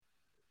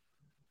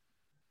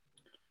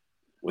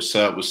What's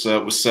up? What's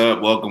up? What's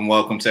up?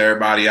 Welcome to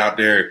everybody out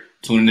there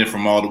tuning in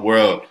from all the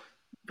world.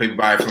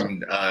 Everybody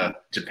from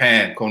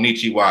Japan,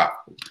 konnichiwa.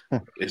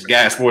 It's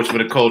Gas Sports for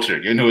the Culture.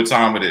 You know what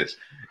time it is.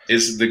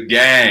 It's the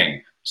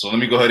gang. So let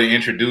me go ahead and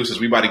introduce us.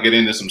 We about to get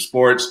into some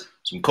sports,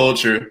 some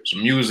culture,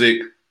 some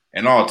music,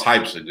 and all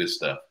types of good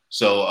stuff.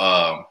 So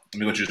let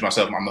me introduce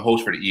myself. I'm the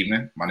host for the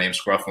evening. My name's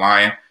Scruff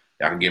Lion.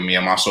 Y'all can get me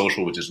on my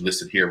social, which is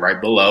listed here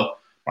right below.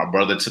 My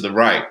brother to the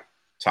right,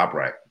 top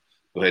right.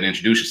 Go ahead and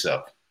introduce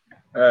yourself.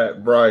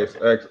 At Bryce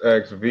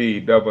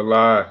XXV double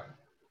I.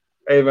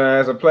 Hey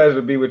man, it's a pleasure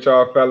to be with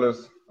y'all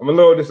fellas. I'm a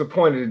little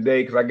disappointed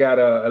today because I got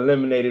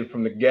eliminated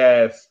from the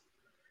Gas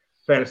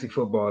Fantasy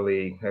Football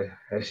League.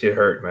 That shit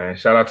hurt, man.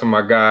 Shout out to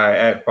my guy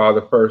at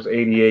Father First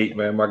 88,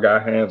 man. My guy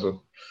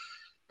Hansel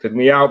took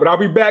me out, but I'll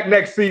be back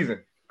next season.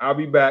 I'll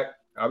be back.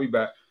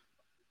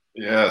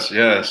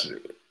 Yes.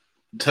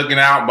 Taken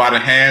out by the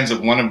hands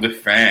of one of the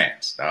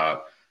fans,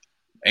 dog.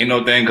 Ain't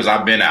no thing because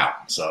I've been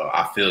out, so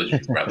I feel you,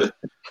 brother.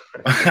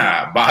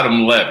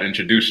 Bottom left,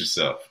 introduce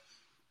yourself.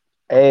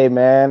 Hey,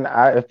 man,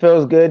 it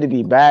feels good to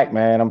be back,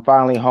 man. I'm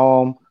finally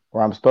home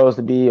where I'm supposed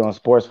to be on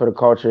Sports for the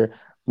Culture.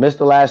 Missed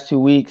the last 2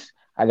 weeks.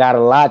 I got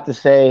a lot to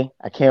say.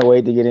 I can't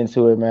wait to get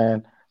into it,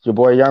 man. It's your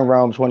boy Young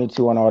Rome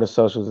 22 on all the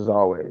socials as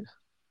always.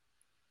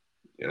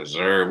 Yes,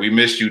 sir. We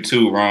missed you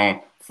too,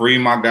 Rome. Free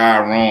my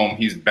guy, Rome.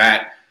 He's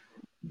back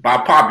by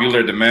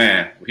popular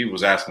demand. He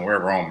was asking where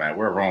Rome at.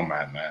 Where Rome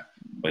at, man?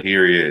 But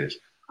here he is.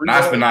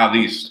 Last but not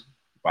least,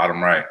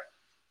 bottom right.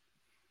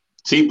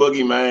 T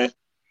Boogie, man.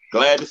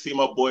 Glad to see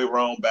my boy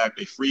Rome back.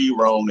 They free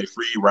Rome. They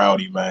free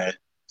Rowdy, man.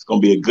 It's going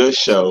to be a good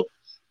show.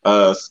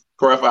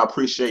 Correct, I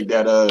appreciate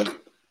that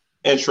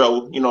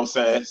intro, you know what I'm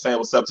saying? Saying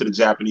what's up to the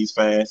Japanese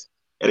fans.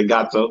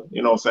 Arigato,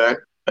 you know what I'm saying?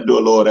 I do a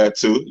little of that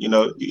too. You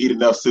know, you eat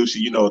enough sushi,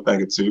 you know a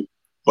thing or two.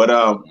 But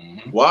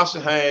wash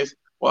your hands,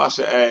 wash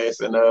your ass,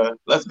 and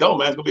let's go,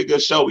 man. It's going to be a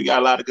good show. We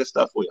got a lot of good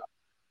stuff for y'all.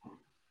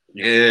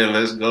 Yeah,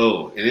 let's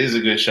go. It is a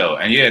good show.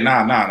 And yeah,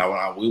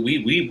 nah.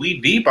 We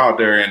deep out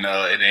there in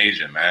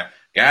Asia, man.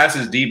 Gas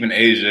is deep in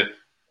Asia.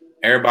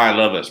 Everybody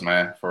love us,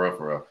 man. For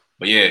real.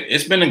 But yeah,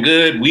 it's been a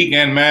good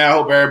weekend, man. I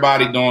hope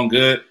everybody doing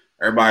good.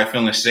 Everybody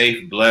feeling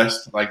safe,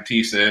 blessed, like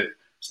T said,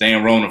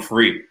 staying Rona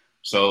free.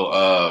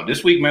 So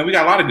this week, man, we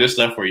got a lot of good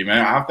stuff for you,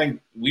 man. I think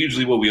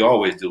usually what we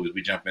always do is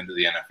we jump into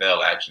the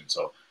NFL action.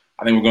 So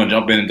I think we're going to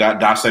jump in and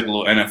dissect a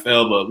little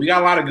NFL, but we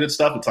got a lot of good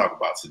stuff to talk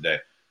about today.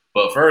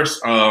 But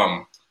first,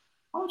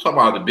 I want to talk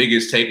about the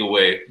biggest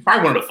takeaway,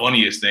 probably one of the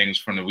funniest things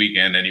from the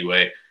weekend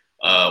anyway,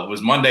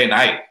 was Monday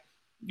night.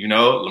 You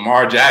know,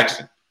 Lamar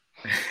Jackson.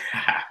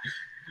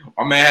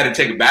 My man had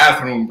to take a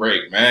bathroom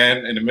break,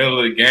 man, in the middle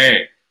of the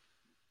game.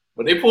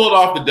 But they pulled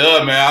off the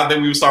dub, man. I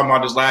think we were talking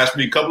about this last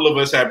week. A couple of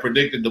us had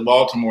predicted the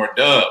Baltimore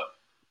dub.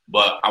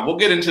 But I will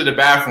get into the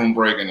bathroom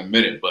break in a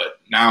minute. But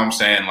now I'm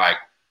saying, like,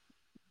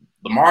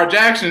 Lamar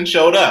Jackson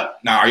showed up.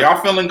 Now, are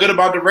y'all feeling good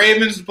about the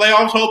Ravens'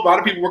 playoffs hope? A lot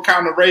of people were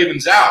counting the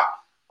Ravens out.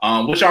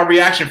 What's your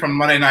reaction from the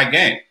Monday night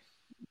game?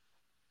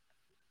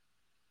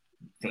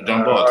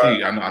 Jump ball,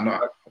 T. I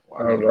know.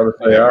 I was going to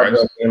say, I'll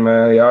jump in,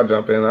 man. Y'all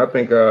jump in. I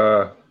think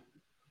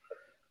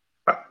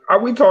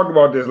we talked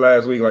about this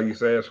last week, like you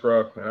said,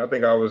 Scruff. And I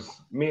think I was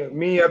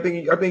me. I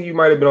think you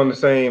might have been on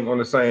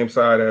the same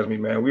side as me,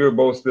 man. We were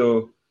both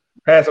still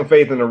had some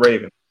faith in the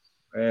Ravens,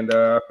 and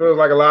feels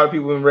like a lot of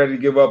people have been ready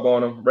to give up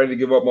on them, ready to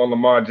give up on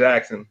Lamar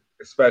Jackson,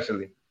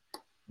 especially.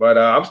 But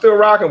I'm still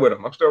rocking with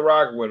them.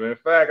 In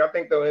fact, I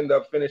think they'll end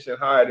up finishing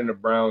higher than the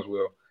Browns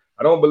will.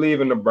 I don't believe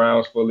in the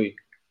Browns fully.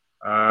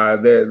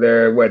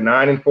 They're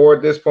 9-4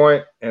 at this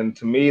point, and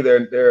to me,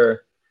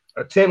 they're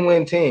a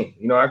 10-win team.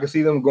 You know, I can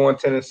see them going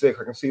 10-6.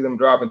 I can see them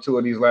dropping 2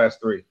 of these last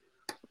 3.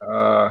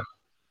 But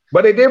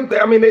they did.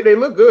 I mean, they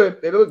look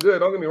good.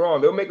 Don't get me wrong.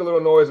 They'll make a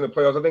little noise in the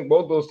playoffs. I think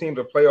both those teams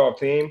are playoff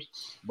teams,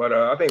 but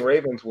I think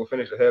Ravens will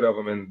finish ahead of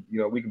them, and you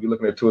know, we could be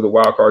looking at 2 of the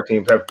wild card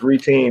teams. Have 3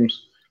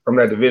 teams from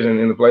that division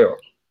in the playoffs.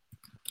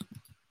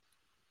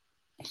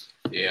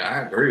 Yeah,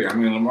 I agree. I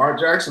mean, Lamar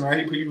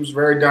Jackson, he was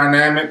very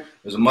dynamic.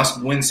 It was a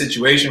must-win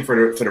situation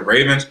for the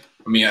Ravens.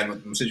 I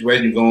mean, the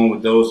situation you're going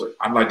with those,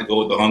 I'd like to go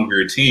with the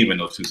hungrier team in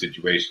those 2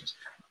 situations.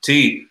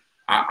 T,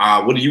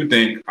 what do you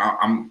think?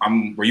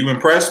 Were you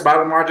impressed by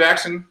Lamar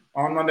Jackson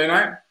on Monday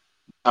night?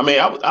 I mean,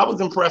 I was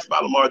impressed by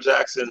Lamar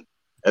Jackson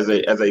as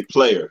a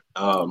player,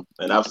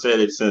 and I've said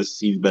it since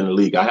he's been in the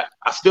league. I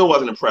still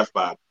wasn't impressed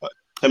by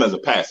him as a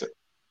passer.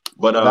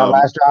 But that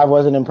last drive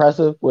wasn't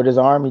impressive with his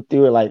arm. He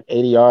threw it like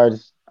 80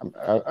 yards.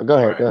 Go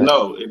ahead.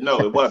 No,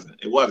 it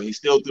wasn't. He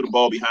still threw the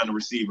ball behind the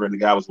receiver, and the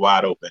guy was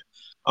wide open.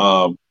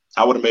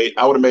 I would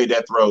have made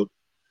that throw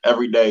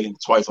every day,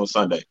 twice on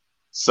Sunday.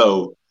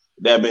 So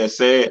that being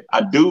said,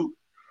 I do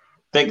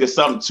think there's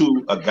something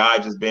to a guy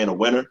just being a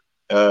winner.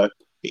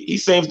 He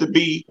seems to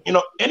be, you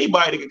know,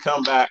 anybody that can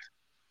come back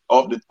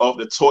off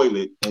the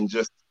toilet and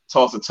just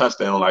toss a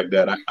touchdown like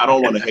that. I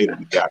don't want to hate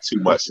the guy too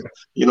much.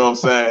 You know what I'm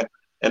saying?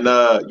 And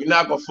you're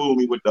not gonna fool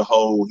me with the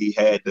whole he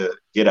had to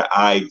get an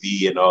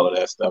IV and all of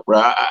that stuff, bro.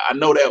 I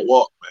know that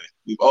walk, man.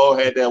 We've all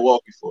had that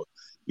walk before.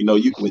 You know,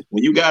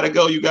 when you gotta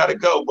go, you gotta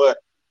go. But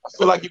I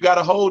feel like you got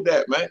to hold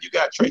that, man. You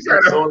got Tracy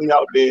McSorley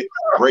out there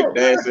break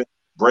dancing,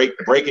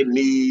 breaking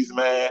knees,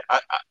 man. I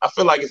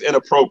feel like it's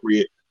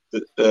inappropriate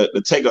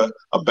to take a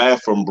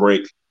bathroom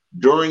break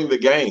during the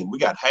game. We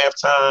got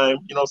halftime.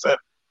 You know what I'm saying?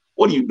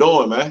 What are you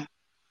doing, man?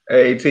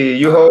 Hey T,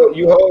 you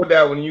hold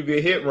that when you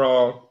get hit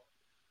wrong.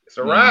 It's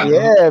a wrap.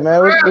 Yeah,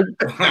 man. What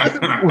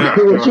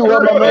you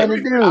want my man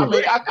to do? I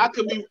mean,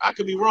 I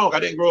could be wrong. I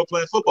didn't grow up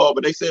playing football,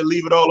 but they said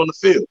leave it all on the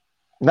field.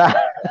 Nah.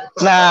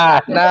 That's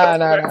not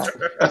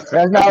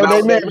what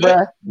they meant,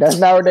 bro. That's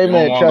not what they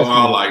meant. You don't want to Trust go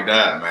out me. like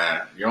that,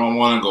 man. You don't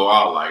want to go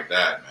out like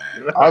that,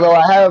 man. Although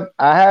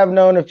I have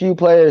known a few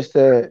players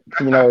to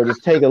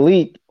just take a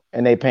leak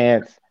in their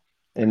pants,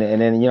 and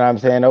then you know what I'm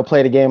saying, they'll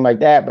play the game like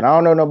that. But I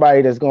don't know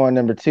nobody that's going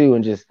number 2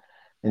 and just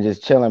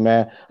chilling,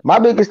 man. My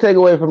biggest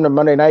takeaway from the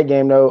Monday night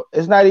game, though,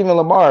 it's not even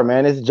Lamar,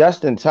 man. It's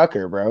Justin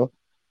Tucker, bro.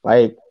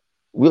 Like,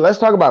 let's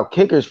talk about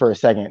kickers for a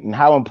second and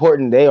how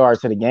important they are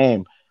to the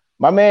game.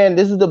 My man,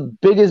 this is the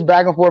biggest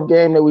back and forth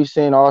game that we've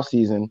seen all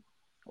season.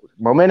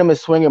 Momentum is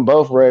swinging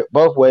both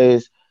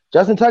ways.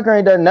 Justin Tucker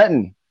ain't done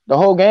nothing the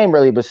whole game,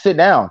 really, but sit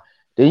down.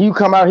 Then you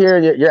come out here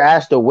and you're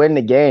asked to win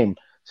the game.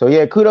 So,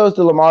 yeah, kudos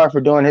to Lamar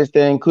for doing his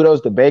thing. Kudos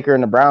to Baker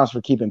and the Browns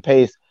for keeping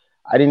pace.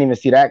 I didn't even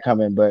see that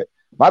coming, but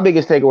my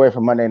biggest takeaway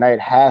from Monday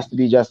night has to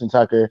be Justin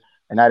Tucker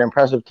and that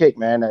impressive kick,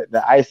 man,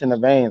 the ice in the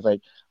veins.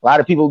 Like, a lot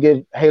of people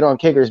hate on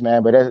kickers,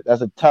 man, but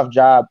that's a tough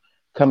job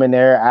coming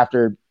there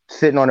after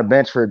sitting on the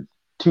bench for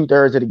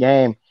 2/3 of the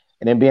game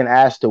and then being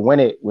asked to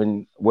win it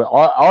when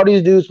all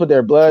these dudes put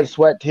their blood,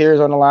 sweat, tears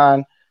on the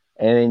line,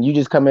 and then you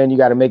just come in, you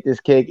got to make this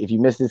kick. If you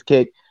miss this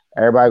kick,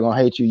 everybody going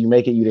to hate you. You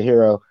make it, you the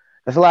hero.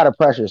 That's a lot of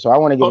pressure. So I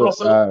want to give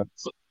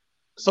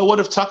So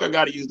what if Tucker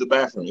got to use the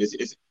bathroom?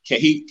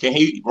 Can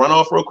he run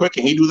off real quick?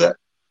 Can he do that?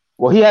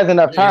 Well, he has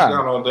enough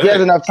time. He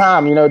has enough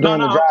time, during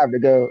the drive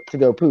to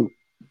go poop.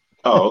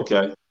 Oh,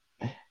 okay.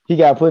 He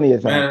got plenty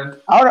of time. Man,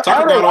 I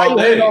don't know why you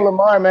hate on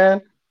Lamar,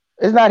 man.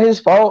 It's not his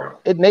fault.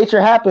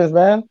 Nature happens,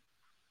 man.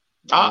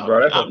 I'm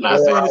not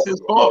saying it's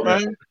his fault,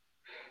 man.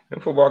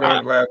 Them football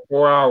games last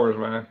 4 hours,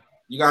 man.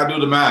 You gotta do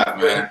the math,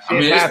 man. I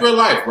mean, it's real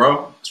life,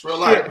 bro. It's real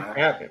life, man.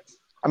 Happens.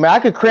 I mean, I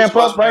could cramp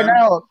up right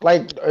now,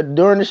 like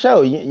during the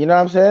show. You know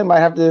what I'm saying? Might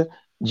have to.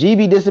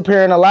 GB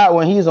disappearing a lot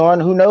when he's on.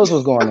 Who knows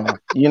what's going on?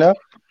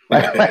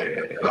 Like,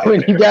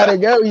 when you gotta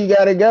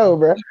go,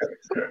 bro.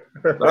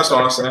 That's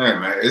what I'm saying,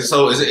 man. Is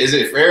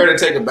it fair to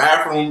take a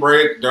bathroom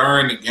break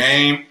during the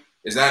game?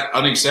 Is that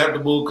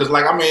unacceptable? Because,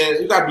 like, I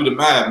mean, you got to do the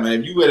math,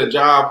 man. If you get a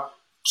job a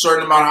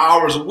certain amount of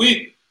hours a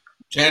week,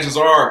 chances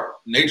are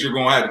nature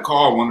going to have to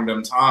call one of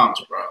them times,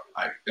 bro.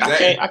 Like,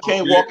 I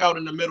can't walk out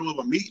in the middle of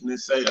a meeting and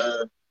say,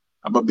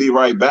 I'm going to be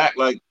right back.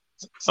 Like,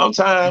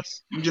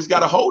 sometimes you just got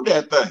to hold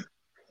that thing.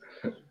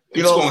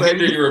 It's going to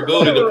hinder your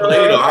ability to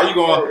play, though. How you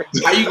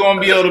going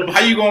to be able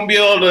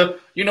to,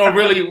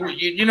 really,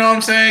 you know what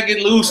I'm saying,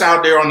 get loose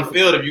out there on the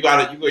field if you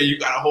got to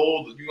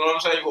hold, you know what I'm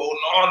saying, you're holding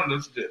on to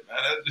this shit,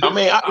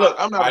 man.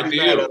 I'm not really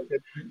mad at him.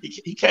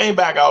 He came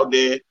back out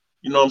there,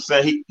 you know what I'm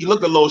saying, he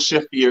looked a little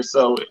shiftier,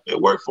 so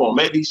it worked for him.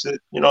 Maybe he should,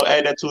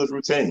 add that to his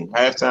routine.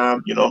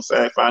 Halftime, you know what I'm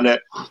saying, find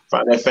that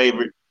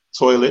favorite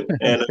toilet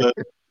and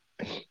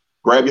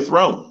grab your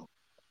throne.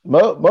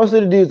 Most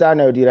of the dudes I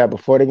know do that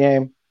before the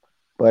game.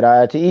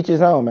 But to each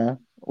his own, man.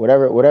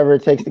 Whatever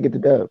it takes to get the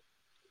dub.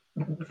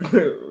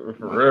 For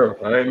real.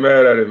 I ain't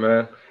mad at it,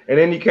 man. And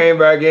then he came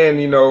back in,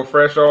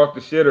 fresh off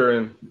the shitter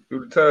and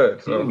through the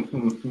tub. So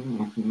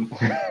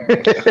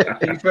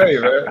you say,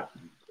 man.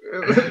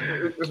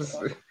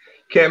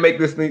 Can't make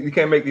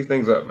these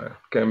things up, man.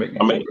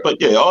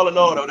 But yeah, all in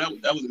all, though,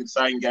 that was an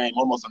exciting game.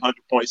 Almost 100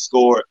 points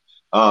scored.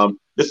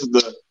 This is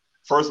the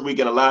first week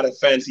in a lot of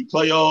fantasy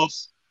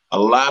playoffs. A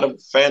lot of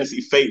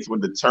fantasy fates were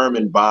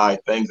determined by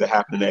things that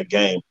happened in that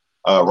game.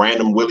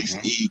 Random Willie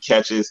Snead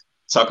catches,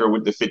 Tucker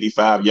with the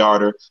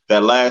 55-yarder.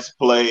 That last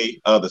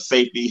play, the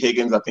safety,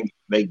 Higgins, I think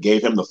they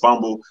gave him the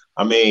fumble.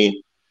 I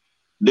mean,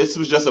 this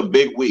was just a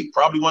big week.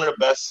 Probably one of the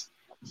best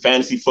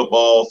fantasy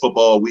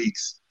football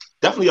weeks,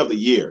 definitely of the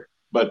year.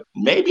 But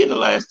maybe in the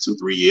last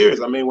 2-3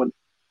 years, I mean, when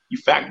you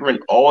factor in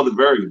all the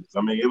variables,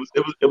 I mean,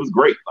 it was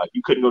great. Like,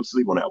 you couldn't go to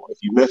sleep on that one. If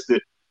you missed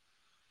it,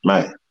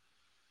 man.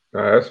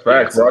 That's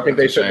facts, bro. I think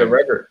they set the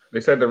record. They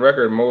set the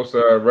record most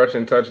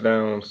rushing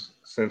touchdowns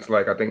since,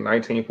 I think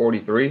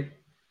 1943.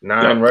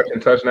 9 rushing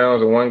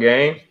touchdowns in one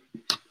game.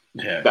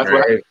 Yeah, that's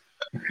right.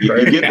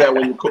 You get that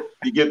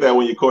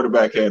when your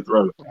quarterback can't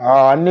throw.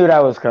 Oh, I knew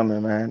that was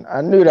coming, man.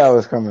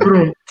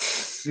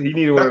 He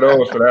needed one of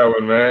those for that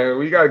one, man.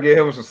 We got to get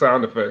him some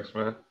sound effects,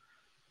 man.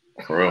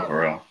 For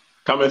real.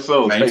 Coming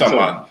soon. Man, you talking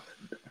about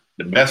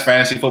the best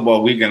fantasy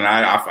football weekend?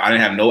 I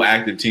didn't have no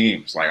active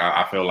teams. Like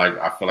I feel like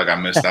I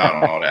missed out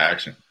on all the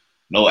action.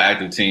 No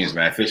active teams,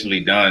 man. Officially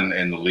done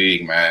in the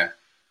league, man.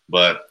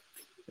 But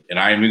we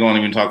don't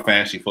even talk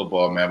fantasy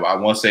football, man. But I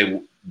want to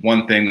say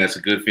one thing that's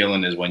a good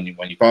feeling is when you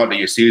thought that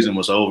your season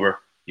was over,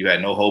 you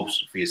had no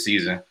hopes for your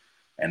season,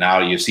 and now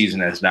your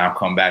season has now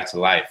come back to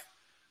life.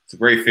 It's a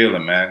great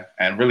feeling, man.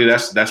 And really,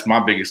 that's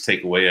my biggest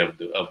takeaway of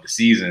the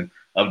season.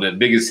 Of the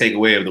biggest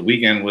takeaway of the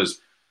weekend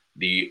was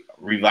the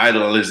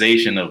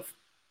revitalization of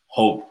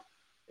hope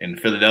in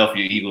the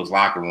Philadelphia Eagles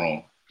locker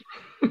room.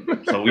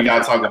 So we got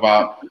to talk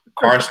about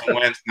Carson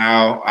Wentz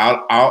now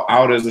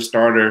out as a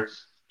starter.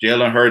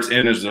 Jalen Hurts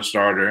in as a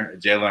starter.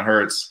 Jalen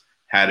Hurts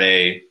had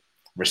a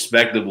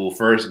respectable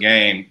first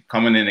game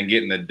coming in and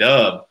getting the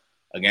dub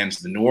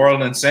against the New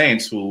Orleans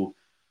Saints, who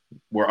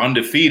were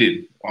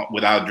undefeated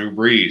without Drew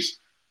Brees.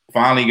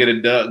 Finally get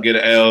an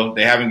L.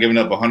 They haven't given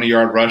up a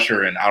 100-yard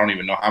rusher in I don't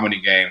even know how many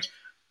games.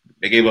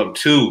 They gave up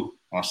 2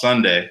 on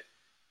Sunday.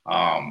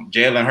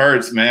 Jalen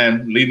Hurts,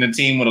 man, leading the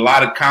team with a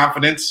lot of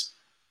confidence.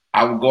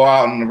 I would go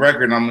out on the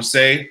record and I'm going to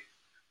say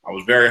I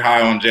was very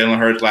high on Jalen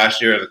Hurts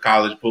last year as a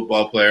college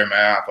football player,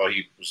 man. I thought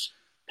he was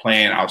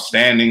playing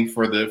outstanding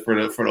for the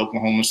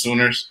Oklahoma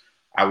Sooners.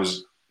 I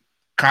was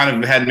kind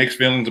of had mixed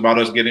feelings about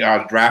us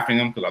drafting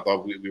him because I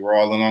thought we were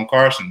all in on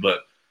Carson. But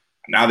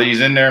now that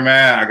he's in there,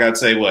 man, I got to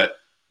say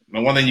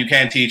one thing you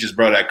can't teach is,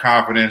 bro, that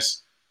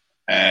confidence.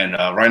 And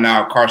right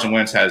now, Carson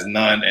Wentz has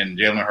none, and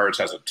Jalen Hurts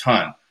has a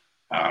ton.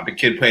 The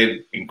kid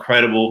played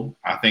incredible.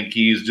 I think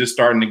he's just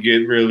starting to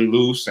get really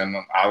loose, and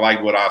I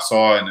like what I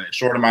saw in a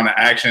short amount of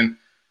action.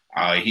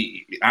 What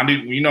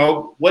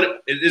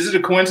is it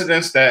a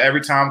coincidence that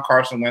every time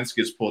Carson Wentz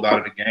gets pulled out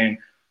of the game,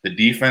 the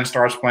defense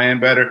starts playing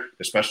better,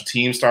 the special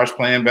team starts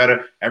playing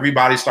better,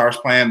 everybody starts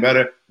playing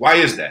better? Why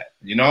is that?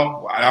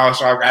 I always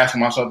start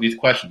asking myself these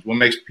questions. What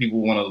makes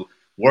people want to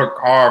work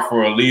hard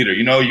for a leader?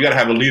 You got to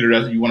have a leader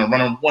that you want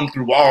to run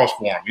through walls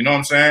for him. You know what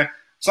I'm saying?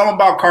 Something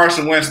about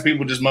Carson Wentz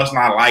people just must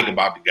not like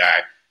about the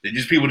guy.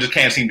 People just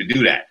can't seem to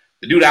do that.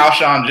 The dude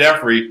Alshon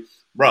Jeffrey,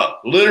 bro,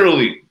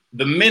 literally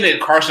the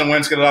minute Carson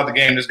Wentz gets out of the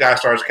game, this guy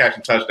starts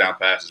catching touchdown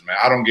passes, man.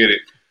 I don't get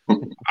it.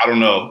 I don't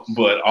know.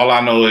 But all I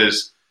know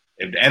is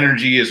if the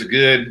energy is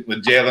good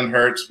with Jalen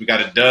Hurts, we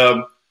got a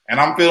dub. And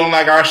I'm feeling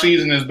like our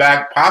season is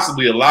back,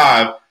 possibly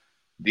alive.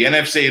 The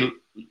NFC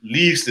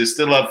least is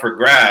still up for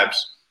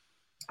grabs.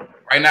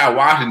 Right now,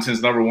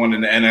 Washington's number 1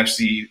 in the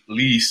NFC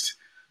least.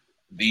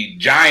 The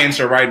Giants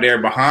are right there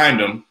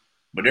behind them.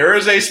 But there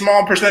is a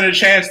small percentage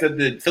chance that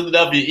the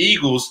Philadelphia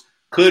Eagles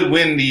could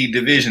win the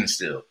division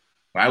still.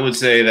 I would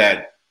say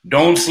that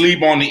don't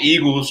sleep on the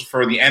Eagles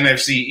for the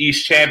NFC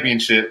East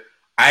Championship.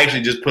 I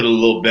actually just put a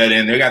little bet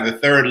in. They got the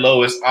 3rd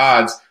lowest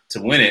odds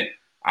to win it.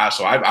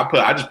 So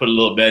I just put a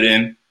little bet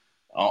in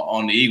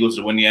on the Eagles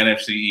to win the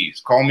NFC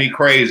East. Call me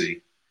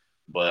crazy,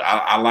 but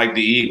I like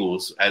the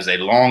Eagles as a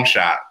long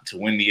shot to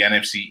win the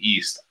NFC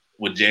East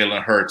with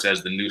Jalen Hurts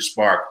as the new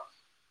spark,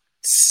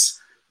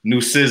 new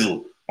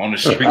sizzle on the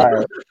street.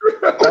 Right.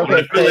 On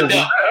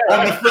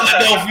the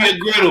Philadelphia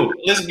griddle.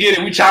 Let's get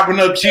it. We chopping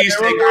up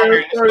cheesesteak out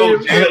here. Let's go,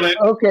 Jalen.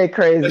 Okay,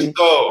 crazy. Let's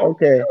go.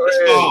 Okay. Let's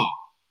go.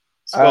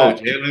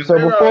 Jalen.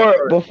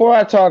 So before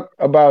I talk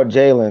about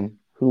Jalen,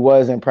 who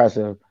was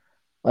impressive,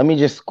 let me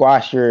just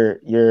squash your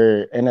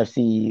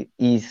NFC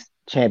East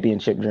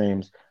championship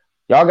dreams.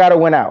 Y'all got to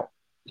win out.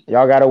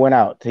 Y'all got to win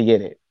out to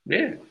get it.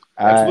 Yeah.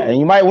 And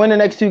you might win the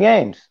next 2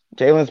 games.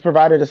 Jalen's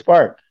provided a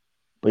spark,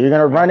 but you're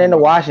going to run into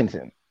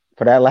Washington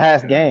for that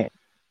last game.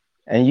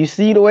 And you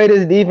see the way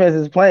this defense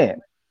is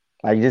playing.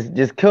 Like,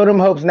 just kill them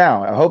hopes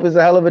now. Hope is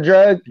a hell of a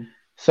drug.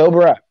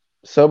 Sober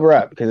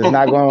up, because it's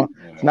not going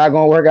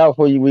to work out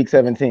for you week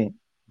 17.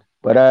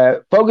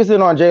 But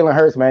focusing on Jalen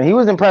Hurts, man, he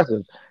was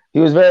impressive. He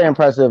was very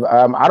impressive.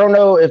 I don't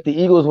know if the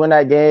Eagles win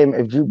that game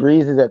if Drew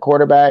Brees is at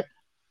quarterback.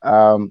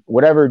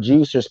 Whatever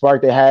juice or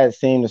spark they had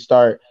seemed to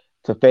start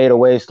to fade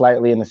away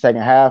slightly in the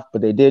second half,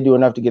 but they did do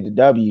enough to get the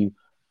W.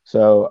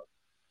 So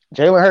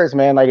Jalen Hurts,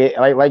 man,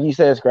 like you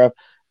said, Scruff,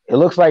 it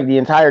looks like the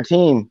entire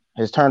team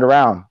has turned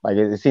around. Like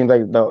it seems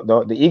like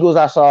the Eagles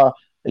I saw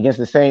against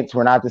the Saints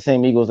were not the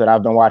same Eagles that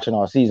I've been watching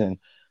all season.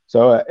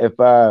 So if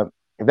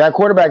that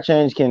quarterback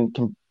change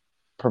can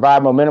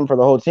provide momentum for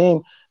the whole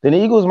team, then the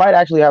Eagles might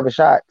actually have a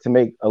shot to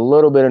make a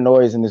little bit of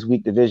noise in this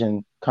weak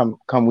division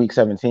come week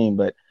 17.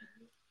 But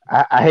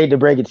I hate to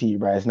break it to you,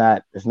 bro. It's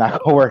not going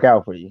to work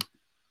out for you.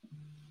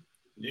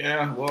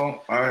 Yeah,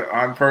 well,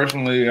 I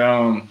personally,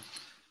 I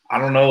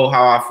don't know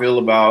how I feel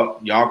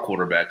about y'all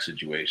quarterback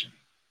situation.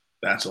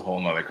 That's a whole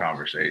nother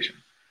conversation.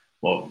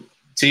 Well,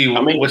 T,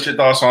 what's your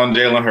thoughts on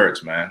Jalen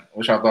Hurts, man?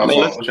 What's your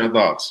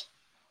thoughts?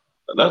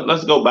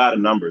 Let's go by the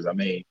numbers.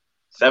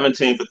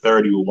 17 for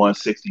 30 with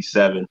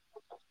 167.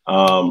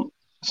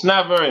 It's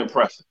not very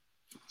impressive.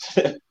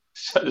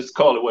 Just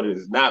call it what it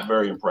is. Not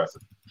very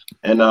impressive.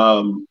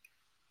 And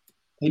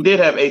he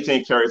did have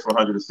 18 carries for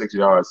 106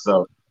 yards.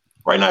 So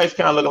right now he's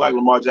kind of looking like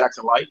Lamar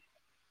Jackson light.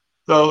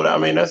 So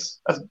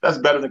that's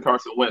better than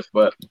Carson Wentz.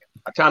 But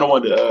I kind of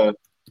wanted to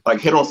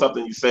hit on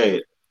something you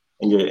said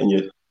in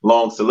your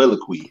long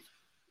soliloquy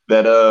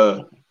that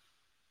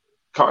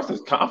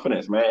Carson's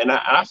confidence, man. And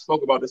I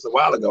spoke about this a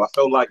while ago. I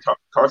felt like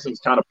Carson's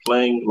kind of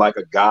playing like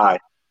a guy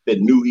that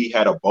knew he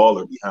had a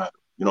baller behind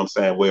him. You know what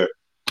I'm saying? Where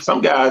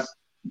some guys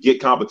get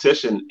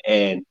competition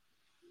and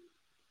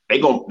they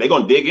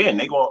gonna dig in.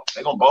 They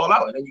gonna ball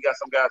out, and then you got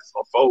some guys that's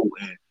gonna fold.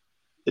 And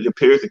it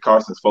appears that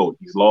Carson's folded.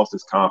 He's lost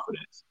his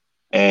confidence,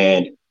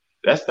 and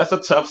that's a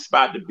tough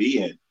spot to be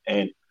in.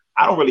 And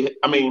I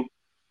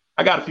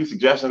got a few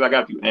suggestions. I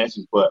got a few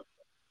answers, but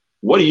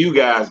what do you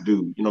guys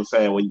do? You know what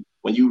I'm saying?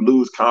 When you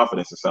lose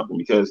confidence in something,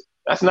 because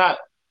that's not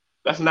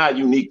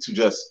unique to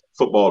just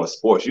football or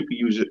sports. You can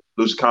lose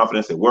your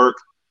confidence at work,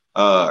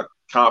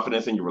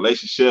 confidence in your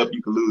relationship.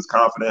 You can lose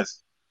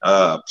confidence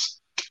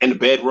in the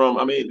bedroom.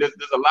 I mean, there's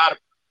a lot of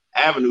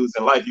avenues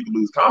in life you can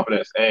lose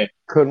confidence. And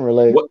couldn't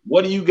relate.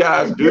 What do you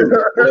guys do?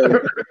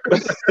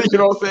 You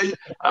know what I'm saying?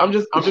 I'm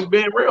just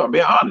being real. I'm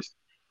being honest.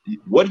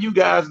 What do you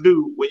guys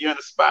do when you're in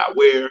a spot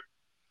where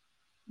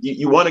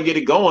you want to get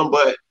it going,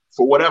 but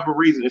for whatever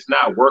reason it's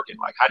not working?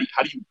 Like, how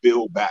do you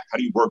build back? How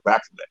do you work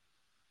back from that?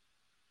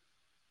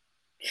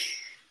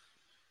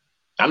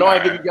 I know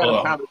I give you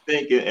guys time to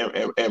think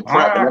and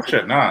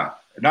prep. Nah,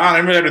 I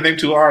didn't really have to think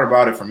too hard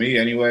about it. For me,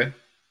 anyway.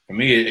 For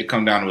me, it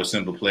comes down to a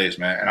simple place,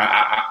 man. And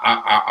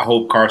I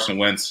hope Carson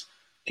Wentz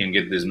can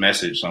get this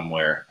message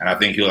somewhere, and I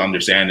think he'll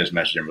understand this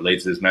message and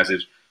relate to this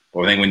message.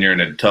 But I think when you're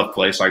in a tough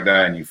place like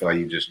that and you feel like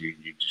you just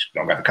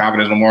don't got the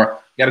confidence no more,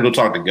 you got to go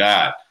talk to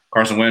God.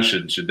 Carson Wentz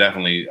should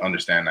definitely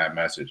understand that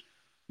message.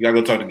 You got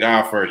to go talk to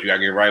God first. You got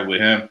to get right with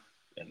him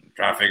and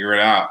try to figure it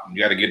out. You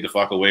got to get the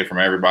fuck away from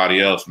everybody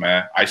else,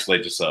 man.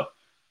 Isolate yourself.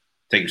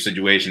 Take your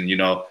situation,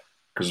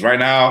 because right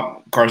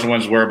now Carson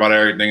Wentz is worried about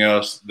everything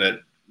else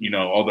that,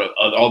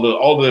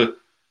 all the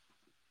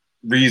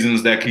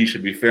reasons that he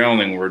should be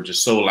failing were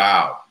just so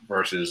loud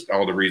versus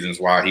all the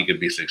reasons why he could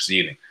be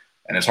succeeding.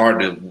 And it's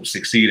hard to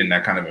succeed in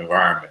that kind of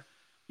environment,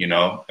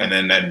 And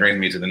then that brings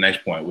me to the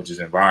next point, which is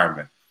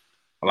environment.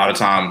 A lot of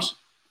times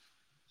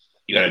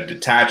you got to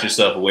detach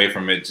yourself away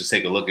from it, just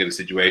take a look at the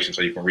situation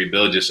so you can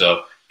rebuild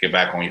yourself, get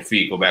back on your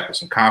feet, go back with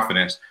some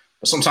confidence.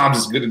 But sometimes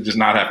it's good to just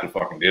not have to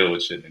fucking deal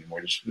with shit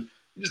anymore. Just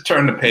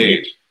turn the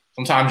page.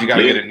 Sometimes you got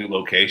to get a new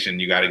location.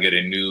 You got to get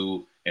a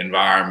new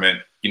environment.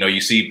 You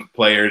see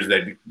players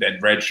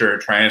that redshirt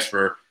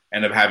transfer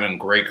end up having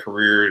great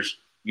careers.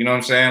 You know what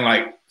I'm saying?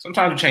 Like,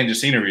 sometimes a change of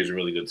scenery is a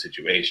really good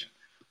situation.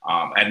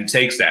 And it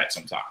takes that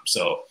sometimes.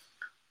 So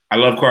I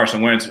love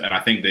Carson Wentz, and I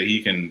think that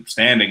he can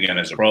stand again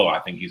as a pro. I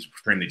think he's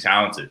extremely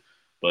talented.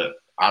 But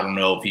I don't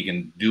know if he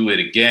can do it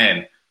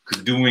again,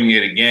 because doing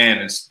it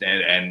again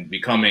and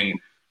becoming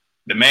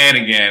the man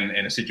again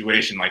in a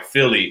situation like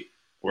Philly,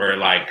 where,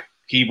 like,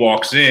 he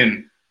walks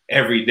in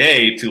every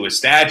day to a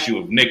statue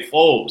of Nick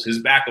Foles, his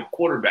backup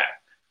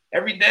quarterback.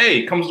 Every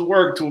day he comes to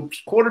work to a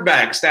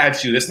quarterback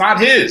statue that's not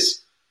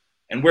his,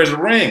 and wears a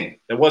ring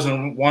that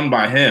wasn't won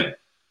by him.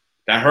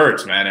 That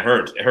hurts, man. It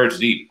hurts. It hurts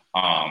deep.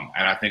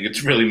 And I think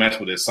it's really messed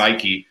with his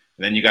psyche.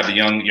 And then you got the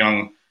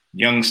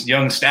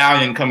young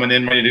stallion coming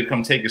in ready to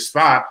come take his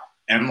spot,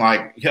 and,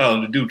 like,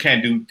 the dude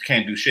can't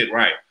do shit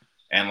right.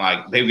 And,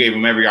 like, they gave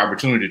him every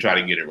opportunity to try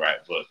to get it right,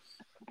 but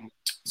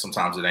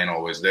sometimes it ain't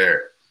always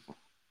there.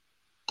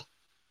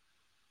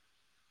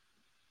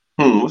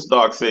 What's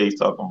Dark Sage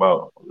talking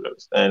about? I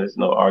understand there's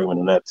no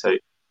argument in that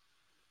tape.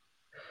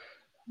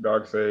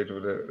 Dark Sage,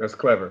 that's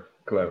clever.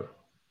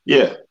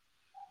 Yeah.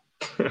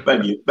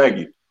 Thank you.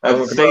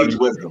 That's sage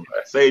wisdom.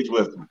 Sage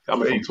wisdom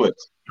coming from Twitch.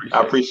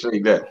 I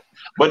appreciate that.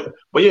 But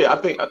yeah,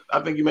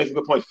 I think you made some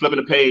good points. Flipping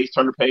the page,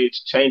 turn the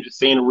page, change the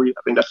scenery.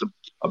 I think that's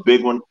a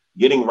big one.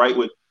 Getting right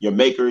with your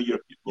maker, you know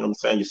what I'm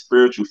saying, your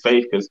spiritual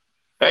faith, because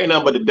there ain't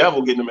nothing but the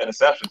devil getting them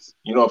interceptions.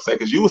 You know what I'm saying?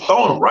 Because you was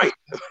throwing them right.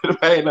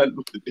 There ain't nothing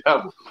but the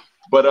devil.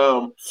 But you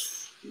know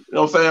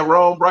what I'm saying,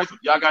 Rome, Bryce,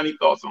 y'all got any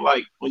thoughts on,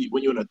 like,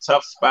 when you're in a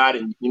tough spot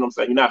and, you know what I'm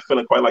saying, you're not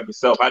feeling quite like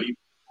yourself? How do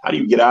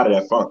you get out of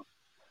that funk?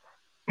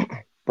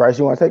 Bryce,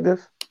 you want to take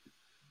this?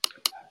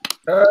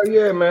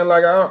 Yeah, man.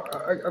 Like, I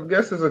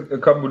guess there's a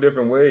couple of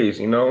different ways.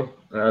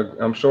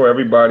 I'm sure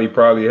everybody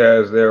probably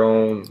has their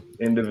own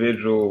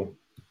individual,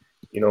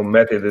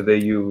 method that they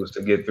use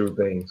to get through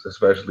things.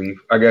 Especially,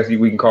 I guess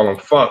we can call them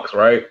funks,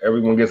 right?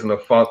 Everyone gets in a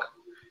funk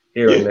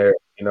here and there.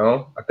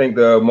 I think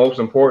the most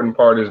important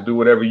part is do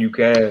whatever you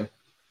can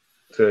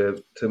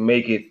to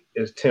make it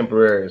as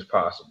temporary as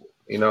possible.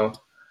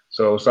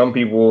 So some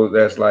people,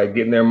 that's like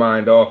getting their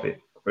mind off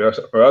it.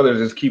 For others,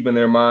 it's keeping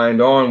their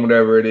mind on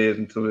whatever it is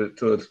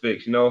until it's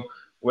fixed.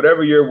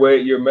 Whatever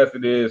your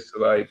method is to,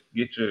 like,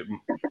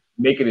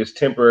 make it as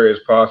temporary as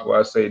possible,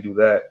 I say do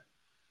that.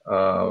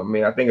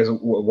 I think it's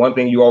one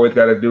thing you always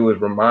got to do is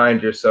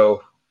remind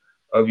yourself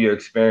of your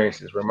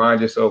experiences,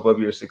 remind yourself of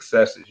your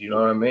successes. You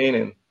know what I mean?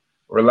 And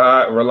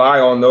rely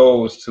on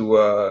those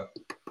to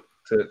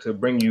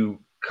bring you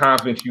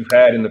confidence you've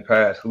had in the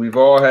past. We've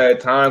all had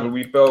times where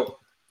we felt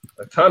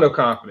a ton of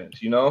confidence,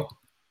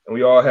 and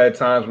we all had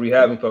times where we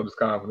haven't felt as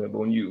confident. But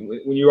when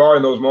you are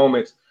in those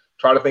moments,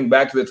 try to think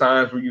back to the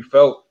times where you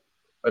felt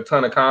a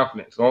ton of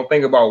confidence. Don't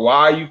think about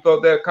why you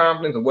felt that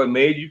confidence and what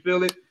made you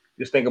feel it.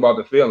 Just think about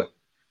the feeling.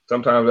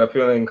 Sometimes that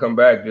feeling can come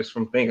back just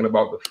from thinking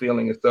about the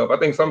feeling itself. I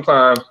think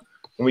sometimes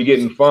when we get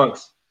in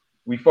funks,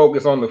 we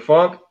focus on the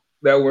funk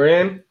that we're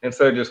in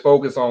instead of just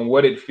focus on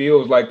what it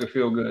feels like to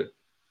feel good,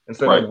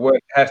 instead of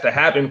what has to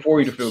happen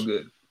for you to feel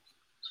good.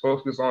 Just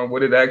focus on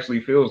what it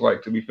actually feels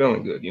like to be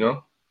feeling good,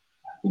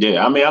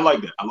 Yeah, I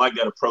like that. I like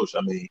that approach.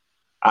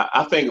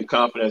 I think of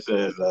confidence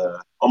as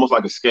almost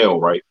like a scale,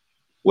 right?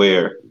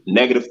 Where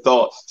negative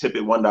thoughts tip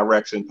it one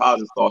direction,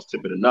 positive thoughts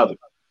tip it another.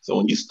 So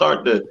when you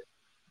start to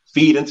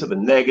feed into the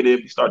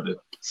negative. You start to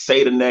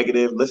say the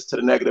negative, listen to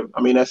the negative.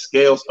 I mean, that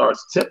scale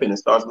starts tipping and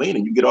starts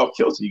leaning. You get off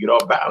kilter, you get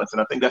off balance.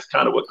 And I think that's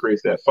kind of what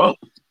creates that funk.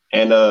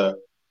 And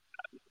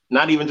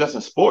not even just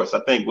in sports.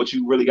 I think what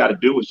you really got to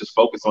do is just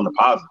focus on the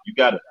positive. You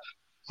got to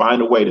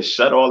find a way to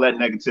shut all that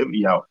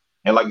negativity out.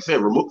 And like you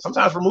said,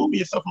 sometimes removing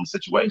yourself from the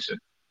situation.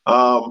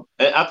 And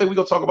I think we're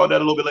going to talk about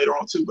that a little bit later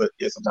on too. But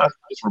yeah, sometimes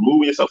just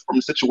removing yourself from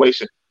the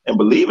situation and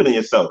believing in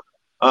yourself,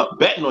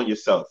 betting on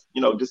yourself,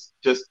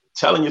 just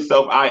telling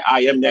yourself,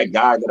 I am that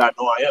guy that I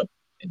know I am.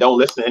 And don't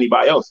listen to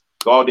anybody else.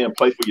 Go out there and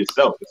play for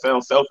yourself. It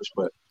sounds selfish,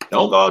 but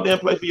don't go out there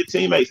and play for your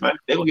teammates, man.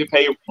 They're going to get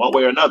paid one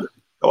way or another.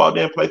 Go out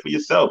there and play for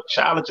yourself.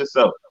 Challenge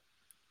yourself.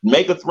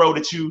 Make a throw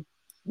that you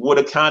would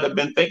have kind of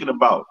been thinking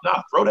about.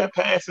 Nah, throw that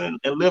pass and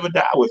live or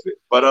die with it.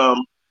 But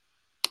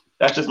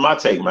that's just my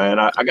take, man.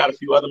 I got a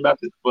few other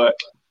methods, but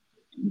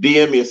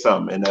DM me or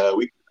something, and I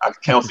can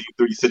counsel you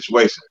through your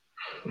situation.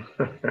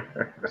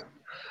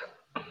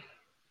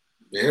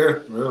 Yeah,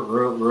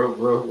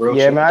 real.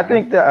 Yeah, man. I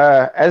think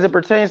that as it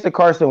pertains to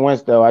Carson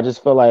Wentz, though, I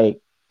just feel like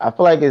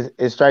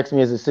it strikes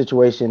me as a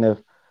situation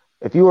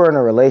if you were in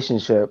a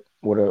relationship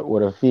with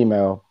a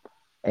female,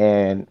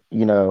 and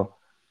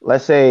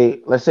let's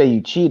say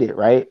you cheated,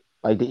 right?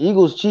 Like the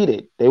Eagles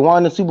cheated. They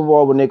won the Super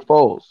Bowl with Nick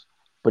Foles,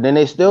 but then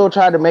they still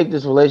tried to make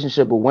this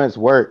relationship with Wentz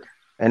work.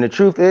 And the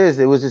truth is,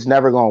 it was just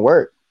never going to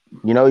work.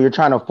 You're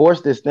trying to force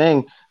this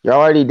thing. You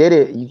already did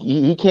it.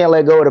 He can't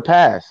let go of the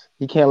past.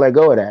 He can't let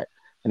go of that.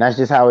 And that's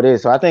just how it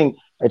is. So I think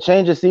a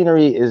change of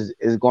scenery is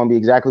going to be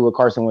exactly what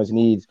Carson Wentz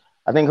needs.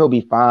 I think he'll be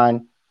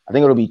fine. I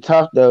think it'll be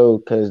tough, though,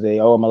 because they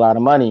owe him a lot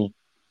of money.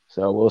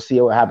 So we'll see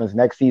what happens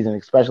next season,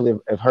 especially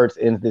if Hurts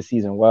ends this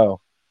season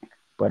well.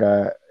 But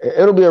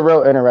it'll be a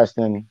real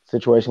interesting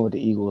situation with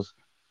the Eagles.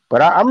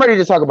 But I'm ready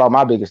to talk about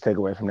my biggest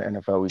takeaway from the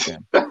NFL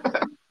weekend.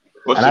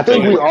 And I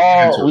think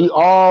we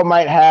all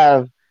might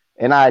have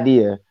an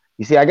idea.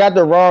 You see, I got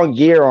the wrong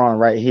gear on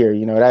right here.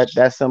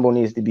 That symbol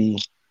needs to be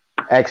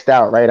X'd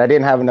out, right? I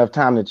didn't have enough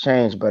time to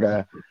change.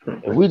 But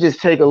if we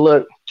just take a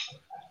look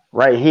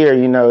right here,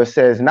 it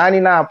says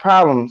 99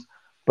 problems,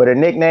 but a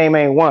nickname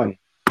ain't one,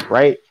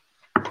 right?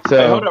 So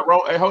hey, hold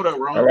up,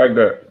 Ron. I like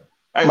that.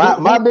 Hey,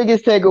 my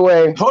biggest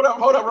takeaway. Hold up,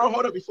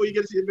 Ron. Before you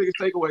get to your biggest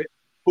takeaway,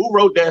 who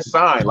wrote that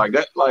sign? Like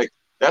that,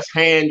 that's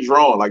hand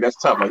drawn. Like that's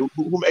tough. Like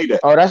who made that?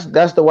 Oh,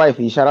 that's the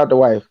wifey. Shout out the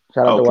wife.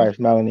 Shout out the wife,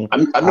 Melanie. I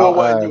knew it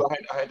wasn't you.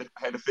 I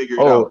had to figure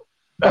it out.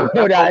 That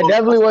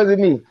definitely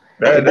wasn't me.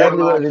 That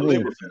definitely wasn't me.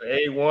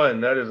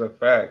 A1. That is a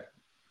fact.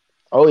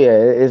 Oh yeah,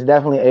 it's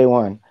definitely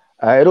A1.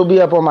 It'll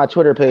be up on my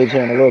Twitter page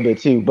here in a little bit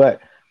too.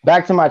 But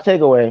back to my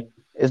takeaway: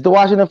 it's the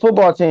Washington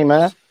football team,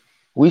 man.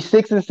 We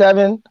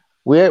 6-7.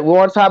 We're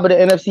on top of the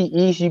NFC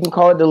East. You can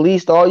call it the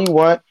least all you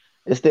want.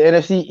 It's the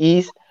NFC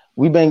East.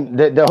 We've been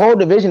the whole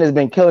division has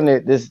been killing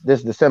it this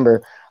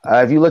December.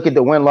 If you look at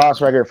the win-loss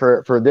record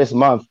for this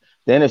month,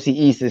 the NFC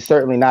East is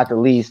certainly not the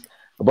least.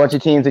 A bunch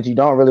of teams that you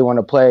don't really want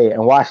to play,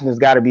 and Washington's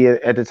got to be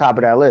at the top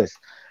of that list.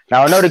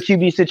 Now, I know the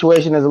QB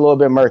situation is a little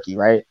bit murky,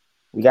 right?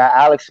 We got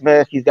Alex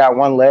Smith. He's got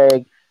one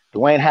leg.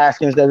 Dwayne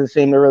Haskins doesn't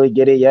seem to really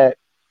get it yet.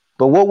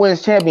 But what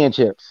wins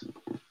championships?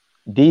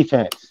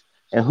 Defense.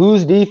 And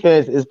whose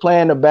defense is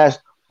playing the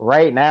best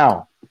right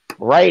now?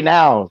 Right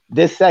now,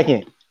 this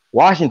second.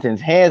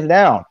 Washington's, hands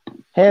down.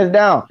 Hands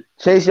down.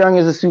 Chase Young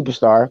is a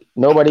superstar.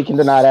 Nobody can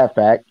deny that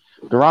fact.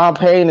 Deron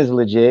Payne is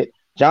legit.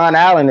 John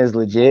Allen is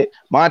legit.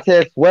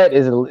 Montez Sweat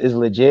is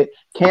legit.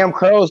 Cam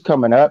Curl's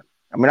coming up.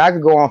 I mean, I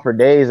could go on for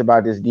days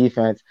about this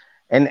defense.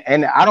 And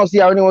I don't see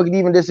how anyone can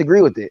even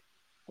disagree with it.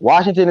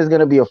 Washington is going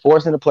to be a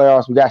force in the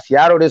playoffs. We got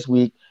Seattle this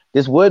week.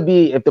 This would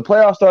be, if the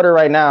playoffs started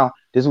right now,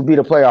 this would be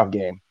the playoff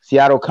game.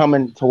 Seattle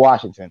coming to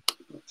Washington.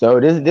 So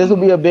this will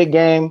be a big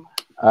game.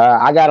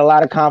 I got a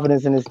lot of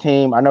confidence in this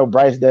team. I know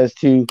Bryce does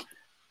too.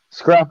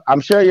 Scruff,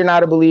 I'm sure you're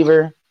not a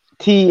believer.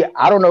 T,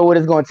 I don't know what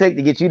it's going to take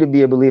to get you to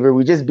be a believer.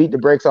 We just beat the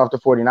brakes off the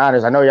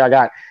 49ers. I know y'all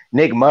got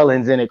Nick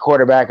Mullins in at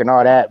quarterback and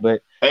all that,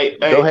 but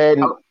go ahead.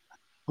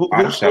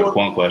 I just have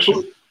one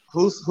question.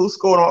 Who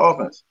scored on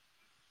offense?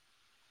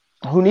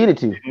 Who needed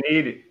to?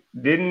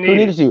 Didn't need Who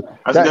needed to?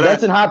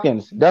 Dustin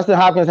Hopkins. Dustin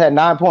Hopkins had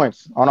 9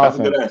 points on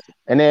offense.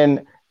 And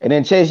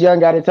then Chase Young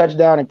got a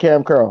touchdown and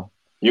Cam Curl.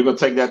 You're going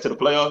to take that to the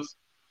playoffs?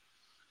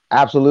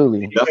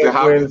 Absolutely. Dustin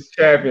Hopkins.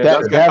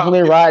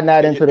 Definitely riding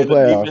that into the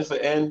playoffs. Defensive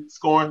end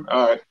scoring?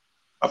 All right.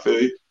 I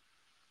feel you.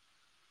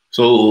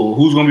 So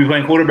who's going to be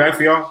playing quarterback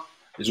for y'all?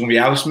 Is it going to be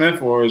Alex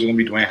Smith or is it going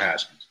to be Dwayne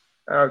Haskins?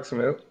 Alex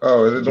Smith.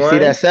 Oh, is it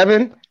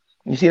Dwayne?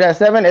 You see that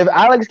 7? If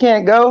Alex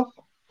can't go,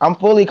 I'm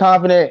fully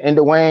confident in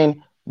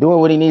Dwayne doing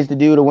what he needs to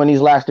do to win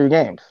these last 3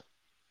 games.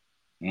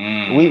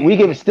 We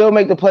can still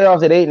make the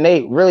playoffs at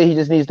 8-8. Really, he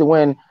just needs to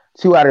win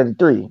 2 out of the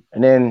 3.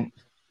 And then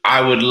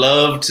I would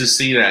love to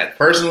see that.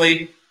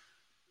 Personally,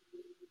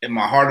 in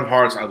my heart of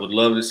hearts, I would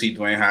love to see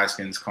Dwayne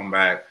Haskins come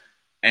back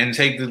and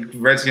take the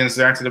Redskins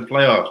back to the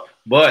playoffs.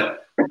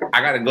 But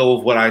I got to go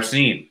with what I've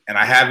seen. And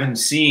I haven't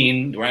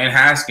seen Dwayne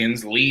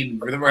Haskins lead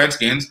the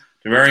Redskins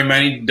to very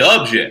many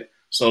dubs yet.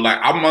 So,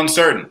 I'm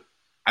uncertain.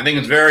 I think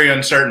it's very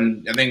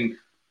uncertain. I think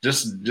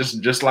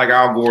just like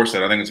Al Gore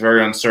said, I think it's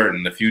very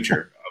uncertain the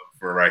future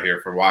for right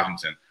here for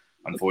Washington.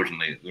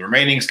 Unfortunately, the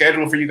remaining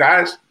schedule for you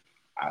guys,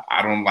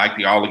 I don't like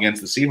y'all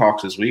against the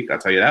Seahawks this week. I'll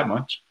tell you that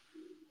much.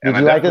 Did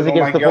you like us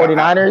against the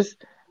 49ers?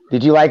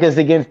 Did you like us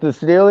against the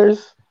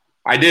Steelers?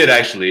 I did,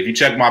 actually. If you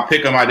check my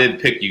pick 'em, I did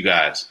pick you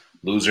guys,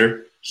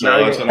 loser.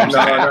 So that's what I'm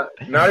saying.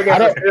 Not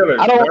against the Steelers.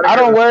 I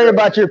don't worry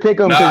about your pick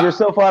 'em because you're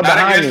so far behind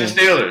me. Not against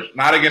the Steelers.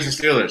 Not against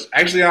the Steelers.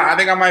 Actually, I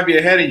think I might be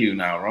ahead of you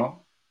now, Ron.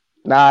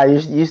 Nah,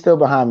 you still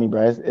behind me,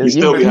 bro.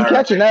 You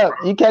catching up.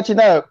 You catching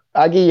up.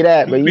 I'll give you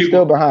that, but you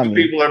still behind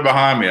me. People are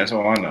behind me. That's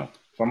all I know.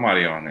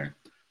 Somebody on there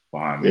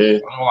behind me. Yeah.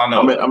 That's all I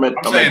know. I'm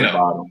saying that.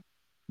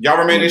 Y'all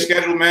remaining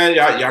schedule, man.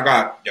 Y'all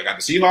got the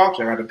Seahawks,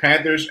 y'all got the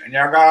Panthers, and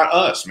y'all got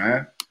us,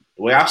 man.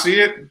 The way I see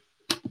it,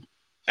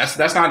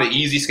 that's not an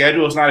easy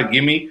schedule. It's not a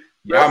gimme.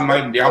 Y'all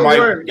might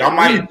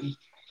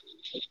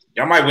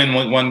win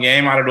one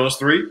game out of those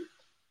three.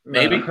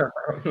 Maybe.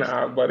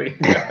 Nah, buddy.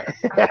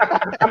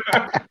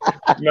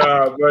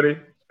 Nah, buddy.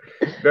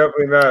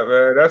 Definitely not,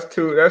 man. That's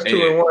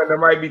 2-1. That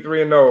might be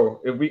 3-0.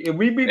 If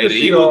we beat the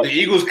Seahawks, the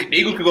Eagles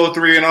could go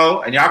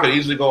 3-0, and y'all could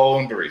easily go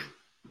 0-3.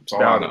 That's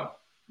all I know.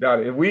 Got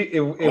it. If we beat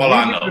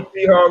the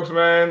Seahawks,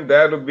 man,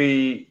 that'll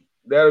be.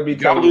 Y'all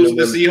lose to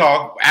the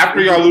Seahawks.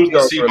 After y'all lose to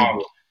the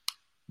Seahawks,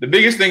 the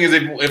biggest thing is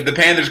if the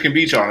Panthers can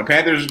beat y'all. The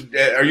Panthers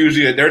are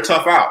usually they're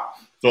tough out.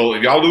 So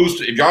if y'all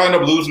end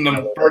up losing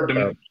them,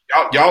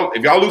 if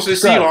y'all lose to the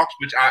Seahawks,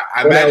 which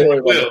I imagine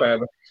you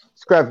will.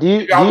 Scrap,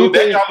 y'all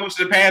lose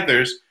to the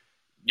Panthers,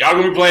 y'all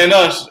gonna be playing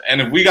us.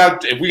 And if we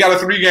got a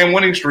 3-game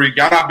winning streak,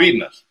 y'all not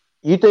beating us.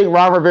 You think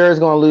Ron Rivera is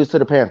going to lose to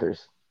the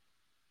Panthers?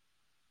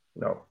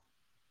 No.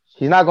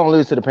 He's not going to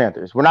lose to the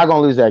Panthers. We're not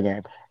going to lose that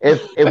game.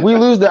 If we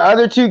lose the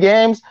other two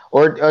games,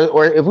 or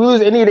if we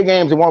lose any of the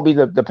games, it won't be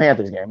the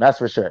Panthers game. That's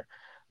for sure.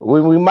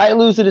 We might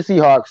lose to the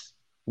Seahawks.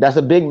 That's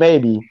a big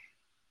maybe.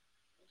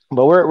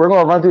 But we're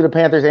going to run through the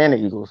Panthers and the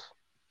Eagles.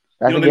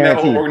 That's you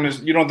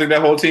don't think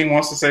that whole team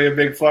wants to say a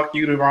big fuck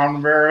you to Ron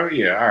Rivera?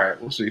 Yeah, all right,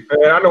 we'll see.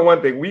 Man, I know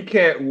one thing. We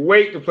can't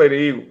wait to play the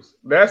Eagles.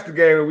 That's the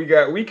game that we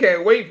got. We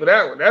can't wait for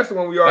that one. That's the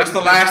one we are. That's the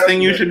last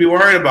thing you should be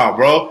worried about,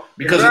 bro.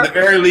 Because at the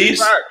very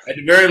least, because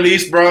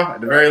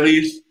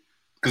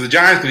the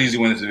Giants could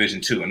easily win this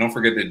division too. And don't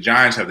forget the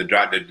Giants have the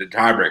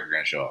tiebreaker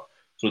against y'all.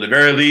 So at the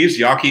very least,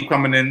 y'all keep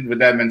coming in with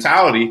that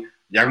mentality.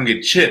 Y'all gonna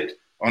get chipped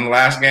on the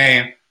last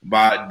game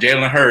by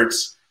Jalen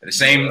Hurts. The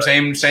same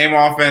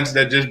offense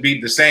that just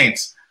beat the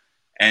Saints,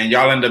 and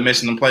y'all end up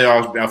missing the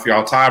playoffs for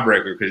y'all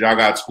tiebreaker because y'all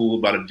got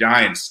schooled by the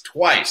Giants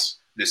twice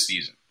this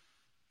season.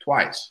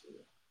 Twice.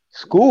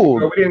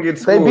 Schooled? No, we didn't get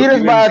schooled. They beat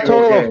us by a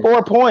total of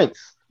 4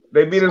 points.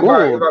 They beat us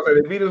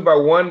by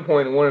 1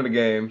 point in one of the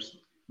games.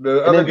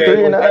 The other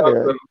game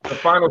was the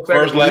final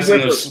first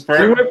lesson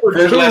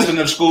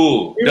of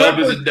school. Dub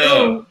is a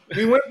dub.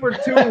 We went for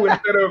 2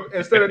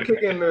 instead of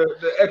kicking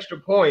the extra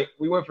point.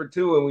 We went for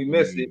 2 and we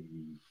missed it.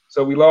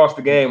 So we lost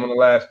the game on the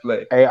last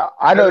play. Hey,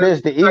 I know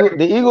this.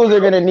 The Eagles are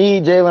going to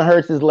need Jalen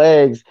Hurts'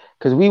 legs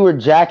because we were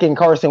jacking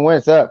Carson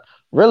Wentz up.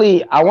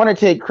 Really, I want to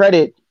take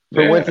credit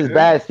for Wentz's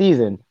bad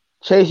season.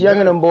 Chase Young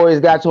and them boys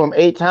got to him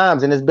 8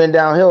 times, and it's been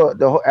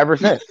downhill ever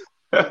since.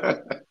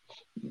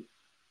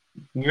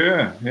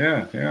 Yeah.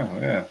 They're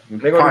going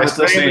to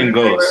do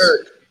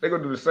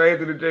the same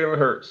to the Jalen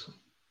Hurts.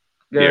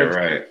 Guaranteed.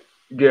 Yeah, right.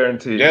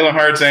 Guaranteed. Jalen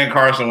Hurts ain't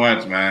Carson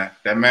Wentz, man.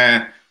 That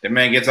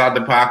man gets out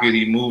the pocket.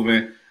 He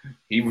moving.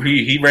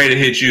 He ready to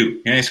hit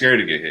you. He ain't scared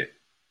to get hit.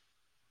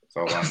 That's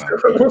all I know.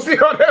 We'll see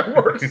how that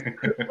works.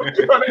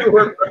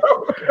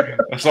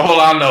 That's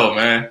all I know,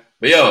 man.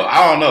 But yo,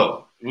 I don't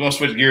know. We're gonna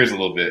switch gears a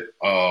little bit.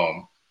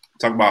 Talk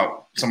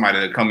about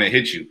somebody that come and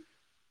hit you.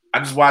 I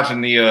just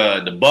watching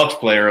the Bucks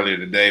play earlier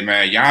today,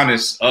 man.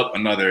 Giannis up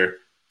another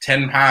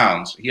 10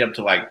 pounds. He up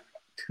to like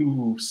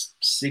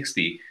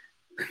 260.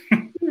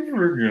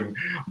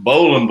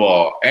 Bowling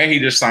ball, and he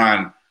just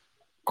signed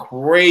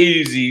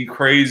crazy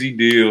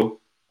deal.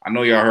 I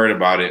know y'all heard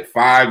about it.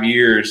 5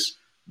 years,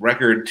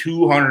 record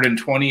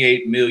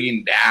 $228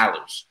 million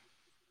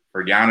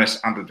for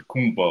Giannis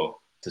Antetokounmpo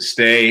to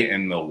stay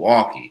in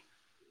Milwaukee.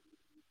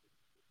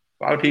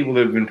 A lot of people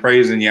have been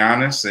praising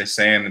Giannis. They're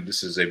saying that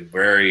this is a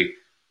very,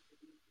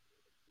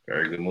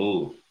 very good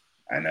move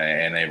and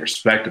a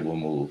respectable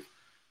move.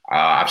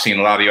 I've seen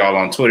a lot of y'all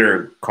on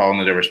Twitter calling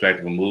it a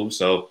respectable move.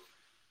 So,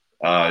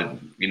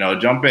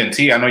 jump in.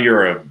 T, I know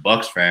you're a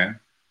Bucks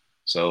fan.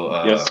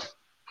 So,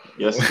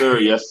 Yes,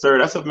 sir.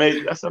 That's a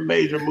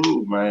major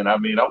move, man. I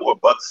mean, I wore a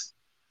Bucks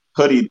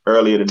hoodie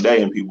earlier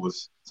today, and people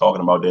was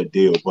talking about that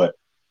deal, but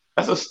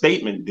that's a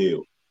statement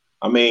deal.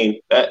 I mean,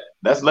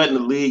 that's letting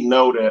the league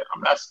know that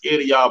I'm not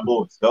scared of y'all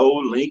boys. Go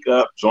link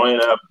up, join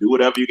up, do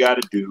whatever you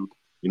got to do.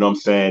 You know what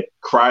I'm saying?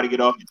 Cry to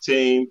get off your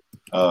team,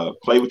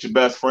 play with your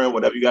best friend,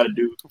 whatever you got to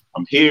do.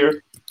 I'm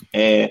here,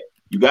 and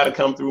you got to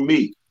come through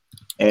me.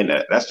 And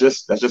that's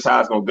just how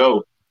it's gonna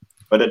go.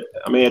 But at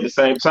the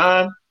same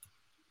time,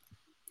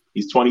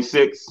 he's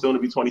 26, soon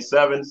to be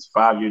 27. It's a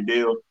 5-year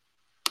deal.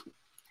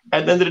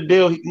 At the end of the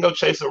deal, he can go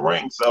chase a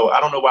ring. So I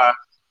don't know why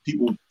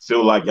people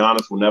feel like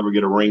Giannis will never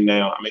get a ring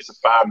now. I mean, it's a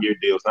 5-year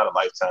deal. It's not a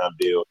lifetime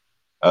deal.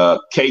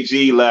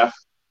 KG left.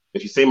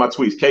 If you see my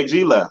tweets,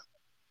 KG left.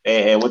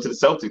 and went to the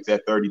Celtics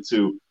at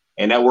 32,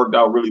 and that worked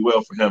out really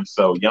well for him.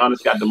 So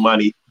Giannis got the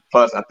money.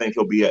 Plus, I think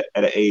he'll be at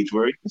an age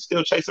where he can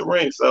still chase a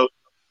ring. So,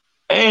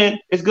 and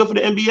it's good for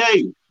the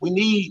NBA. We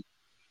need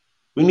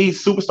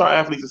superstar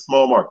athletes in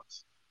small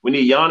markets. We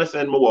need Giannis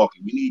in Milwaukee.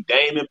 We need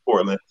Dame in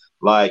Portland.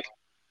 Like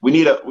we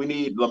need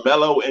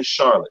LaMelo in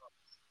Charlotte.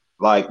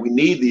 Like we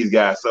need these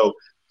guys. So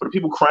for the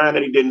people crying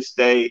that he didn't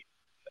stay,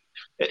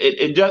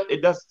 it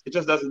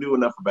just doesn't do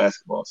enough for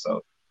basketball.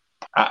 So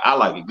I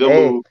like it. Good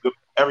Hey, move. Good.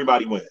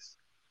 Everybody wins.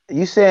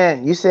 you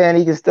saying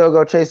he can still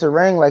go chase a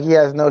ring like he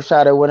has no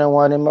shot at winning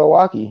one in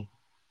Milwaukee?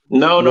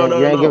 No, You no, ain't, no,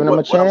 you no, ain't no. giving him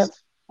a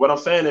chance? What I'm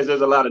saying is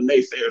there's a lot of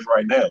naysayers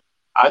right now.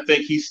 I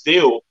think he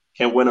still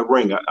can win a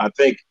ring. I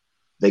think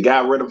they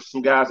got rid of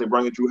some guys. They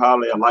bring in Drew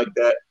Holiday. I like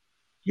that.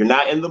 You're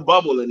not in the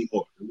bubble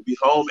anymore. We'll be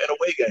home and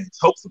away games,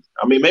 hopefully.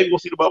 I mean, maybe we'll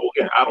see the bubble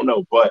again. I don't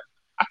know. But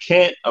I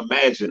can't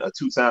imagine a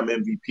two-time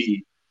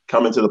MVP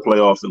coming to the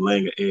playoffs and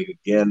laying an egg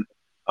again.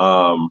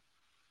 Um,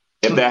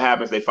 if that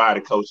happens, they fire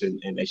the coach and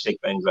they shake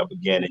things up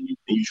again, and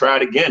you try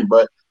it again.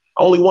 But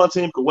only one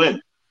team could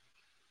win.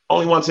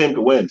 Only one team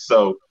could win.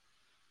 So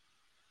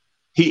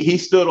he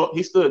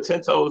stood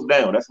 10 toes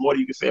down. That's more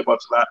than you can say about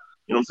a lot.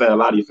 You know what I'm saying? A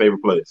lot of your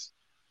favorite players.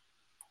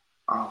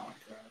 Oh my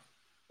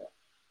god.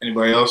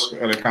 Anybody else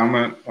got a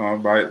comment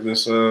about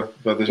this Yeah,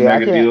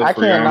 mega deal I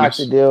for can't knock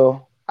the Giannis?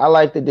 deal. I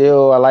like the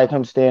deal. I like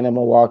him staying in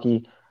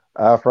Milwaukee.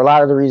 For a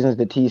lot of the reasons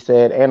that T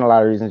said and a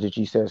lot of reasons that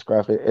you said,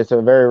 Scruff. It's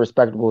a very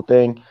respectable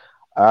thing.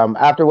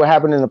 After what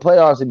happened in the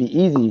playoffs, it'd be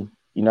easy,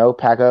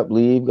 pack up,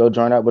 leave, go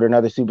join up with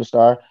another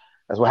superstar.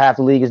 That's what half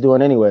the league is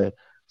doing anyway.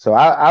 So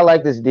I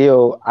like this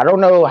deal. I don't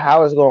know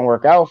how it's going to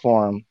work out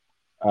for him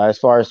as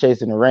far as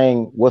chasing the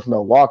ring with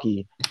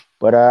Milwaukee,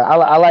 but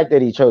I like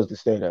that he chose to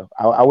stay though.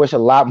 I wish a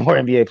lot more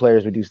NBA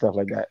players would do stuff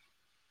like that.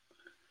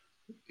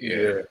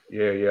 Yeah.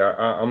 Yeah.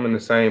 I'm in the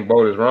same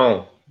boat as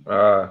Rome.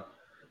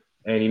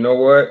 And you know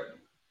what?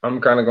 I'm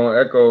kind of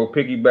gonna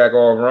piggyback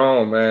off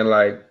Rome, man.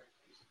 Like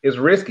it's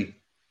risky.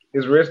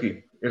 It's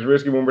risky. It's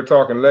risky when we're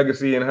talking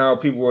legacy and how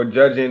people are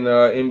judging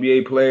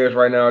NBA players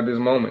right now at this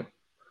moment.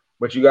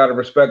 But you got to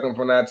respect them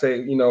for not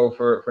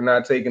for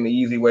not taking the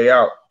easy way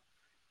out.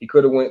 He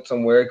could have went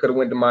somewhere. He could have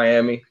went to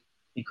Miami.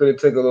 He could have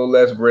took a little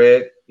less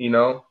bread,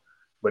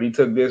 but he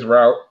took this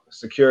route,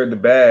 secured the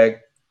bag,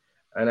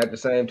 and at the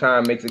same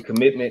time makes a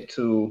commitment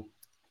to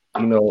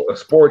a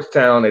sports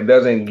town that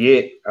doesn't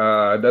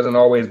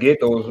always get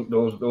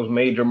those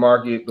major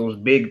market, those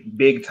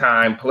big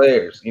time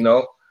players.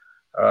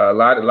 A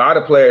lot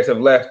of players have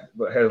left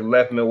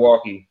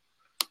Milwaukee,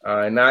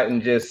 and not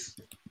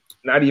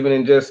even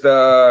in just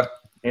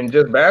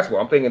basketball.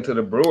 I'm thinking to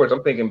the Brewers.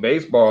 I'm thinking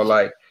baseball.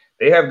 Like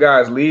they have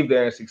guys leave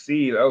there and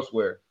succeed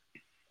elsewhere.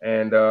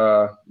 And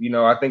I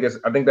think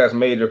that's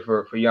major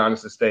for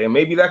Giannis to stay, and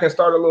maybe that can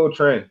start a little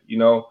trend,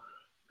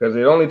 because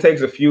it only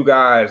takes a few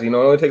guys, it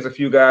only takes a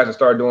few guys to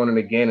start doing it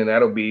again, and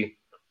that'll be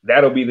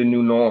the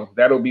new norm.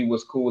 That'll be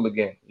what's cool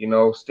again,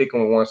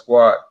 sticking with one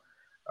squad.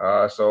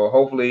 So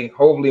hopefully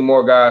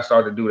more guys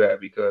start to do that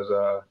because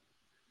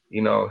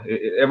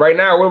right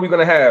now what are we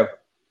gonna have?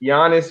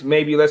 Giannis,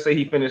 maybe let's say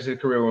he finishes his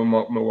career with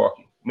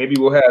Milwaukee. Maybe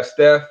we'll have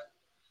Steph.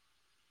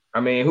 I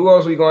mean, who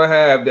else are we gonna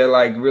have that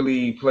like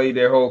really played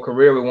their whole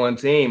career with one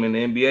team in the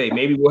NBA?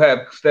 Maybe we'll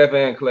have Steph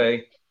and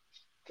Clay.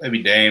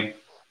 Maybe Dame.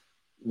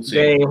 We'll see.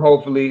 Dame,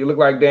 hopefully. It looked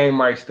like Dame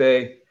might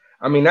stay.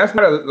 I mean, that's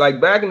not like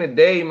back in the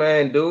day,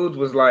 man, dudes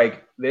was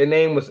like their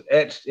name was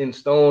etched in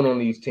stone on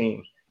these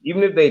teams.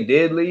 Even if they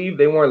did leave,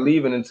 they weren't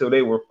leaving until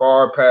they were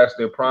far past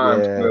their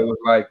primes. Yeah. Where it was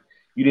like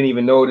you didn't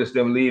even notice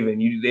them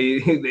leaving.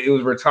 It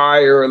was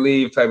retire or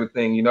leave type of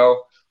thing,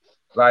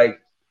 Like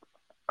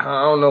I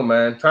don't know,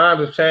 man.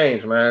 Times have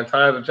changed, man.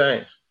 Times have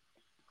changed.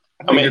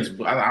 I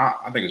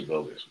think it's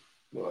bogus.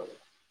 But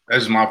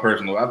that's my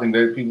personal. I think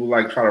that people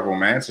like try to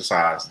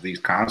romanticize these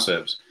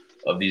concepts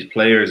of these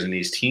players and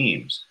these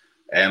teams,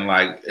 and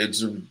like it's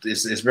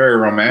very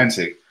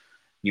romantic,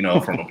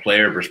 from a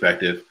player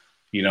perspective.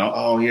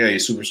 Oh yeah, you're a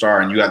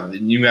superstar, and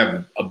you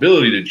have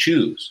ability to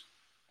choose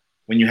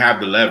when you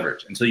have the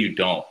leverage until you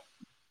don't,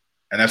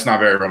 and that's not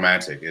very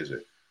romantic, is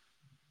it?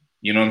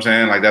 You know what I'm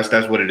saying? Like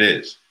that's what it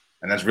is,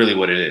 and that's really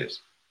what it is.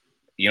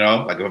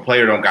 Like if a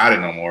player don't got it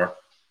no more,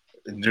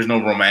 there's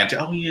no romantic.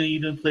 Oh yeah, you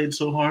done played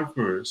so hard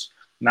for us.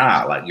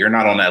 Nah, like you're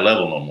not on that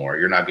level no more.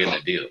 You're not getting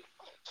a deal.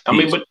 I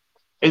mean, but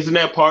isn't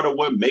that part of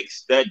what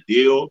makes that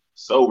deal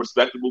so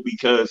respectable?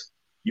 Because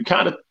you're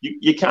kind of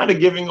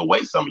giving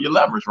away some of your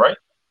leverage, right?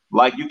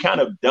 Like you kind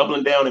of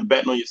doubling down and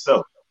betting on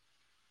yourself.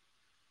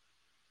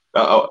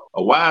 A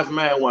wise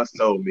man once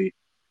told me,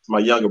 it's my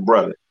younger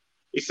brother.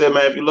 He said,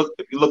 "Man, if you look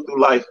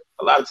through life,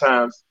 a lot of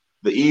times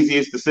the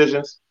easiest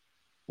decisions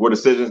were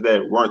decisions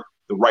that weren't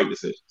the right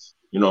decisions.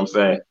 You know what I'm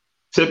saying?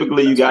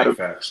 Typically, you got to,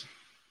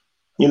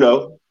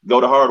 go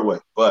the hard way.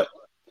 But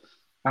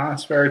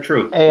that's very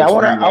true. Hey, I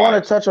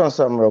want to touch on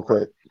something real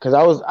quick because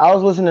I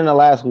was listening to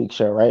last week's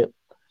show, right?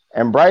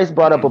 And Bryce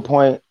brought up a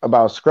point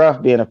about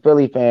Scruff being a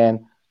Philly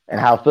fan and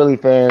how Philly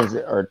fans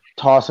are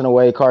tossing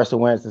away Carson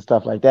Wentz and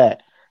stuff like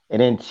that.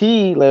 And then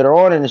T later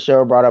on in the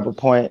show brought up a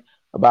point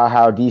about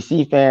how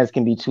DC fans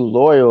can be too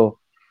loyal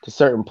to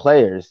certain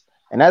players.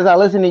 And as I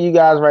listen to you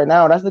guys right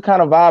now, that's the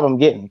kind of vibe I'm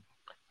getting.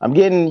 I'm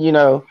getting,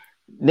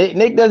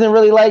 Nick doesn't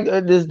really like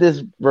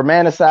this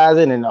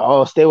romanticizing and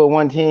stay with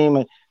one team.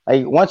 And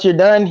like once you're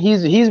done,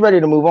 he's ready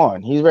to move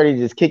on. He's ready to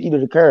just kick you to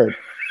the curb.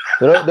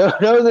 So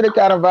those are the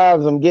kind of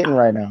vibes I'm getting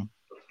right now.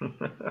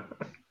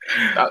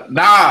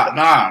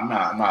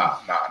 Nah.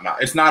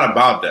 It's not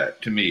about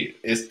that to me.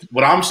 It's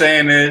what I'm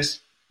saying is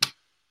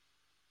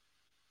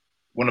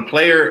when a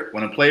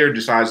player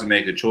decides to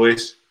make a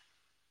choice,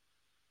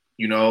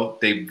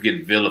 they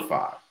get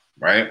vilified,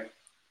 right?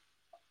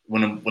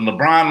 When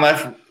LeBron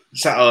left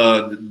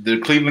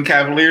the Cleveland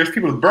Cavaliers,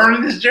 people were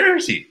burning his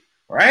jersey,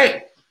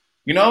 right?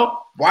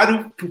 Why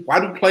do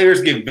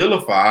players get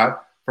vilified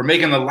for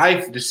making a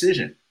life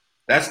decision?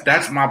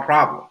 That's my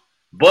problem.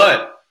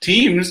 But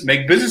teams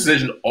make business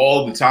decisions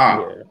all the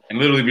time and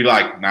literally be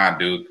like, nah,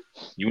 dude,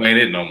 you ain't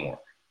it no more.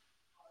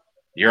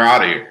 You're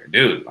out of here,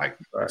 dude. Like,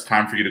 it's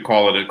time for you to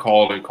call it a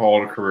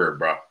career,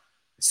 bro.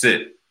 That's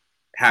it. It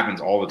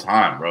happens all the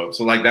time, bro.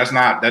 So like, it's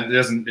not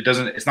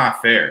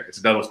fair. It's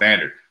a double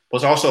standard.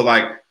 Plus also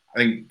like, I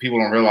think people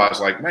don't realize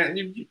like, man,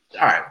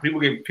 all right, people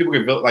get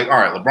like, all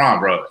right, LeBron,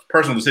 bro, it's a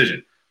personal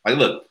decision. Like,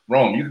 look,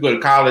 Rome, you could go to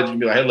college and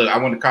be like, hey, look, I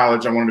went to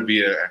college. I wanted to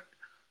be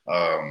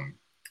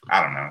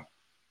I don't know,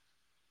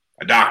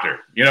 a doctor,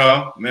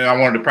 Man, I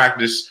wanted to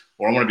practice,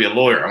 or I want to be a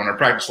lawyer. I want to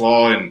practice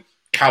law in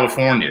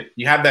California.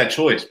 You have that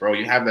choice, bro.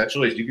 You have that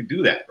choice. You can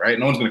do that, right?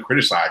 No one's going to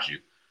criticize you.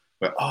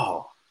 But,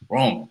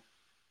 Rome,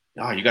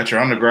 you got your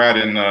undergrad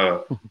in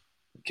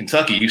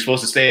Kentucky. You're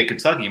supposed to stay at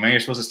Kentucky, man. You're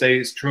supposed to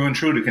stay true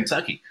to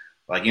Kentucky.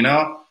 Like,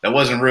 that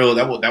wasn't real.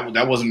 That wasn't,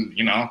 that wasn't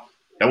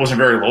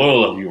very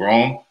loyal of you,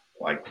 Rome.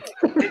 Like,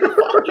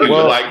 fuck you.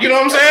 Well, like, you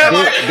know what I'm saying?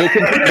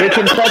 Did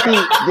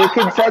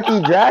Kentucky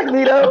draft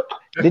me though?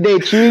 Did they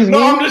choose me?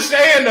 No, I'm just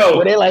saying though.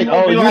 Were they like,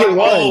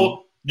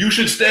 you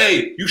should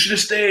stay. You should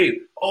have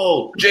stayed.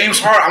 Oh, James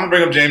Harden. I'm gonna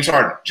bring up James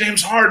Harden.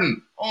 James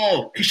Harden.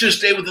 Oh, he should have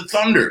stayed with the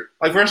Thunder.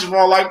 Like, first of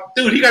all, like,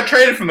 dude, he got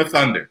traded from the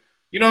Thunder.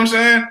 You know what I'm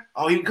saying?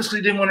 Oh, because he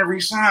didn't want to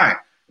resign.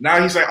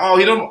 Now he's like,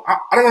 I don't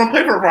want to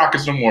play for the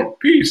Rockets no more.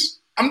 Peace.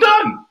 I'm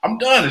done,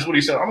 is what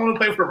he said. I don't want to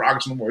play for the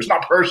Rockets no more. It's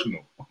not personal.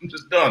 I'm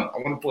just done. I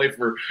want to play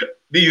for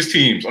these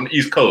teams on the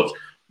East Coast.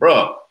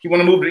 Bro, he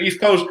want to move to the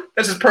East Coast.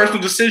 That's his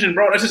personal decision,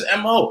 bro. That's his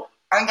MO.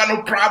 I don't got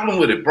no problem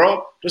with it,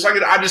 bro. Just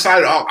like I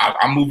decided,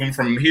 I'm moving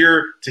from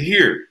here to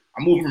here.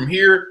 I'm moving from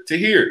here to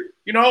here.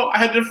 I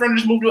had a friend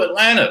just move to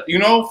Atlanta,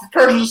 for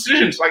personal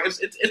decisions. Like, it's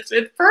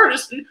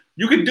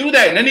you can do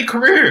that in any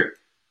career.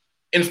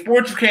 In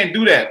sports, you can't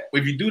do that.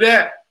 If you do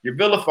that, you're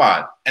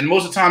vilified. And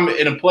most of the time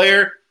in a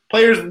players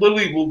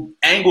literally will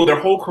angle their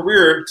whole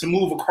career to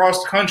move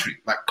across the country.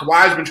 Like,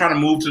 Kawhi's been trying to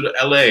move to the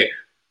LA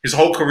his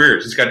whole career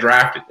since he got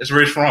drafted. That's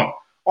where he's from.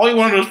 All he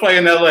wanted to do was play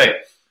in LA.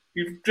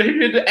 He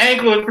had to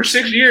angle it for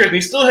 6 years, and he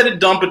still had to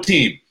dump a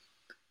team.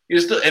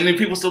 And then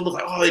people still look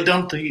like, they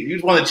dumped him. He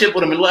just wanted to chip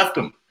with him and left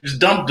him. Just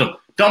dumped him.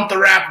 Dumped the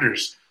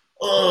Raptors.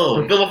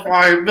 Oh,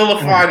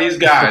 vilify these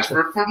guys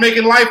for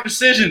making life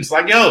decisions.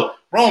 Like, yo,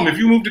 Rome, if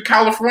you moved to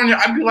California,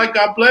 I'd be like,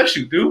 God bless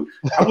you, dude.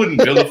 I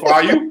wouldn't vilify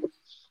you.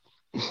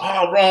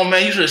 Oh, Rome,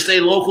 man, you should stay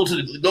local to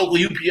the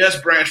local UPS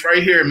branch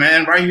right here,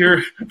 man. Right here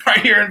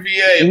in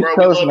VA, East bro.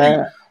 Coast,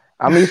 man.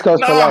 I'm East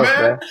Coast for life,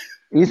 man.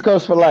 Bro. East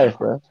Coast for life,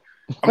 bro.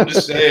 I'm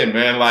just saying,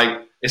 man,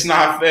 like, it's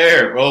not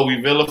fair, bro. We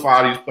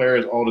vilify these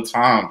players all the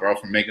time, bro,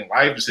 for making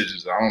life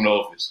decisions. I don't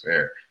know if it's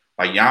fair.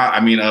 Like,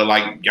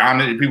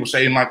 Giannis, people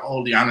saying, like,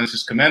 Giannis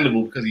is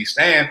commendable because he's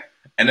staying,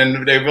 and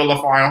then they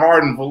vilify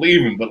Harden for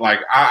leaving. But, like,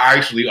 I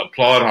actually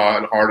applaud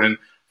Harden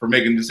for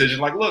making decisions.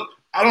 Like, look,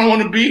 I don't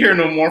want to be here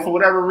no more for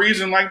whatever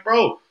reason. Like,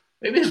 bro,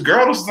 maybe his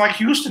girl doesn't like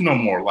Houston no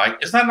more.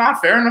 Like, is that not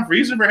fair enough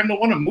reason for him to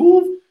want to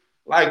move?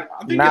 Like,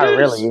 I think not it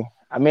is. Really.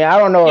 I mean, I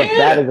don't know if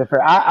that is a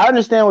fair. I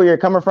understand where you're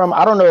coming from.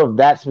 I don't know if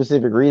that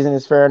specific reason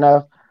is fair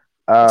enough.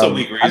 It's a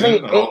weak reason. I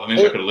think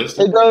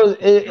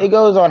it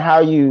goes on how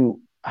you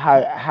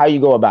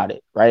go about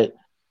it, right?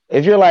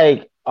 If you're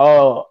like,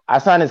 I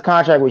signed this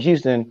contract with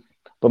Houston,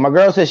 but my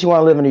girl says she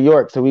want to live in New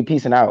York, so we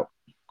peacing out.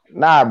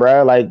 Nah,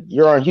 bro, like,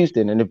 you're on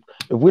Houston, and if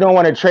we don't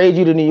want to trade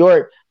you to New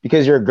York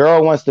because your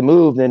girl wants to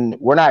move, then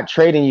we're not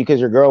trading you because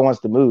your girl wants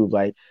to move.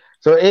 Like,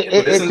 so it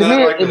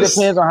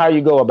depends on how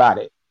you go about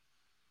it.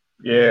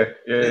 Yeah.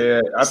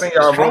 I think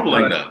y'all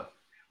troubling though.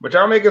 But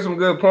y'all making some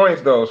good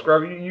points though,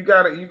 Scrub. You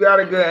got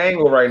a good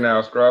angle right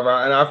now, Scrub,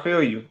 and I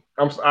feel you.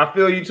 I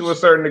feel you to a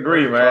certain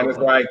degree, man. It's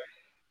like,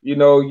 you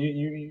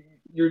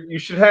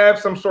should have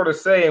some sort of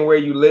say in where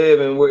you live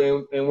and what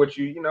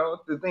you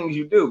the things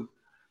you do.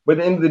 But at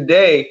the end of the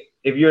day,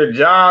 if your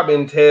job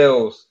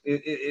entails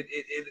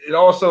it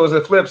also is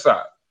a flip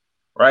side,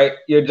 right?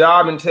 Your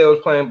job entails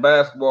playing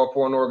basketball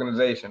for an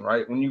organization,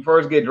 right? When you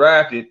first get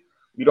drafted,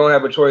 you don't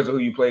have a choice of who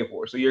you play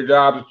for. So your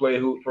job is play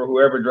for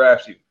whoever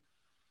drafts you.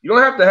 You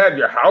don't have to have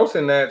your house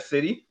in that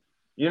city.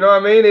 You know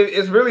what I mean?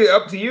 It's really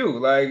up to you.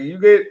 Like, you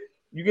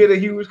get a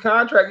huge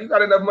contract. You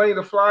got enough money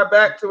to fly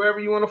back to wherever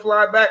you want to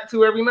fly back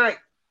to every night.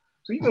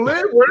 So you can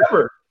live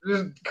wherever.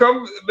 Just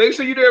come, make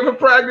sure you're there for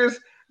practice.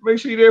 Make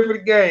sure you're there for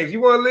the games.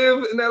 You want to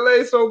live in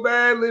LA so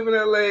bad, live in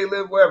LA,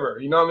 live wherever.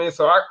 You know what I mean?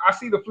 So I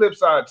see the flip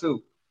side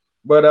too.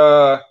 But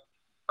I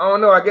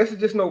don't know. I guess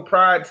it's just no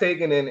pride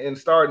taking and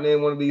starting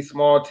in one of these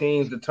small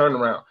teams to turn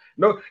around.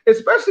 No,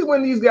 especially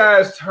when these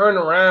guys turn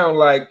around.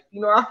 Like,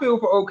 I feel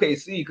for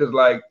OKC because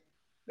like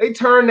they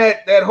turn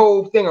that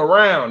whole thing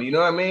around. You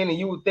know what I mean? And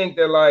you would think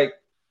that like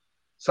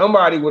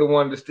somebody would have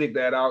wanted to stick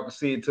that out to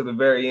see it to the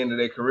very end of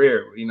their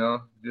career.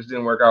 Just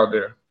didn't work out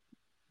there.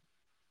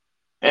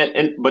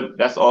 But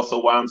that's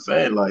also why I'm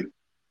saying like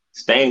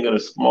staying in a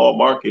small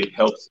market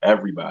helps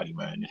everybody,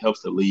 man. It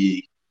helps the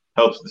league,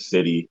 helps the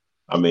city.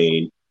 I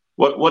mean,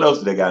 what else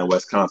do they got in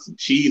Wisconsin?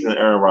 Cheese and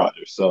Aaron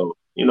Rodgers. So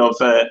you know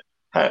what I'm saying.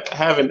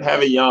 Having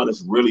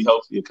Giannis really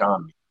helps the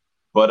economy.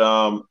 But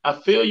I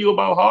feel you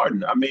about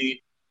Harden. I mean,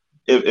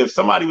 if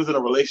somebody was in a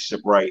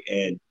relationship, right,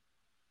 and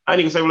I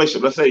didn't even say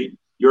relationship. Let's say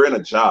you're in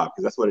a job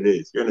because that's what it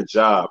is. You're in a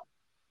job.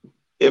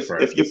 If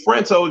your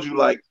friend told you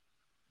like,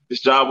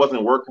 this job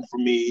wasn't working for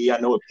me. I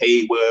know it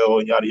paid well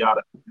and yada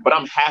yada, but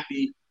I'm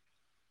happy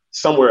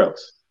somewhere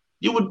else.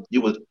 You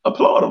would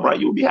applaud him, right?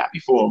 You would be happy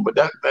for him. But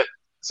that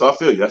so I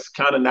feel you. That's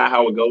kind of not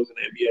how it goes in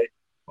the NBA.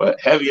 But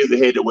heavy is the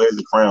head that wears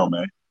the crown,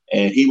 man.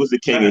 And he was the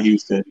king of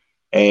Houston,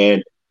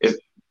 and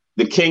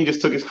the king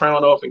just took his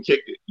crown off and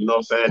kicked it. You know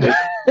what I'm saying?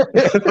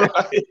 That's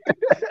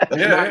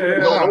not going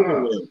to go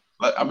over well.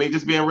 Like, I mean,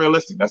 just being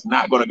realistic, that's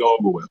not going to go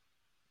over well.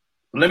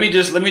 Let me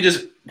just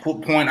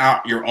point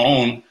out your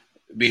own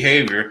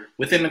behavior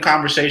within the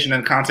conversation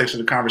and context of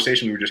the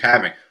conversation we were just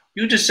having.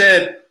 You just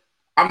said,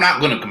 I'm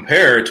not going to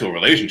compare it to a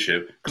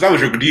relationship because that was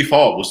your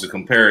default was to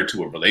compare it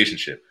to a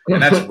relationship.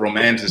 And that's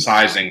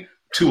romanticizing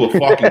to a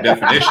fucking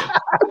definition.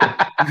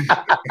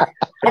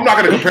 I'm not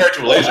going to compare it to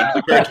a relationship.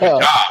 I'm compare it to a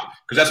job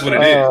because that's what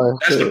it is.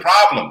 That's the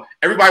problem.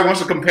 Everybody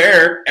wants to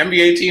compare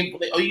NBA team.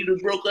 Oh, you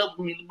just broke up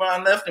with me.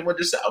 LeBron left and went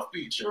to South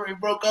Beach. Sure, he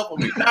broke up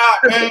with me. Nah,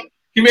 man.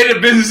 He made a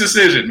business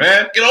decision,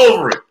 man. Get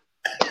over it.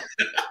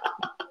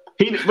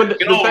 But the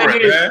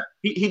thing is,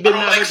 he did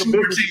not make a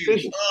business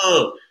decision.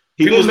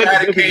 People was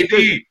mad at KD.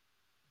 Decision.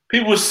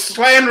 People was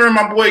slandering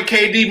my boy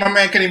KD. My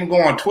man can't even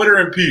go on Twitter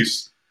in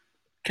peace.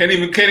 Can't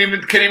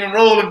even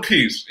roll in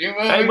peace. You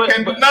know,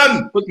 can't do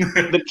nothing. But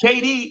the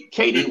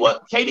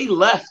KD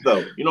left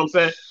though. You know what I'm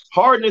saying?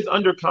 Harden is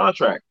under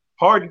contract.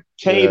 Harden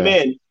came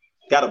in,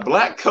 got a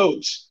black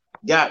coach.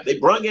 They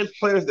brought in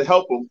players to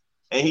help him,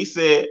 and he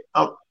said,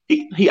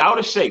 he out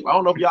of shape. I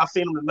don't know if y'all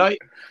seen him tonight.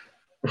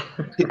 Oh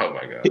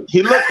my God!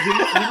 He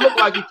looked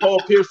like he Paul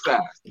Pierce size.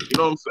 You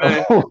know what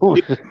I'm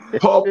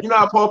saying? You know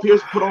how Paul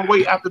Pierce put on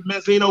weight after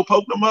Mazzino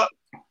poked him up?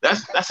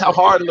 That's how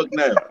Harden look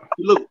now.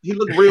 He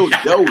look real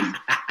doughy.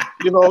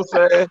 You know what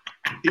I'm saying?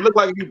 He looked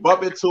like if you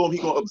bump into him, he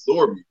gonna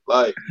absorb you.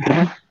 Like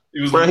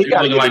he was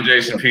looking like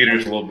Jason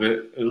Peters a little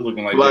bit. He was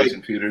looking like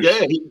Jason Peters.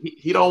 Yeah,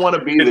 he don't want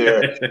to be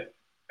there.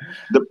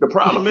 The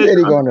problem is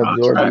he gonna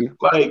absorb you.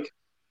 Like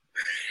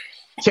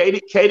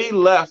KD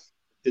left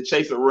to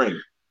chase a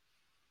ring.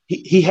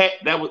 He had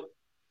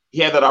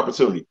that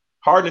opportunity.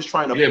 Harden is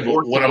trying to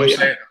force what I'm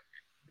saying.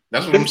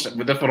 That's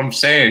what I'm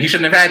saying. He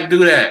shouldn't have had to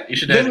do that. He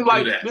shouldn't have had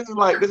to do that.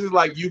 This is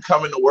like you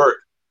coming to work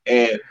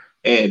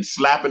and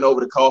slapping over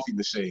the coffee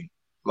machine.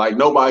 Like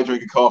nobody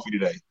drinking coffee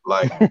today.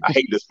 Like I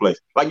hate this place.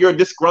 Like you're a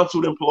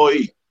disgruntled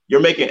employee. You're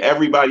making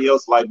everybody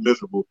else's life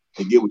miserable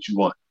and get what you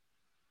want.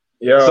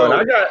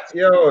 That's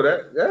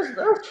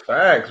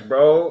facts,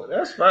 bro.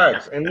 That's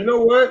facts. And you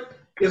know what?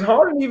 Is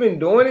Harden even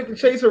doing it to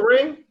chase a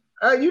ring?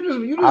 You just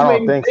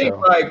made me think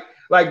so.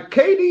 Like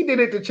KD did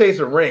it to chase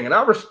a ring, and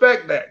I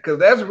respect that because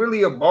that's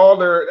really a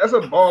baller. That's a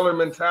baller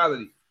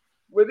mentality.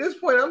 But at this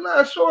point, I'm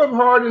not sure if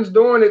Harden's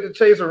doing it to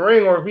chase a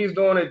ring or if he's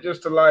doing it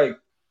just to like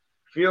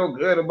feel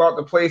good about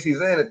the place he's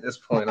in at this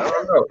point. I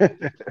don't know.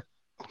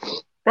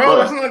 Bro,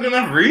 that's not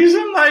enough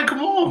reason. Like,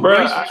 come on,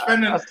 bro.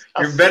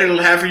 You're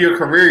better half of your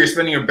career. You're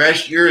spending your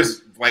best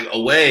years like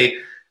away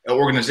an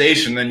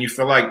organization. Then you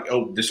feel like,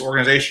 oh, this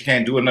organization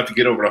can't do enough to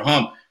get over the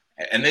hump.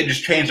 And they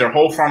just changed their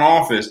whole front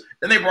office.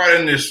 Then they brought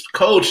in this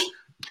coach.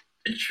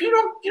 You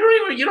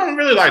don't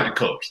really like the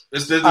coach.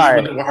 This is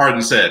what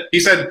Harden said. He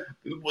said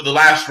the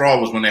last straw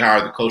was when they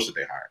hired the coach that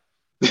they hired.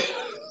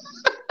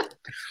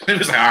 He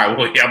was like, all right,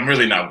 well, yeah, I'm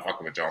really not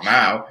fucking with y'all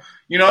now.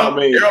 You know,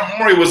 Daryl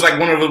Morey was like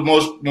one of the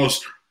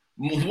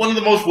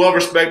most well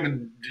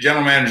respected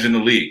general managers in the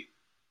league.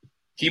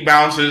 He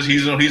bounces.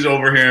 He's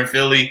over here in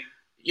Philly.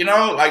 You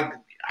know, like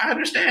I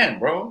understand,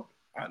 bro.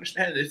 I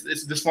understand. It's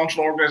a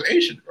dysfunctional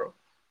organization, bro.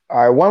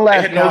 All right, one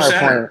last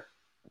counterpoint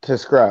to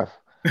Scruff.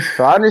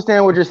 So I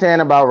understand what you're saying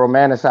about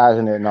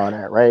romanticizing it and all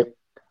that, right?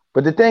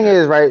 But the thing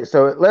is, right,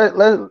 so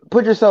let's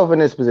put yourself in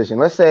this position.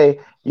 Let's say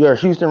you're a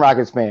Houston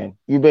Rockets fan.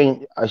 You've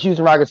been a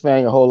Houston Rockets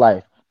fan your whole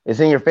life. It's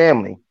in your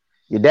family.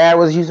 Your dad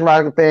was a Houston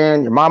Rockets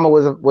fan. Your mama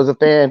was a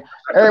fan.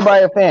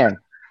 Everybody a fan.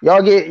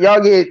 Y'all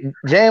get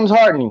James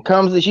Harden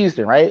comes to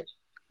Houston, right?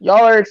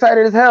 Y'all are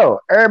excited as hell.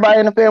 Everybody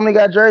in the family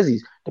got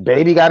jerseys. The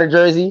baby got a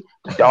jersey.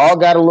 The dog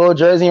got a little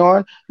jersey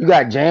on. You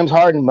got James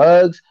Harden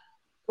mugs.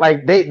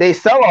 Like they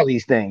sell all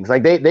these things.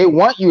 Like they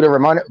want you to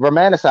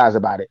romanticize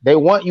about it. They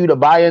want you to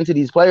buy into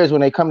these players when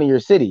they come to your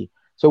city.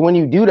 So when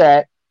you do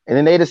that, and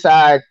then they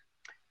decide,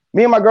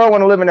 me and my girl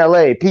want to live in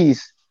LA,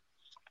 peace.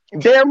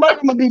 Damn right,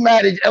 I'm gonna be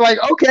mad at you. Like,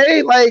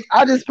 okay, like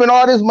I just spent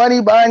all this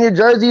money buying your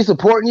jersey,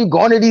 supporting you,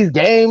 going to these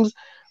games,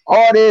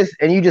 all this,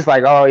 and you just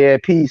like, oh yeah,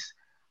 peace.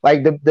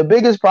 Like the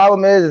biggest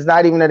problem is it's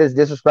not even that it's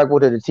disrespectful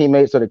to the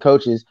teammates or the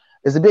coaches.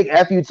 It's a big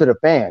F you to the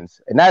fans.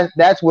 And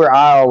that's where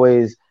I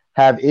always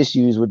have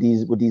issues with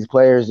these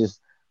players just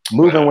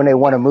moving when they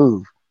want to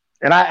move.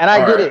 And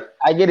I get it.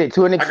 I get it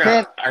to an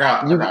extent.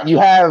 You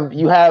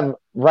have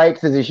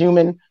rights as a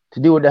human to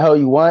do what the hell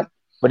you want,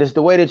 but it's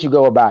the way that you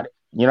go about it.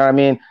 You know what I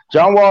mean?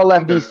 John Wall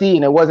left DC,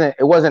 and it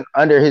wasn't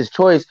under his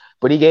choice,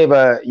 but he gave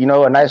a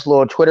nice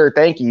little Twitter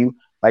thank you,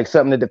 like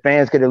something that the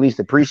fans could at least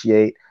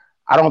appreciate.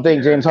 I don't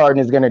think James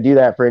Harden is going to do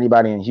that for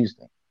anybody in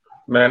Houston.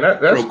 Man,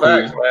 that's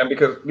facts, man.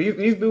 Because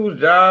these dudes'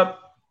 job,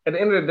 at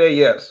the end of the day,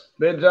 yes,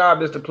 their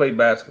job is to play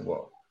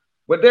basketball,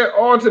 but their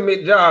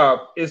ultimate job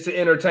is to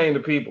entertain the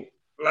people.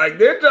 Like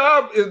their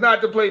job is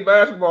not to play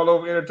basketball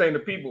over entertain the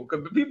people,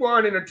 because the people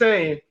aren't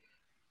entertained.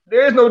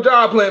 There is no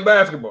job playing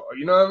basketball.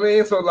 You know what I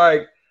mean? So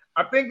like,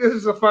 I think this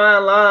is a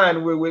fine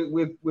line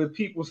with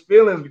people's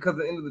feelings, because at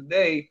the end of the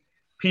day,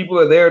 people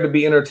are there to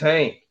be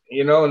entertained,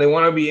 and they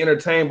want to be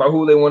entertained by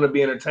who they want to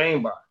be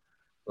entertained by.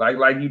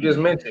 Like you just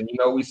mentioned,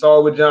 we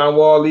saw with John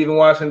Wall leaving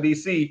Washington,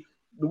 D.C.,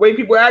 the way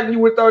people acting, you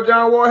would thought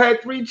John Wall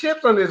had 3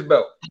 chips on his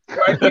belt.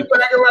 Like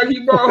people acting like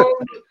he brought home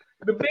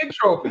the big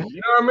trophy. You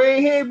know what I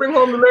mean? He ain't bring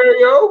home the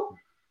Larry O.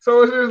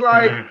 So it's just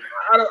like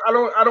I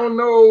don't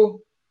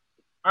know.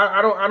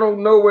 I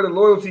don't know where the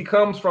loyalty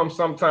comes from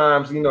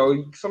sometimes.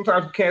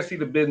 Sometimes you can't see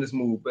the business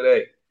move, but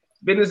hey,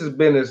 business is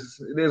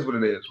business. It is what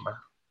it is,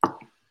 man.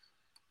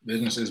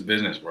 Business is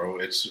business, bro.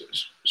 It's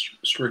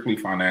strictly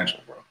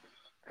financial, bro.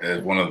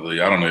 It's one of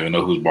the, I don't even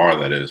know whose bar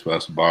that is, but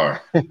that's a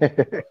bar.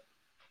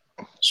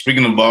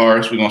 Speaking of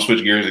bars, we're gonna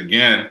switch gears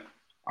again.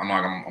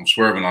 I'm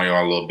swerving on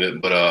y'all a little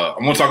bit, but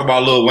I'm gonna talk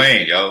about Lil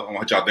Wayne, yo. I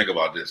want y'all to think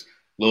about this.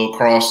 Little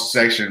cross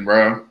section,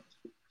 bro.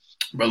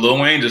 But Lil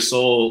Wayne just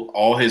sold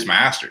all his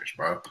masters,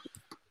 bro,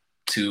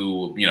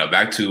 to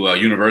back to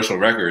Universal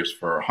Records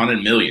for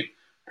 $100 million.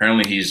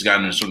 Apparently, he's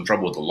gotten in some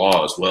trouble with the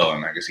law as well,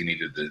 and I guess he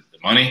needed the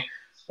money.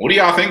 What do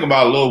y'all think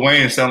about Lil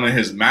Wayne selling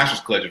his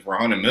masters collection for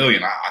 $100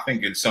 million? I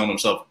think it's selling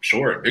himself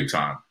short, big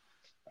time.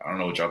 I don't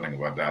know what y'all think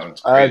about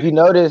that. If you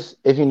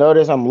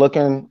notice, I'm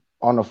looking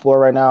on the floor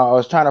right now. I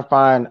was trying to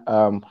find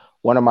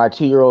one of my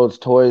 2-year-old's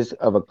toys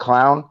of a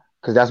clown,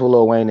 because that's what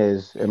Lil Wayne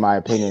is, in my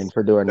opinion,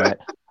 for doing that.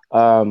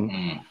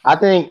 I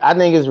think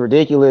it's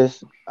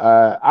ridiculous.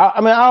 I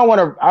don't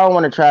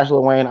want to trash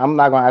Lil Wayne. I'm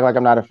not going to act like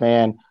I'm not a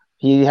fan.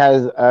 He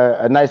has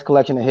a nice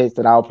collection of hits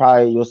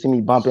that you'll see me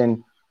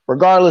bumping,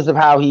 regardless of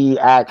how he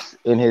acts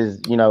in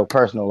his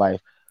personal life.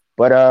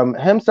 But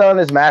him selling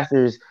his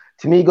masters,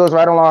 to me, goes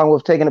right along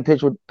with taking a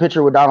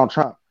picture with Donald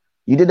Trump.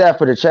 You did that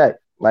for the check.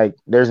 Like,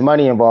 there's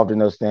money involved in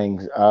those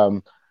things.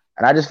 And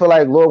I just feel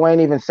like Lil Wayne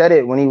even said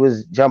it when he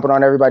was jumping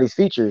on everybody's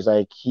features.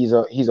 Like, he's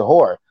a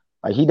whore.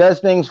 Like, he does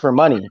things for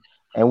money.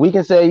 And we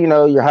can say,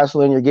 you're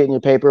hustling, you're getting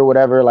your paper,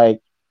 whatever. Like,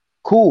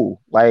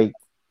 cool. Like,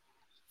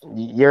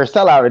 you're a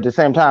sellout at the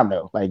same time,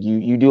 though. Like,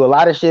 you do a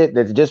lot of shit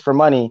that's just for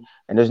money,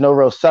 and there's no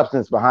real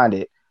substance behind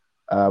it.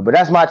 But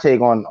that's my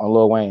take on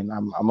Lil Wayne.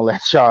 I'm going to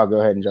let y'all go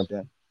ahead and jump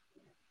in.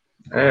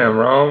 Damn,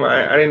 Rome.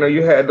 I didn't know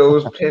you had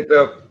those pent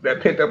up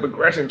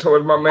aggression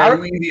towards my man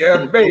Weezy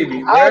F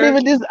Baby. I don't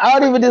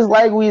even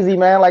dislike Weezy,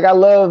 man. Like, I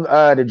love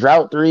the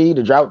Drought 3,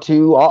 the Drought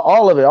 2,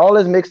 all of it, all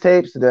his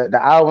mixtapes, the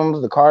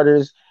albums, the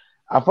Carters.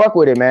 I fuck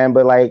with it, man.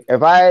 But like,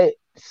 if I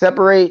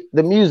separate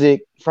the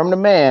music from the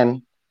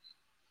man,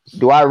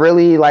 do I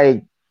really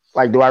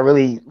do I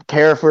really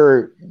care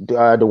for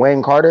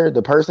Dwayne Carter,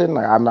 the person?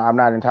 Like, I'm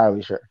not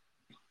entirely sure.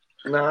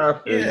 Nah, I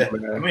feel you,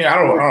 man. I mean, I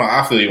don't.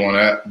 I feel you on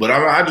that, but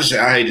I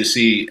hate to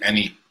see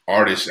any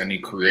artist, any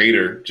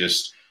creator,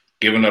 just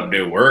giving up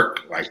their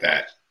work like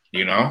that.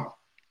 It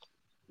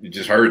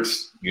just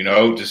hurts.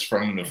 Just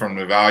from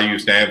the value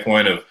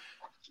standpoint of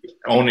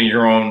owning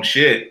your own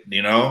shit.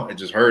 It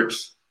just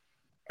hurts.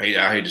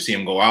 I hate to see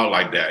him go out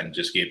like that and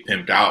just get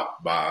pimped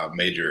out by a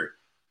major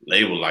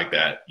label like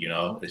that.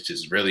 It's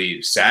just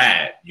really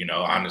sad.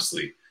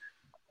 Honestly,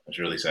 it's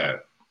really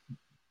sad.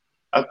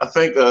 I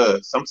think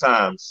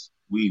sometimes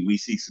we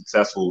see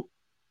successful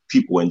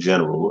people in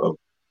general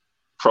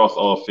across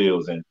all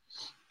fields and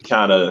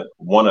kind of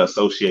want to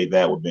associate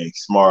that with being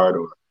smart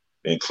or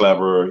being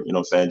clever, you know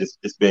what I'm saying?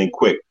 Just being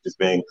quick, just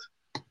being,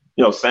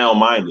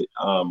 sound-minded.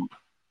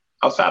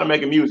 Outside of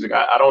making music,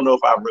 I don't know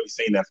if I've really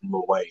seen that from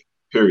Lil Wayne,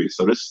 period.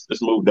 So this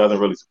move doesn't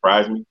really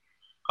surprise me.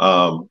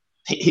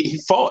 He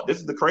fought. This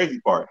is the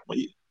crazy part.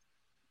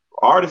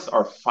 Artists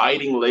are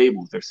fighting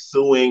labels. They're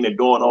suing. They're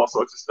doing all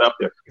sorts of stuff.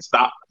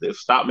 They'll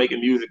stop making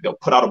music. They'll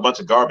put out a bunch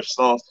of garbage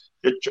songs.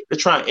 They're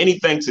trying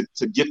anything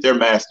to get their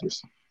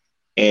masters.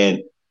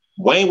 And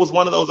Wayne was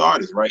one of those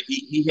artists, right?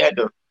 He had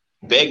to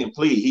beg and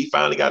plead. He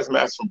finally got his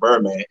masters from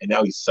Birdman, and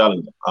now he's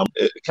selling them.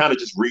 It kind of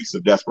just reeks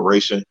of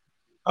desperation.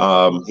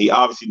 He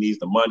obviously needs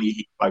the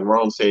money. Like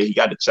Rome said, he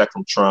got the check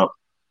from Trump.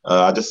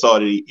 I just saw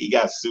that he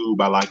got sued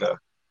by like a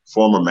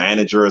former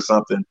manager or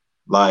something.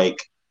 Like,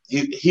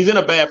 he's in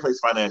a bad place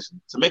financially.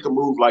 To make a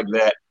move like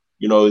that,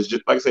 is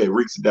just like I said, it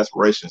reeks of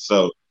desperation.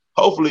 So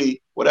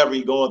hopefully, whatever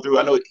he's going through,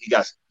 I know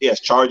he has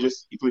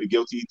charges. He pleaded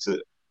guilty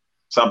to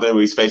something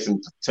where he's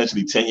facing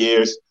potentially 10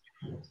 years.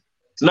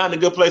 It's not in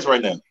a good place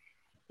right now. You know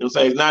what I'm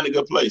saying? He's not in a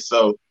good place.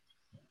 So,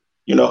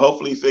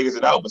 hopefully he figures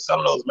it out. But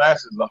selling those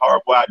masters is a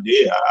horrible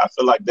idea. I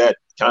feel like that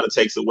kind of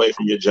takes away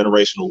from your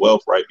generational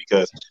wealth, right?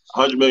 Because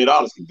 $100 million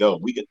can go.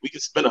 We can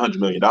spend $100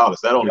 million.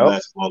 That only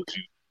lasts as long as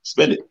you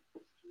spend it.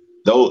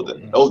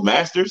 Those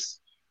masters,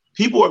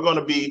 people are going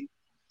to be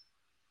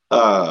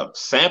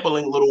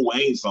sampling Lil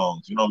Wayne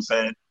songs. You know what I'm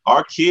saying?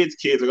 Our kids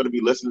are going to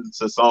be listening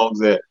to songs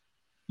that,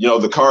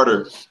 the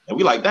Carter, and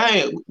we like,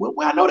 dang,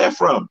 where I know that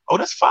from? Oh,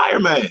 that's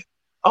Fireman.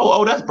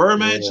 Oh, that's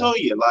Birdman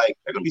Jr. Like,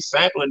 they're going to be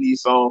sampling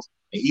these songs,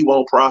 and he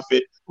won't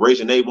profit. Ray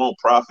Janae won't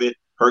profit.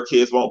 Her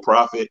kids won't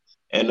profit.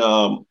 And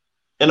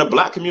in the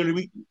Black community,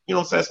 we, you know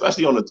what I'm saying,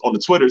 especially on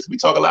the Twitters, we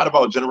talk a lot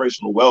about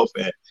generational wealth,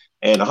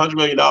 and $100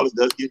 million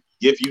does give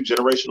you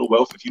generational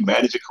wealth if you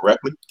manage it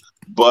correctly.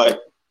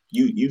 But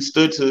you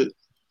stood to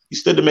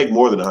make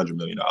more than $100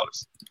 million.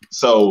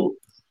 So,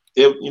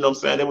 you know what I'm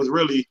saying, it was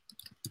really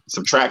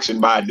subtraction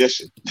by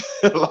addition.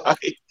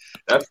 Like,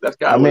 that's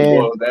kind of what it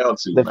boils down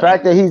to. The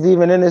fact that he's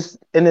even in this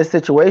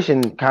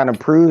situation kind of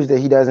proves that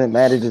he doesn't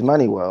manage his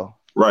money well.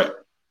 Right.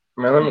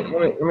 Man,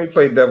 let me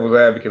play devil's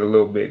advocate a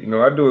little bit.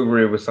 I do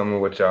agree with some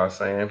of what y'all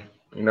saying.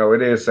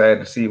 It is sad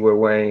to see where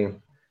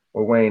Wayne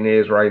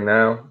is right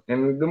now.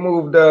 And the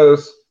move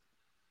does,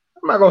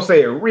 I'm not gonna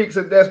say it reeks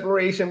of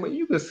desperation, but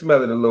you can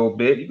smell it a little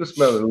bit. And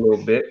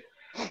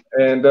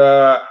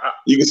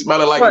you can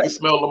smell it like you can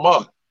smell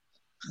Lamar.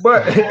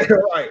 But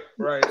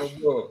right.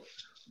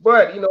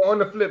 But on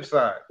the flip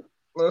side,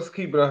 let's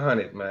keep it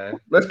 100, man.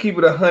 Let's keep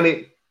it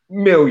 100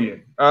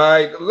 million. All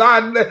right.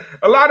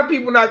 A lot of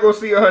people not gonna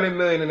see 100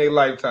 million in their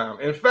lifetime.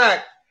 In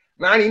fact,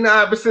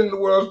 99% of the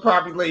world's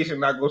population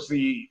not gonna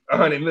see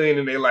 100 million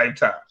in their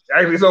lifetime.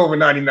 Actually, it's over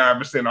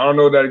 99%. I don't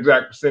know that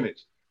exact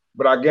percentage,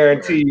 but I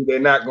guarantee you they're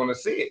not gonna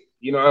see it.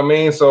 You know what I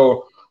mean?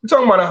 So we're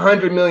talking about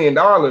 $100 million.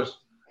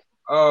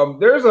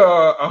 There's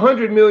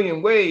 100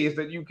 million ways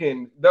that you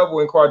can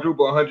double and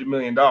quadruple $100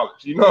 million.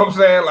 You know what I'm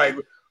saying? Like,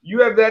 you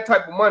have that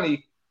type of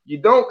money, you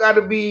don't got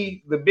to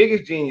be the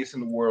biggest genius in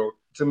the world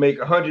to make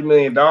 $100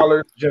 million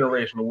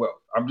generational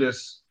wealth. I'm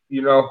just,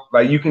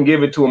 like, you can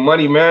give it to a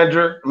money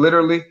manager,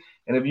 literally,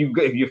 and if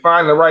you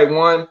find the right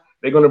one,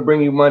 they're gonna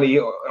bring you money.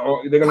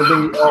 They're gonna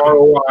bring you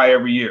ROI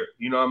every year.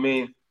 You know what I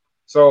mean?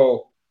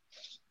 So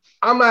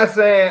I'm not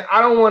saying, I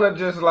don't want to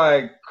just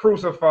like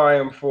crucify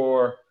him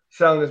for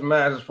selling his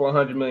masters for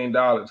 $100 million,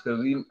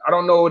 because I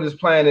don't know what his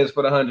plan is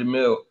for the 100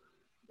 mil.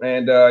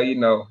 And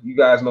you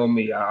guys know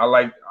me. I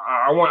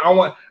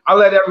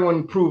let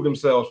everyone prove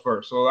themselves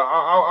first. So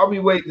I'll be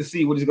waiting to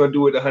see what he's gonna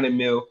do with the 100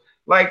 mil.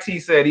 Like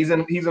T said, he's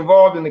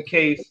involved in the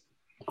case.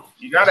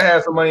 You gotta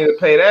have some money to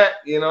pay that.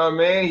 You know what I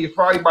mean? He's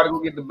probably about to go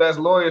get the best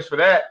lawyers for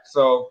that.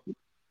 So,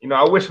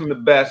 I wish him the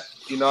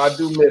best. I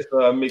do miss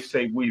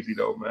mixtape Weezy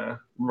though, man.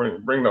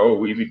 Bring the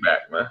old Weezy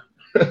back,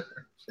 man.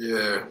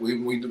 Yeah, we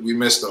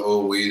missed the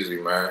old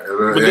Weezy, man.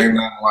 It ain't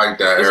nothing like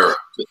that era.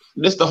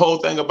 This the whole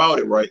thing about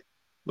it, right?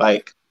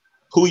 Like,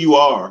 who you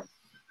are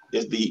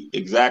is the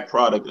exact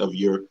product of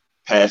your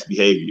past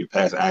behavior, your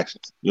past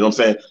actions. You know what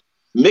I'm saying?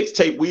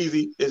 Mixtape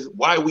Weezy is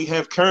why we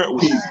have current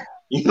Weezy.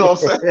 You know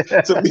what I'm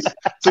saying?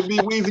 to be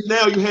Weezy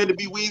now, you had to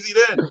be Weezy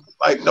then.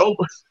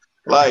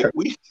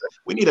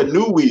 We need a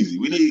new Weezy.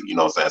 We need, you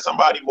know what I'm saying,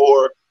 somebody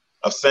more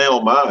of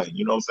sound mind,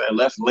 you know what I'm saying,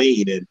 less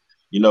lean and,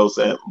 you know what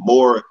I'm saying,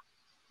 more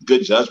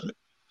good judgment.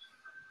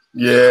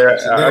 Yeah.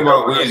 The thing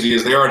about Weezy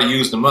is they already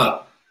used them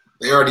up.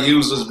 They already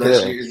used this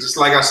bitch. Yeah. Just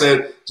like I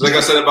said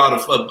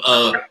about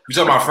you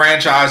talking about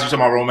franchise, you talking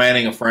about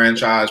romanting a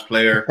franchise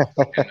player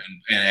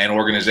and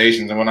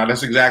organizations and whatnot.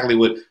 That's exactly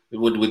what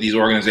these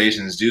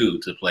organizations do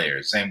to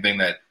players. Same thing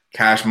that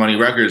Cash Money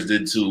Records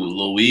did to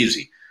Lil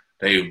Weezy.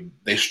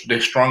 They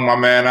strung my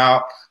man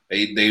out.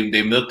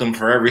 They milked him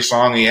for every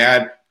song he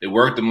had. They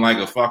worked him like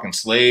a fucking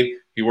slave.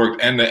 He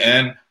worked end to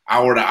end,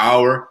 hour to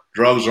hour,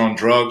 drugs on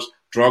drugs,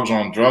 drugs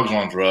on drugs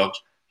on drugs.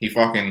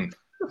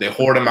 They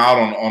hoard him out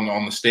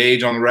on the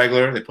stage on the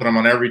regular. They put him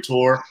on every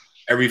tour,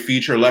 every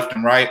feature, left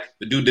and right.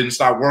 The dude didn't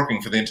stop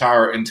working for the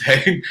entire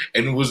intake,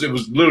 and it was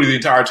literally the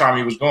entire time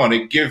he was going.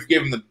 They gave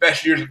him the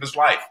best years of his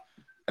life,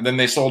 and then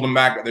they sold him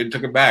back. They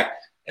took it back,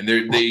 and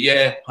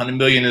 $100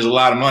 million is a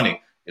lot of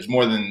money. It's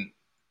more than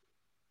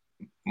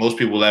most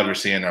people will ever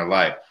see in their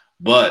life.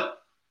 But at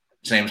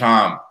the same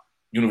time,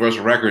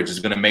 Universal Records is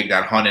going to make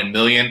that $100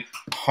 million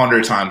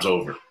 100 times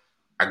over.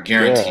 I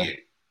guarantee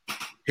it.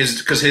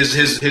 His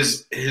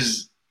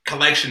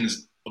collection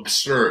is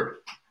absurd.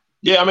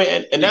 Yeah, I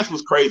mean, and that's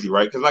what's crazy,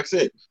 right? Because like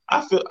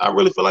I said, I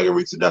really feel like it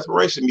reached a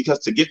desperation because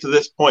to get to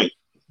this point,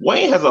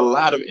 Wayne has a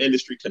lot of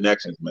industry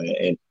connections, man.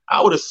 And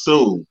I would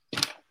assume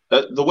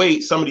that the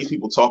way some of these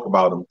people talk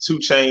about him, 2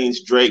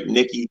 Chainz, Drake,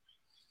 Nicki,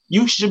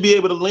 you should be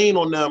able to lean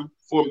on them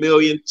for $1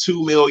 million,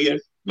 $2 million,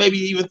 maybe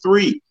even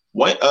 3.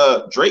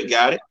 Drake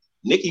got it,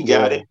 Nicki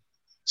got it,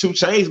 2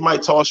 Chainz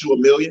might toss you $1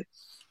 million.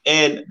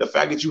 And the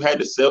fact that you had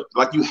to sell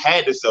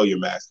your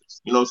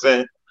masters. You know what I'm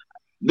saying?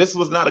 This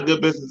was not a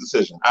good business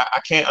decision. I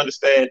can't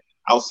understand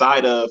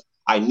outside of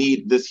I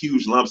need this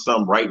huge lump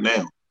sum right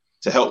now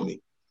to help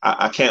me.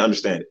 I can't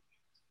understand it.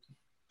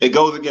 It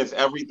goes against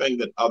everything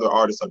that other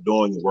artists are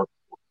doing and working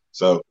for.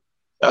 So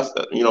that's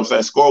you know what I'm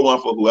saying. Score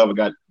one for whoever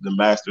got the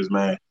masters,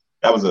 man.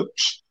 That was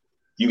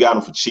you got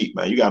them for cheap,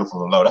 man. You got them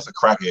for low. That's a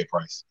crackhead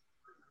price.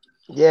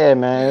 Yeah,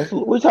 man.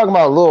 We're talking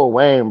about Lil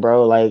Wayne,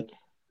 bro. Like,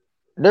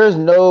 there's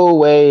no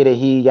way that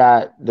he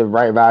got the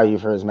right value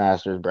for his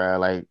masters, bro.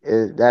 Like,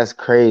 that's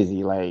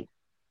crazy. Like,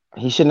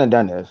 he shouldn't have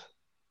done this.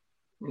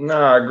 No,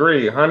 I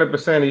agree.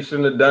 100% he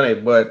shouldn't have done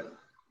it, but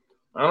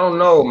I don't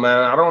know, man.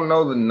 I don't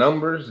know the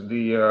numbers,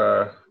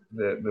 the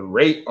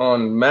rate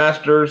on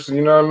masters,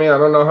 you know what I mean? I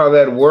don't know how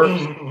that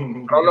works. I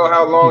don't know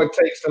how long it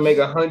takes to make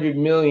 100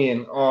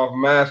 million off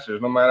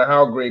masters, no matter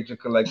how great your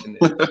collection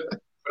is.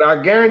 But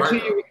I guarantee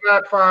you it's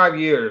not 5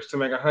 years to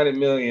make 100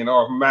 million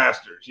off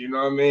masters. You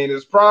know what I mean?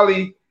 It's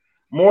probably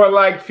more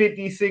like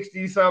 50,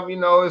 60 something, you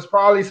know, it's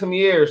probably some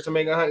years to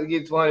make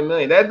get to 100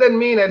 million. That doesn't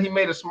mean that he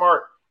made a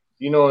smart,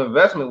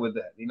 investment with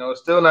that.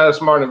 It's still not a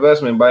smart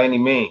investment by any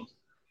means.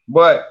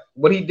 But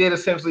what he did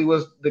essentially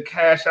was the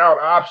cash out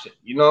option.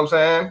 You know what I'm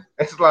saying?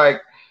 It's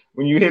like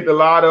when you hit the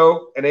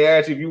lotto and they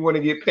ask you if you want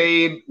to get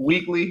paid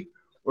weekly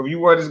or if you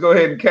want to just go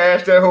ahead and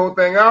cash that whole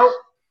thing out.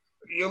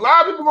 A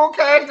lot of people gonna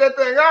cash that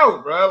thing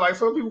out, bro. Like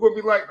some people gonna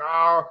be like,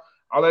 "Nah,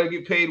 I'll let it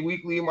get paid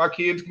weekly. My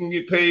kids can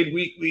get paid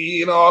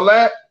weekly and all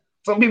that."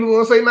 Some people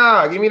gonna say,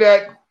 "Nah, give me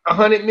that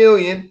 100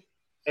 million,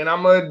 and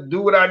I'm gonna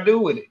do what I do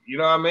with it." You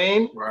know what I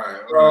mean?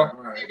 Right.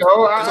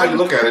 That's how you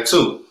look at it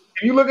too.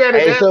 If you look at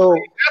it,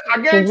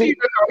 I guarantee you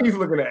that's how he's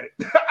looking at it.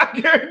 I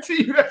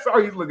guarantee you that's how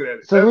he's looking at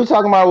it. So we're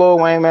talking about Lil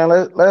Wayne, man.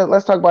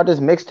 Let's talk about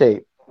this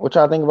mixtape. What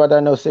y'all think about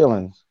that No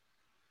Ceilings?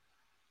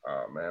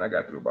 Oh man, I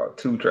got through about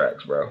 2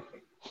 tracks, bro.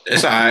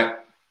 It's all right.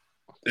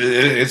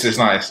 It's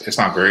nice. It's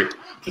not great.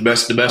 The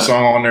best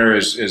song on there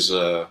is it's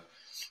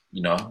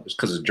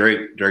because of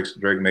Drake.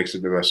 Drake makes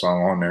it the best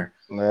song on there.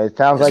 It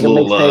sounds like a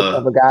mixtape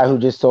of a guy who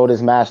just sold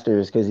his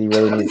masters because he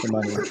really needs the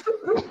money.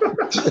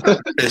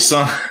 It's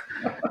some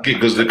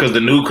because the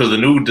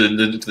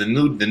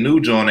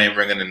new joint ain't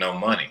bringing in no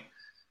money.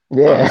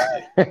 Yeah,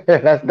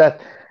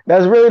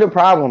 that's really the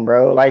problem,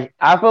 bro. Like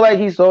I feel like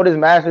he sold his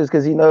masters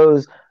because he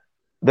knows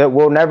that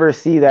we'll never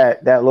see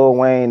that Lil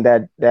Wayne,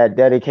 that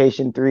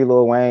Dedication 3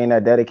 Lil Wayne,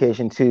 that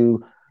Dedication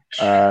 2.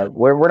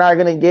 We're not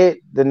gonna get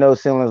the No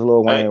Ceilings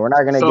Lil Wayne. We're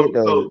not gonna get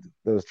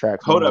those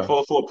tracks. Hold up,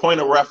 for a point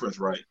of reference,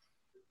 right?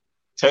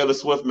 Taylor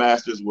Swift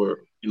masters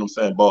were,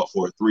 bought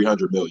for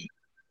 $300 million.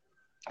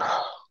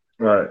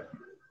 Right.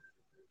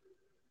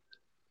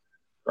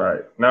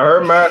 Now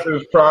her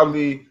masters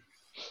probably,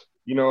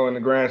 in the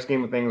grand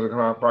scheme of things,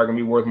 are probably gonna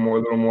be worth a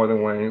little more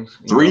than Wayne's.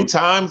 3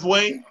 times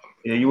Wayne?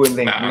 Yeah, you wouldn't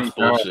think. Nah, 3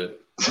 bullshit.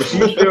 She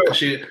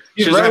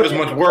doesn't have as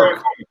much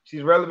work.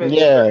 She's relevant.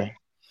 Yeah.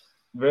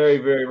 Very,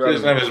 very relevant.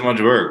 She doesn't have as much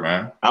work,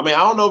 man. I mean, I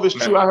don't know if it's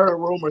true. I heard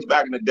rumors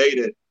back in the day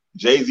that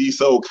Jay-Z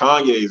sold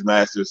Kanye's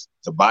masters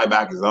to buy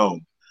back his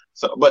own.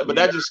 So, but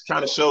that just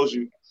kind of shows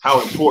you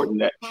how important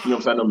that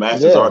the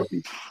masters are to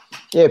people.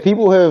 Yeah,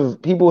 people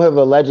have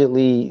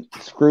allegedly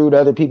screwed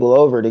other people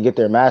over to get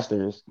their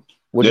masters,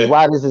 which is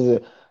why this is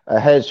a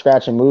head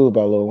scratching move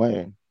by Lil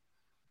Wayne.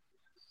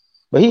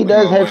 But he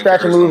does head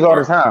scratching moves all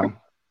the time.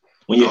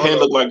 When your head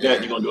look like that,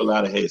 you're gonna do a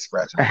lot of head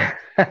scratching. I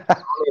don't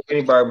know if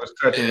anybody was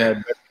touching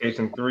that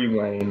Dedication 3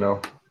 Wayne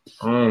though.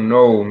 I don't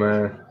know,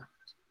 man.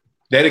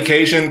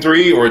 Dedication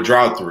 3 or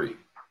Drought 3?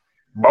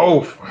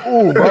 Both.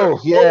 Ooh,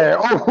 both. Yeah.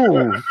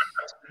 Ooh.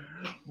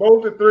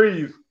 Both the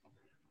 3s.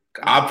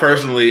 I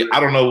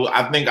don't know.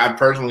 I think I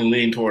personally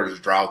lean towards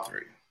Drought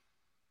 3.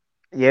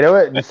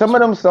 Yeah, some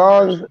of them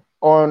songs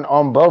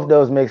on both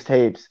those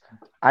mixtapes,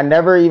 I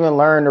never even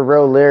learned the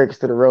real lyrics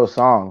to the real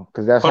song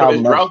because that's how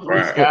much. Drought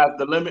 3 Sky's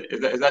the Limit? Is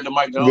that the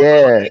Mike Jones?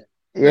 Yeah.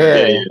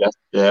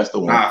 That's the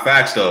one. Nah,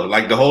 facts though.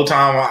 Like the whole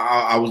time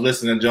I was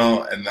listening to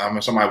John, and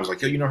somebody was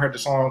like, "Yo, heard the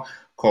song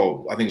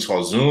called? I think it's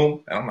called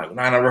Zoom." And I'm like,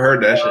 "No, I never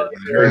heard that shit."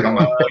 And I'm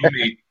like, "Oh, you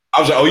mean?" I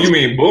was like, "Oh, you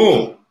mean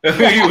Boom?" He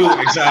was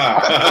like,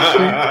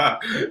 "Nah,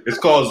 it's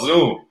called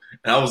Zoom."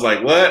 And I was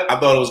like, "What?" I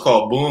thought it was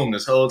called Boom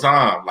this whole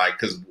time, like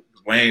because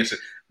Wayne said,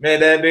 "Man,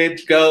 that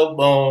bitch go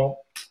boom."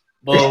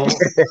 Boom.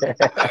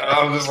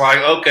 I was just like,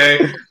 okay,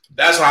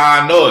 that's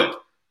how I know it,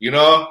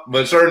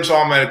 But certain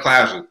song, man,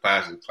 classic.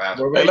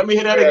 Hey, let me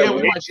hear that again.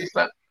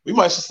 We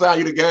might just sign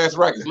you to Gas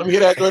Records. Let me hear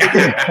that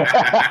again.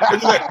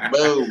 Like,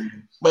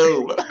 boom,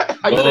 boom,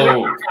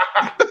 boom,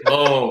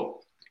 boom.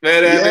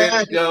 Man,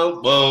 that bitch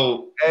go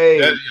boom. Hey,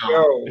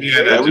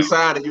 we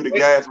signed you to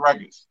Gas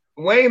Records.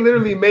 Wayne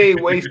literally made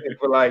Wasted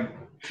for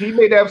he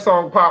made that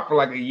song pop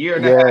for a year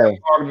and a half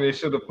longer than it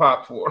should have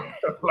popped for.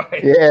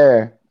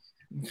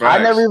 Facts. I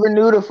never even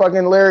knew the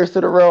fucking lyrics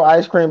to the real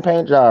Ice Cream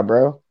Paint Job,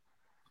 bro.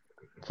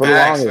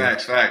 Facts.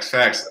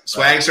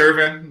 Swag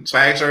surfing,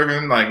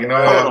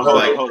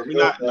 Hold on. We're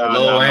not.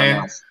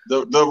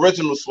 The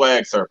original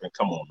Swag Surfing.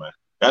 Come on, man.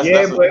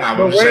 Yeah, Nah, what I'm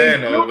Wayne saying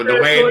killed though, but the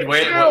that joint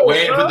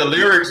Wayne put the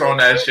lyrics on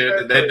that shit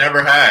that they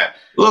never had.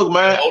 Look,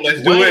 man, Oh,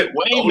 let's do it.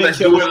 Wayne Oh, been let's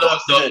do killing it.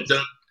 stuff since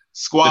The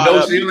Squad no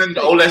Up ceiling.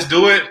 mixtape. Oh, let's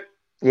do it.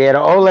 Yeah, the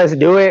let's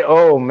do it.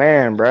 Oh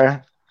man,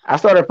 bruh. I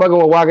started fucking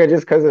with Walker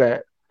just because of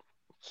that.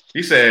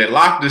 He said,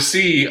 "Lock the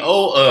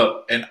CEO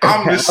up, and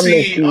I'm the I'm the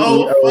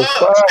CEO." CEO.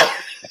 Fuck.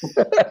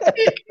 Fuck.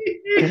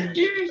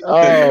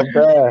 Oh,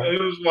 bruh. That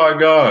was my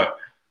God.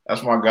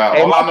 That's my God.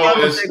 Hey, All my I know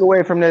final is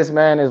takeaway from this,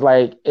 man, is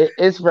like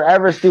it's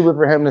forever stupid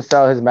for him to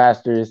sell his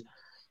masters.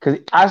 Cause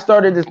I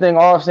started this thing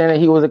off saying that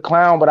he was a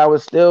clown, but I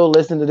was still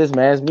listening to this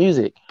man's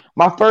music.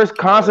 My first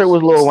concert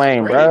was Lil it's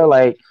Wayne, great. bro.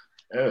 Like,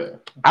 Yeah.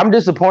 I'm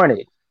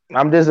disappointed.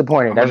 That's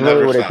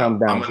really what it comes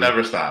down I'm to. gonna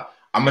never stop.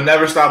 I'm gonna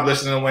never stop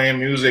listening to Wayne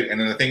music. And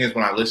then the thing is,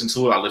 when I listen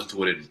to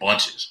it in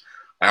bunches.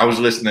 Like, I was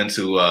listening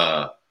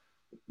to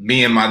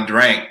Me and My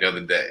Drank the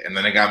other day, and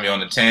then it got me on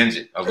the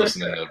tangent. I was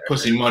listening to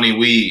Pussy Money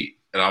Weed,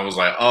 and I was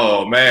like,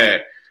 oh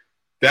man,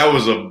 that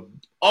was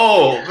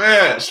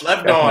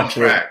slept That's my on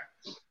shit. track.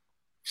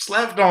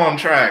 Slept on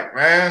track,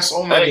 man.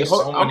 So many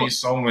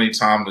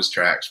timeless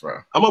tracks, bro.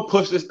 I'm gonna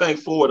push this thing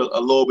forward a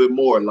little bit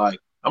more. Like,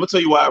 I'm gonna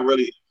tell you why it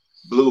really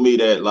blew me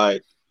that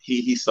like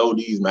he sold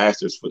these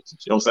masters for, you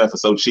know what I'm saying, for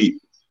so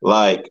cheap.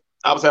 Like,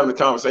 I was having a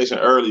conversation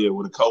earlier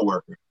with a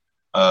coworker,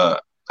 an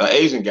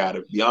Asian guy,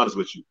 to be honest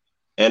with you,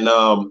 and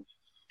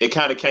it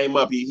kind of came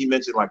up. He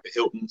mentioned like the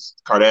Hiltons,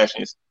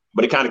 Kardashians,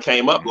 but it kind of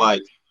came up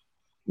like,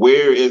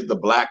 where is the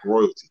black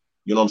royalty?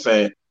 You know what I'm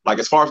saying? Like,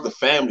 as far as the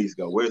families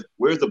go,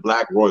 where's the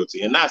black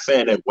royalty? And not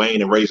saying that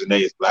Wayne and Ray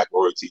Janae is black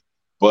royalty,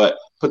 but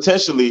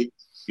potentially,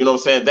 you know what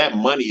I'm saying, that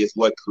money is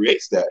what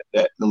creates that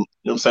you know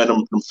what I'm saying,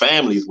 them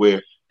families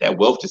where that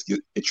wealth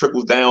it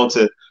trickles down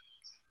to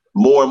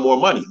more and more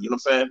money. You know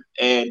what I'm saying?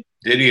 And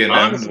Diddy and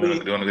honestly,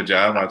 them doing a good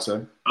job, I'd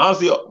say.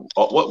 Honestly,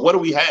 what do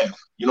we have?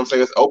 You know what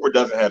I'm saying? Oprah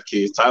doesn't have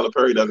kids. Tyler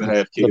Perry doesn't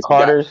have kids. The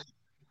Carters.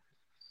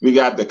 We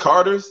got the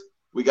Carters.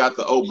 We got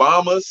the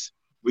Obamas.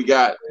 We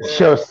got the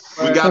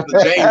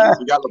Jameses.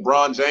 We got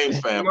LeBron James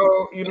family.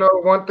 You know,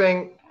 one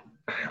thing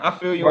I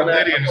feel you on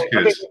that.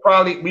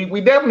 I think we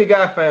definitely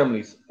got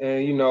families,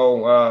 and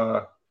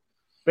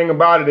thing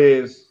about it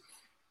is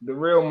the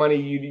real money.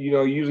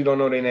 You usually don't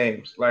know their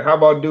names. Like, how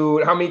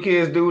many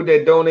kids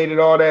that donated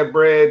all that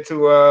bread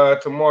to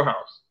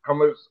Morehouse?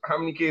 How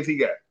many kids he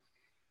got?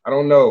 I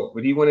don't know,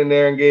 but he went in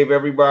there and gave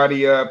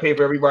everybody pay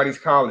for everybody's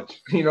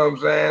college. You know what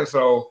I'm saying?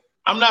 So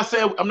I'm not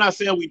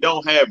saying we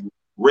don't have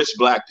rich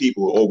black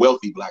people or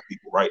wealthy black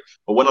people, right?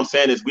 But what I'm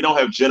saying is we don't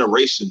have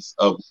generations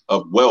of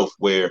wealth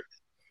where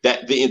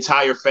that the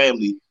entire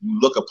family, you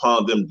look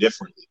upon them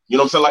differently. You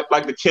know what I'm saying?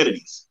 Like the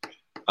Kennedys.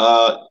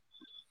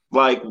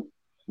 Like,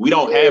 we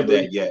don't have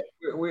that yet.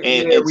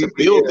 And to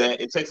build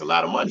that, it takes a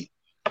lot of money.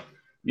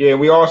 Yeah,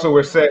 we also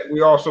were set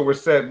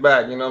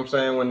back. You know what I'm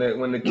saying? When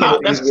the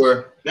Kennedys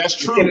that's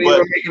true. But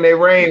were making their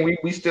rain,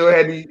 we still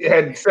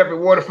had separate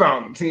water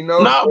fountains. You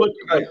know? No, but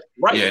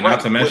right. Yeah, right. not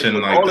to mention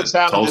with like all the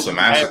Tulsa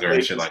massacre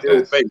and shit like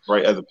that. Face,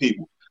 right, as a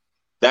people.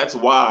 That's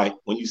why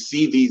when you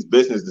see these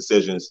business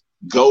decisions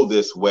go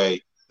this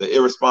way, the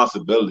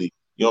irresponsibility,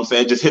 you know what I'm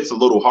saying, it just hits a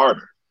little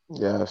harder.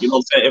 Yes. You know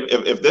what I'm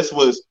saying? If this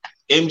was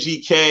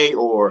MGK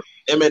or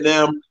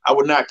Eminem, I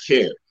would not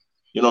care.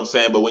 You know what I'm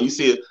saying? But when you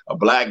see a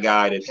black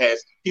guy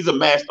he's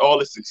amassed all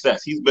his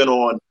success. He's been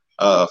on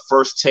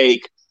First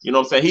Take. You know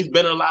what I'm saying? He's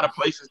been in a lot of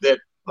places that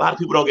a lot of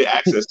people don't get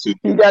access to.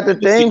 He got the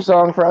theme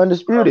song for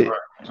Undisputed.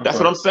 That's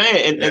what I'm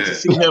saying. And to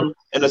see him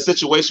in a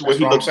situation where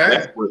he looks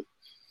desperate,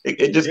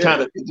 it just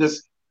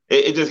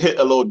hit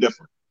a little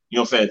different. You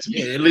know what I'm saying? To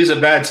me, it leaves a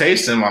bad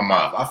taste in my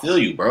mouth. I feel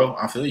you, bro.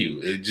 I feel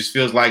you. It just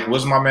feels like,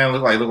 what's my man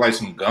look like? Look like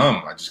some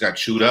gum. I just got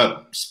chewed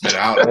up, spit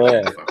out all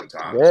the fucking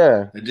time.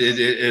 Yeah.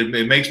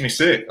 It makes me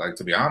sick. Like,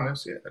 to be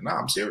honest, yeah. Nah,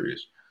 I'm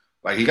serious.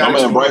 Like, he got he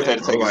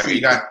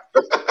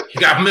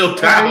got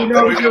milked out. He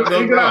got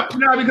milked out.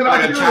 Because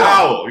like a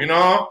towel, you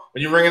know?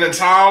 When you're wringing the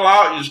towel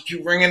out, you just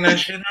keep wringing that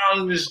shit out.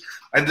 And just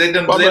like they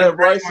done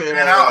Bryce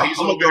out. He's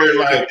over there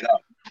like,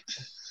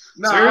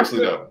 seriously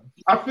though.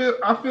 I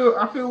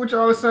feel what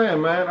y'all are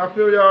saying, man. I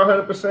feel y'all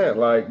 100%.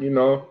 Like,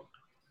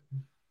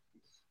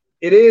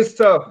 it is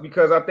tough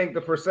because I think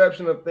the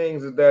perception of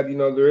things is that,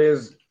 there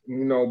is,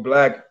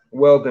 black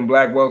wealth and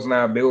black wealth's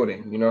not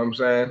building. You know what I'm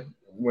saying?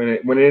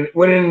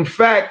 When in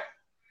fact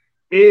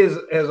is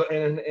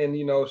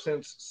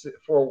since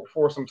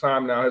for some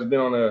time now has been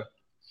on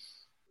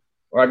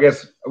I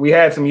guess we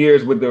had some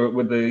years with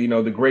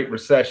the Great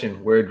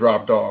Recession where it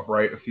dropped off,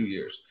 right? A few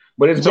years,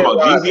 but it's been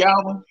about Jeezy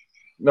album.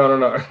 No.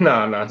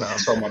 I'm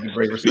talking about the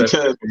Great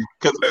Recession.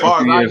 Because as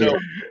far as I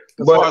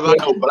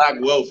know, black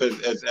wealth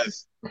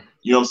as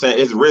you know what I'm saying,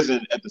 it's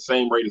risen at the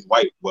same rate as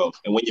white wealth.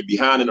 And when you're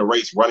behind in a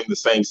race, running the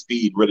same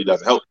speed really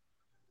doesn't help.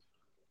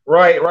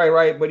 Right.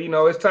 But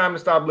it's time to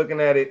stop looking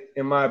at it,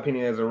 in my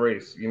opinion, as a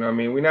race. You know what I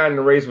mean? We're not in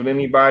a race with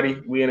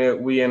anybody. We're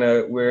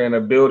in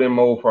a building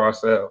mode for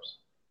ourselves.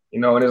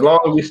 And as long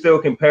as we're still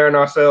comparing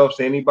ourselves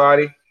to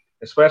anybody,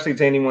 especially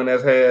to anyone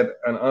that's had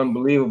an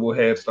unbelievable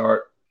head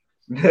start,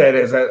 that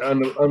has had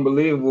an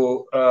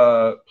unbelievable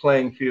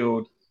playing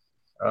field,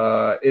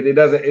 It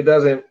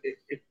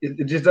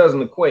just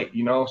doesn't equate,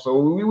 you know. So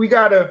we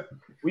got.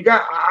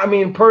 I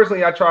mean,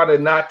 personally, I try to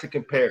not to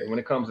compare when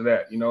it comes to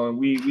that, you know. And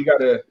we got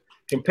to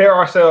compare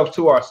ourselves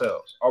to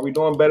ourselves. Are we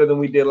doing better than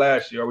we did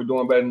last year? Are we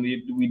doing better than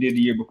we did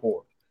the year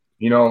before?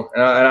 You know,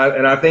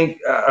 and I think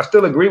I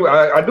still agree with.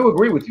 I do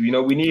agree with you. You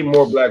know, we need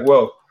more black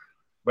wealth,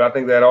 but I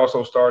think that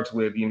also starts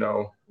with, you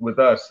know, with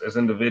us as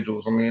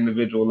individuals on the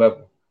individual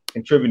level,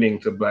 contributing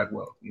to black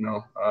wealth. You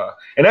know,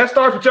 and that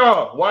starts with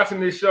y'all watching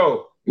this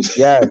show.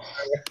 Yes.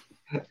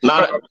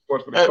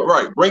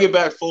 Right. Bring it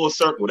back full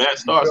circle. That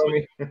starts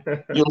with, you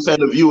know what I'm saying,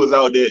 the viewers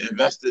out there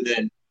invested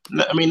in,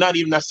 I mean, not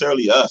even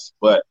necessarily us,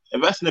 but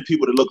investing in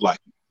people that look like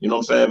you. You know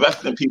what I'm saying?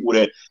 Investing in people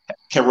that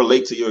can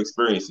relate to your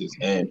experiences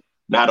and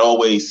not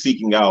always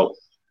seeking out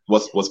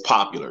what's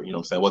popular. You know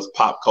what I'm saying? What's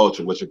pop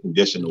culture, what you're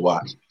conditioned to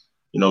watch.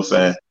 You know what I'm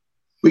saying?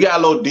 We got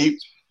a little deep,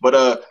 but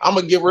I'm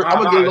gonna get a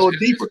little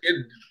deeper.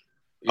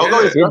 Yeah.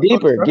 Go ahead. Get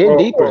deeper. Get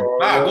deeper.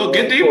 Nah, go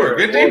get deeper.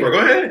 Get deeper. Go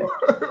ahead.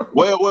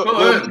 Well, go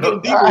ahead.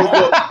 Get deeper. Go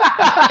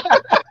ahead.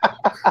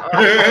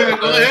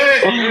 Go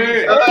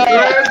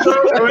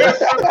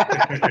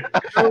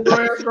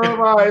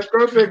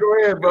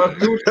ahead, bro.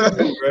 Do what you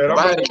do,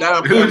 man.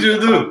 Who'd you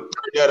do?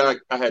 Yeah,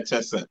 I had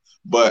 10 cents.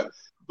 But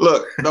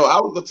look, no, I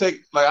was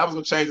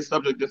gonna change the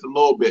subject just a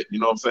little bit. You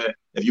know what I'm saying?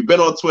 If you've been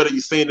on Twitter,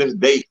 you've seen this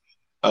date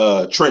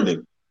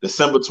trending,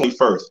 December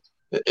 21st.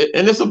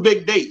 And it's a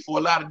big date for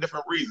a lot of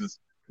different reasons.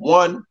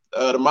 One,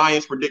 the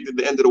Mayans predicted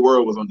the end of the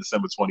world was on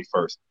December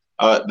 21st.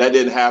 That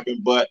didn't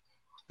happen, but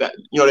that,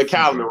 you know, their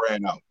calendar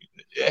ran out.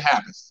 It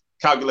happens.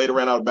 Calculator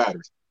ran out of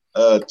batteries.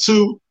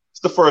 Two,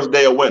 it's the first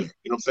day of winter.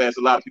 You know what I'm saying? It's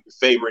a lot of people's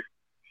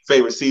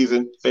favorite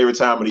season, favorite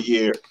time of the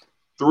year.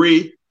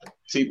 Three,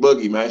 T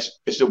Boogie, man,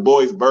 it's your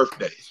boy's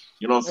birthday.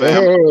 You know what I'm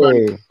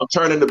saying? Hey. I'm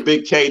turning the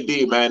big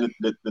KD, man,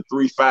 the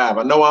 3-5.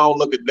 I know I don't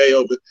look a day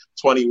over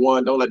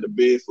 21. Don't let the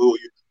bid fool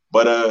you.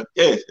 But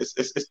yeah,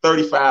 it's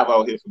 35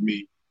 out here for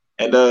me.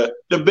 And the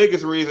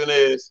biggest reason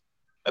is,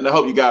 and I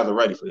hope you guys are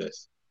ready for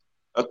this.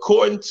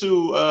 According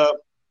to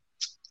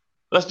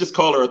let's just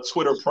call her a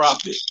Twitter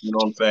prophet, you know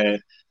what I'm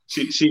saying?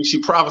 She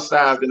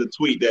prophesied in a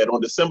tweet that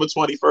on December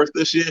 21st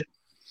this year,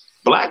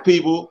 black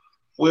people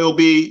will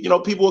be, you know,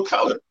 people of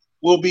color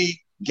will be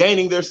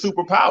gaining their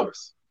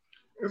superpowers.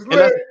 It's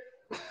lit.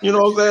 You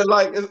know what I'm saying?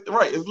 Like,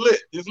 it's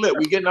lit. It's lit.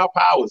 We getting our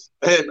powers.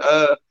 And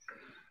I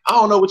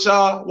don't know what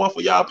y'all want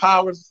for y'all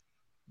powers,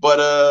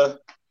 but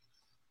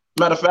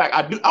matter of fact,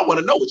 I want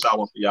to know what y'all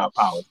want for y'all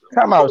powers.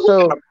 Come on,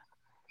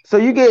 so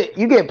you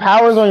get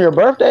powers on your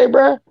birthday,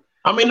 bro?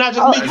 I mean, not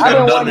just me. I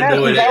didn't want that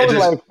since I was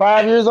like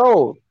 5 years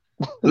old.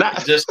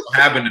 It just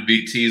happened to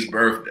be T's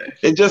birthday.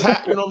 It just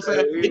happened. You know what I'm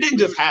saying? It didn't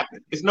just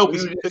happen. It's no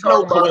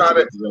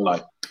coincidence in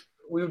life.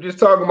 We were just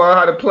talking about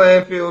how the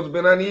playing field's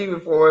been uneven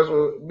for us.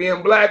 With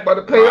being black about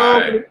to pay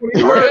off.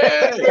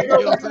 Right. You know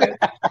what I'm saying?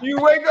 You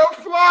wake up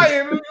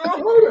flying.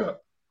 Hold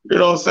up. You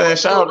know what I'm saying?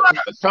 Shout out,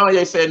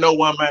 Kanye said no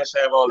one man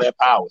should have all that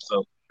power.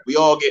 So we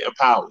all getting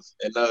powers.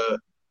 And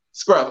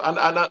Scruff,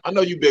 I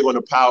know you big on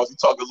the powers. You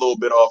talked a little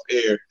bit off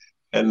air.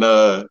 And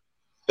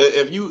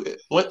if you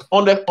went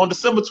on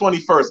December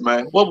 21st,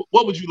 man, what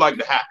would you like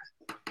to happen?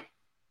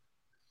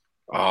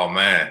 Oh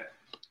man,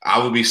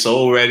 I would be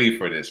so ready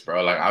for this,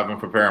 bro. Like, I've been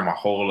preparing my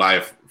whole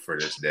life for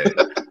this day.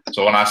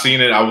 So when I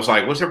seen it, I was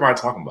like, what's everybody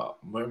talking about?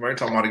 Everybody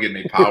talking about getting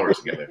their powers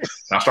together. And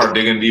I started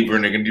digging deeper.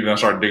 I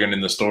started digging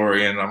in the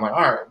story, and I'm like,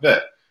 all right,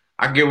 bet.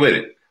 I can get with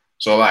it.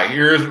 So, like,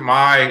 here's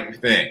my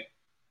thing.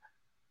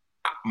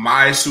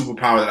 My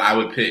superpower that I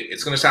would pick,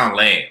 it's going to sound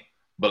lame,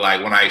 but,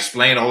 like, when I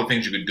explain all the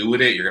things you could do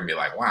with it, you're going to be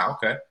like, wow,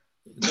 okay.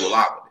 You can do a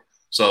lot with it.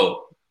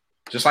 So,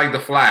 just like the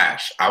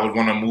Flash, I would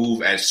want to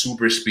move at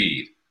super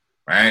speed,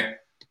 right?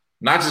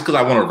 Not just because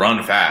I want to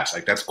run fast.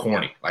 Like, that's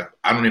corny. Like,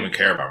 I don't even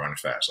care about running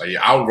fast. Like,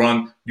 I'll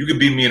run. You could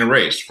beat me in a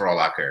race for all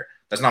I care.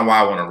 That's not why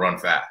I want to run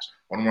fast.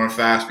 I want to run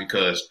fast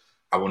because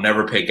I will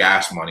never pay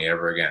gas money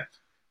ever again.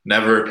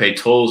 Never pay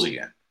tolls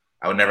again.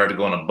 I would never have to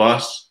go on a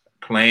bus,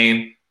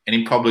 plane,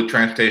 any public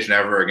transportation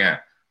ever again.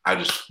 I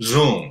just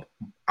zoom.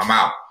 I'm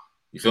out.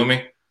 You feel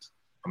me?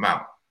 I'm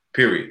out.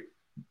 Period.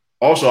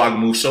 Also, I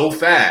can move so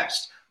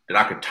fast that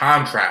I could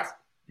time travel.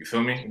 You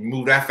feel me? You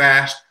move that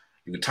fast,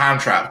 you can time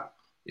travel.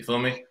 You feel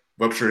me?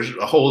 Rupture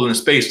a hole in the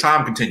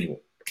space-time continuum.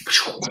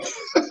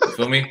 You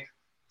feel me?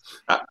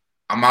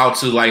 I'm out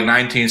to like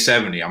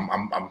 1970.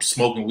 I'm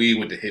smoking weed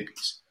with the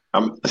hippies.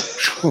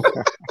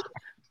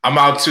 I'm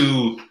out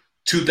to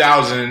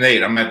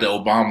 2008. I'm at the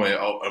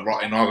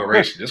Obama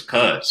inauguration. Just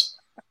cuz.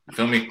 You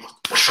feel me?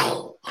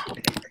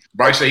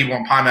 Bryce said he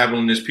want pineapple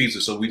in this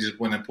pizza, so we just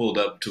went and pulled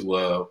up to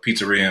a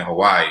pizzeria in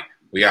Hawaii.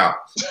 We out.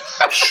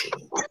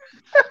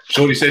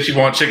 Shorty said she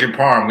want chicken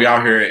parm. We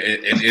out here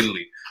in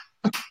Italy.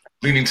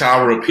 Leaning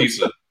Tower of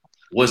Pizza.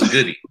 What's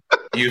goody?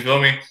 You feel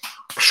me?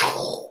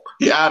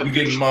 Yeah, we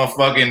getting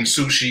motherfucking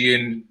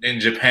sushi in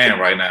Japan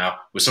right now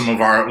with some of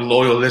our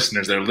loyal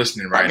listeners that are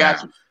listening right now.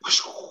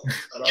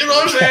 You know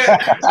what I'm saying?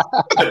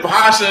 The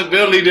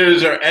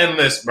possibilities are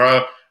endless,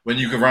 bro, when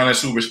you can run at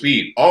super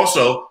speed.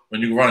 Also,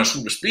 when you can run at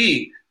super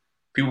speed,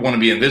 people want to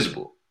be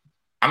invisible.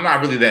 I'm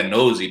not really that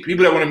nosy.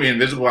 People that want to be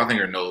invisible, I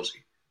think, are nosy.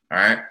 All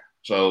right.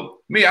 So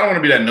me, I don't want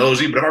to be that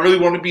nosy, but if I really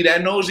want to be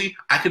that nosy,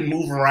 I can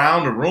move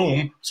around the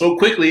room so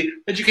quickly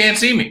that you can't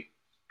see me.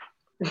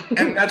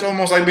 And that's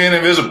almost like being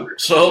invisible.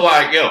 So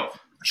like,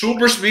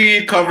 super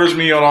speed covers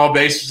me on all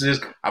bases.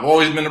 I've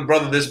always been a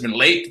brother that's been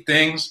late to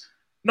things.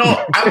 No,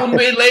 I wouldn't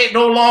be late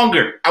no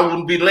longer.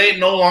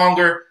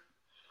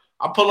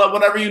 I'll pull up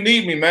whenever you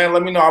need me, man.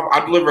 Let me know.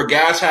 I'll deliver a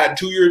gas hat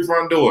to your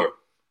front door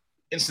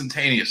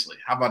instantaneously.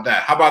 How about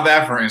that? How about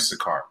that for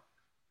Instacart?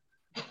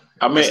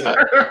 I mean,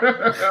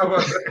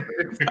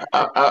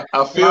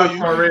 I feel you.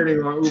 My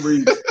rating on Uber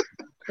Eats.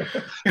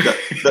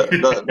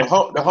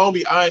 The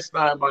homie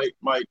Einstein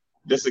might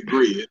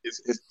disagree.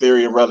 His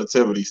theory of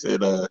relativity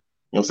said, you know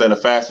what I'm saying, the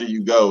faster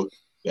you go,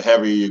 the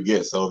heavier you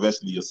get. So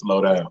eventually you'll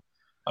slow down.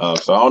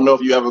 So I don't know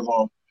if you ever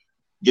going to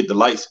get the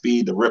light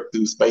speed to rip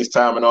through space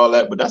time and all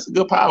that, but that's a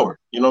good power.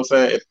 You know what I'm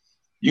saying? If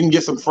you can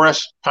get some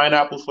fresh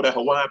pineapples for that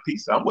Hawaiian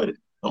pizza, I'm with it.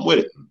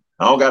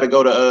 I don't got to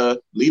go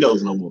to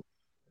Lido's no more.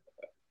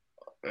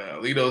 Yeah,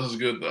 Lido's is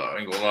good though. I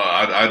ain't gonna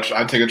lie.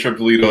 I'd take a trip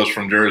to Lido's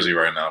from Jersey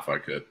right now if I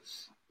could.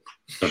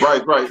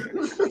 Right.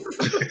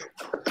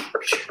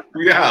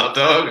 Yeah,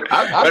 dog.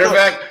 Matter of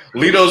fact,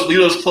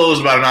 Lido's closed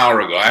about an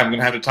hour ago. I'm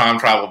gonna have to time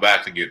travel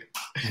back to get it.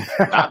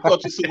 I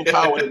thought your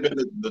superpower would have been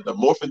the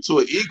morph into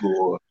an eagle,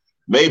 or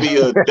maybe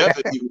a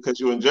definite eagle because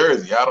you're in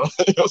Jersey. I don't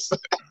know. You know what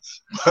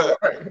I'm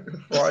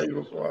saying? Fly,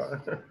 eagle, fly.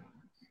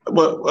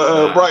 But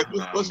Bryce,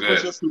 what's your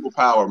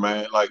superpower,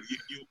 man? Like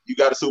you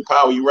got a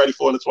superpower you ready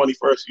for in the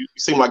 21st? You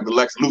seem like the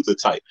Lex Luthor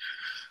type.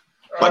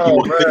 Like you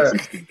want to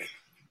fix it.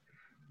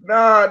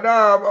 Nah,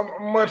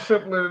 I'm much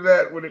simpler than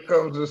that when it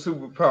comes to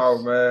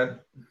superpower, man.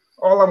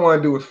 All I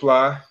want to do is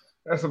fly.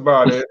 That's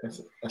about it.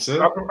 That's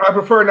it. I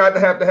prefer not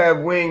to have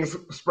wings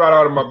sprout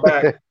out of my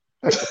back.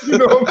 You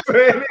know what I'm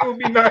saying? It would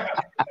be nice.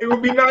 It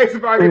would be nice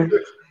if I could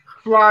just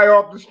fly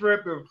off the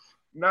strength of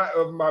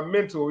my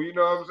mental. You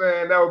know what I'm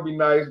saying? That would be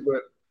nice,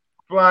 but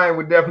flying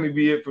would definitely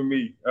be it for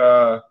me.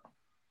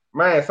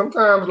 Man,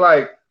 sometimes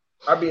like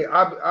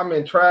I'm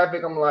in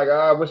traffic. I'm like,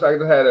 I wish I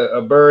just had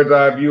a bird's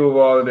eye view of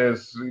all of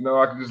this. You know,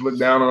 I could just look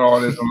down on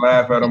all this and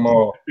laugh at them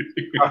all.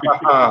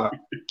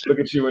 Look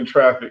at you in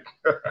traffic.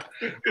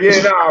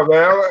 Yeah,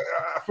 man.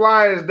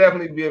 Flying is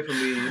definitely be it for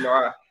me. You know,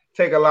 I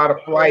take a lot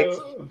of flights.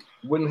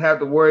 Wouldn't have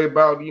to worry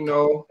about,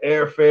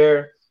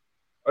 airfare.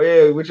 Oh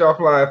yeah, which y'all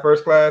flying?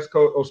 First class?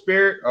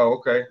 Spirit? Oh,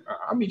 okay.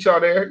 I'll meet y'all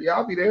there. Yeah,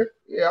 I'll be there.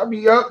 Yeah, I'll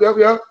be up.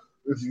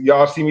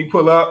 Y'all see me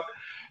pull up.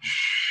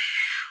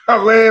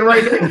 I'm laying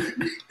right there. How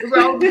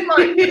the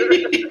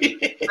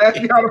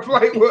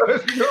flight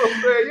was, you know what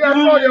I'm saying? Yeah, I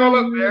saw y'all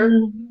up there. I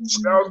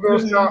was gonna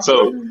stop.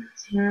 So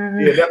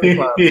yeah,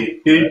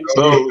 definitely.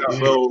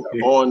 So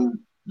on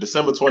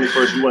December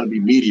 21st, you want to be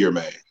Meteor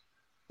Man.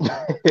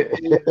 Yeah,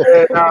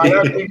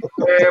 that's me,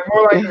 man.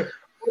 More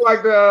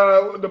like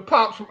the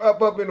pops from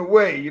Up in the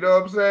Way. You know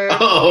what I'm saying?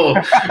 Oh,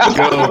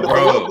 yo,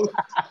 bro.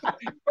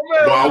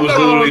 I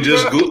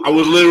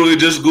was literally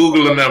just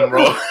Googling them,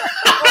 bro.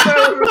 I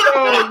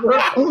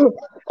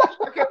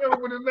can't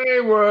remember what his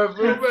name was.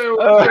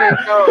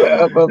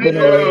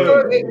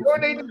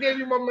 They just gave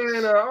you my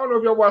man. I don't know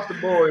if y'all watched The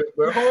Boys,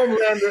 but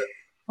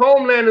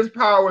Homelander's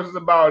powers is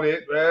about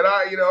it, man.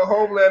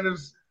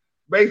 Homelander's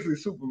basically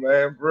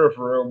Superman, for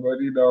real. But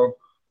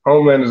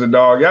Homelander's a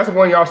dog. That's the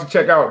one y'all should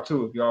check out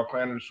too if y'all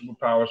fan of the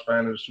superpowers,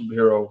 fan of the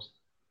superheroes.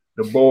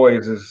 The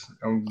Boys is.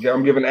 I'm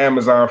giving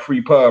Amazon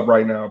free pub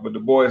right now, but The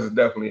Boys is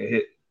definitely a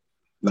hit.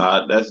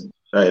 Nah, that's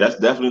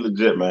definitely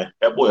legit, man.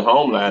 That boy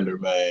Homelander,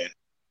 man.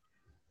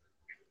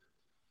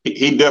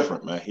 He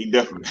different, man. He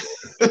different.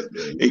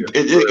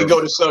 It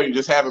go to show you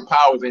just having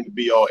powers ain't the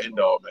be all end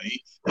all, man.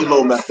 He a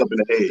little messed up in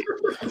the head,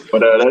 but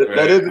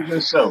that is a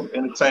good show,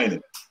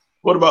 entertaining.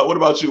 What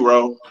about you,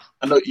 Ro?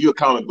 I know you're a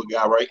comic book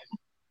guy, right?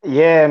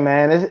 Yeah,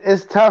 man.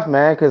 It's tough,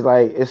 man, because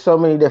like it's so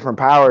many different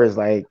powers,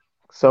 like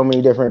so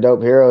many different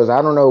dope heroes.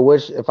 I don't know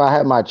which. If I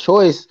had my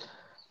choice,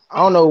 I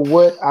don't know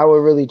what I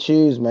would really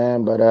choose,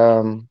 man. But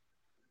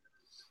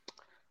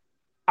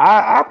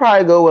I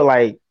probably go with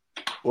like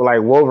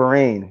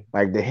Wolverine,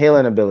 like the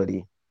healing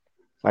ability.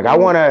 Like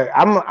I'm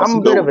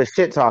a bit of a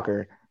shit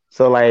talker.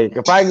 So like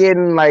if I get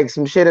in like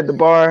some shit at the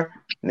bar,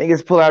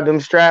 niggas pull out them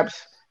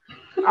straps.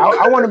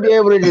 I want to be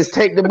able to just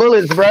take the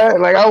bullets, bro.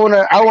 Like I want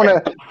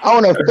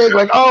to think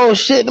like, oh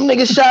shit, them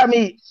niggas shot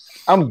me.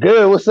 I'm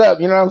good. What's up?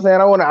 You know what I'm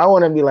saying? I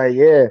want to be like,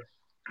 yeah,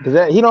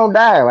 because he don't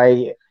die.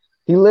 Like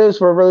he lives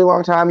for a really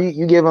long time.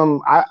 You give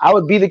him. I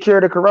would be the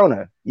cure to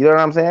Corona. You know what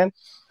I'm saying?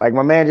 Like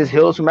my man just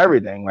heals from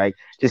everything. Like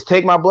just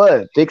take my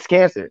blood, fix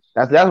cancer.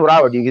 That's what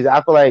I would do because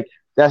I feel like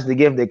that's the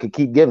gift that could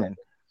keep giving.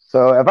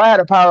 So if I had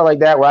a power like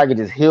that where I could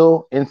just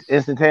heal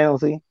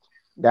instantaneously,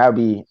 that'd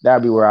be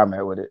where I'm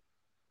at with it.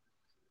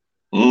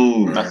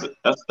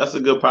 That's a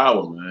good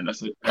power, man. I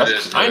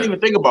didn't even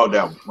think about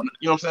that one.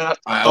 You know what I'm saying?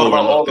 I thought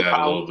about all the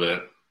power. A little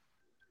bit.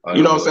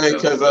 You know what I'm saying?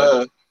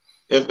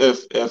 Because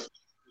if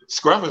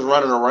Scruff is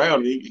running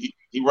around, he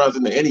runs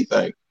into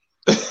anything.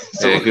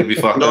 So it could be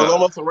fucked up. It's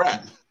almost a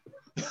wrap.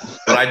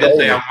 But I did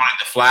say I wanted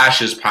the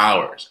Flash's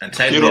powers, and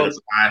technically the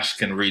Flash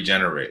can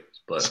regenerate.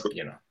 But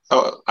you know,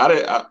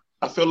 I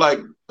feel like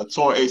a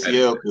torn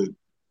ACL could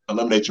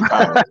eliminate your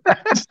power.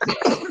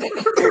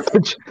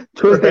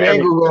 Twisted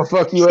ankle gonna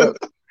fuck you up.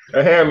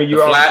 A hammy,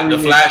 you out.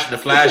 The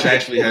Flash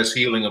actually has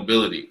healing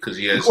ability because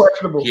he has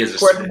questionable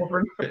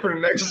for the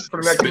next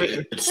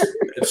mission.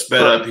 It's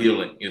sped up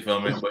healing. You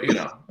feel me? But you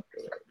know.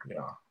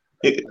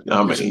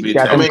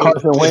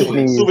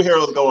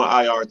 Superheroes go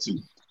on IR too.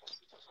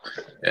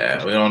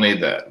 Yeah, we don't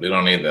need that. Man.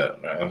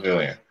 I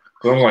feel you.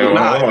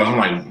 I'm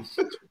like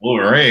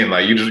Wolverine.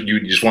 Like you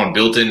just want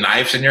built-in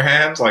knives in your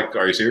hands? Like,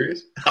 are you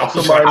serious?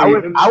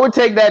 I would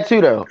take that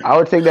too, though. I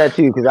would take that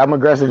too because I'm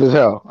aggressive as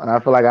hell, and I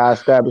feel like I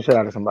stab the shit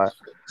out of somebody.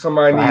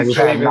 Somebody needs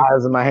saving.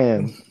 Knives in my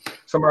hand.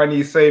 Somebody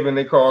needs saving.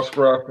 They call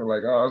Scruff and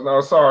like, oh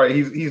no, sorry,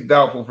 he's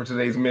doubtful for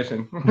today's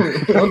mission.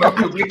 He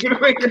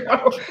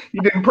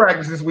didn't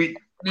practice this week.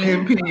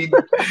 DMP,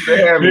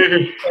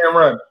 can't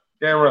run.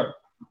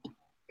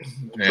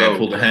 Yeah,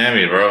 pull the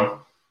hammy,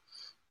 bro.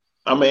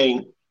 I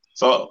mean,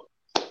 so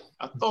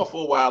I thought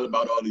for a while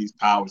about all these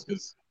powers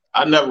because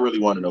I never really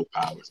wanted no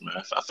powers,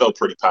 man. I felt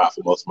pretty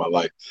powerful most of my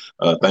life,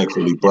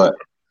 thankfully. But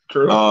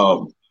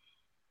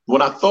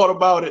when I thought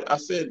about it, I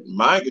said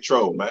mind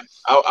control, man.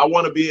 I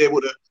want to be able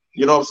to,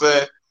 you know what I'm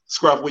saying?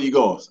 Scruff, where you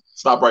going?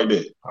 Stop right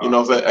there. You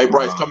know what I'm saying? Hey,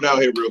 Bryce, come down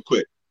here real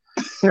quick.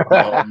 You know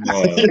what I'm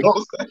saying?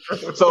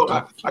 So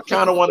I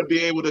kind of want to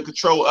be able to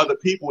control other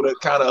people to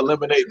kind of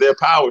eliminate their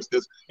powers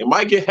because it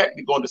might get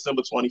hectic on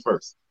December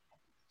 21st.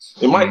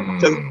 It might,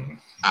 because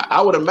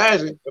I would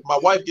imagine if my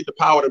wife get the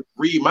power to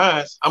read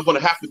minds, I'm going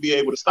to have to be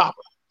able to stop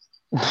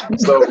her.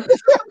 So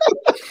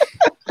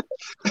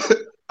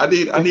I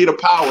need a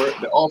power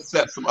to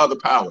offset some other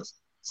powers.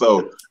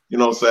 So, you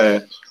know what I'm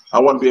saying? I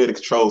want to be able to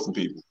control some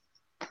people.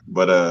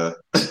 But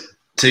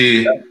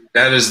see,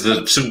 that is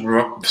the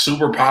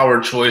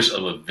superpower choice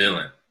of a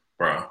villain,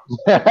 bro.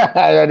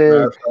 That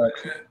is.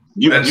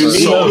 You need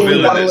so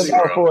villainous,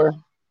 bro.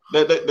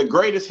 The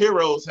greatest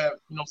heroes have,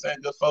 you know what I'm saying,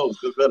 good foes,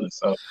 good villains.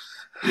 So,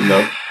 you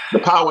know, the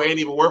power ain't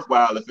even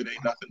worthwhile if it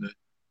ain't nothing to,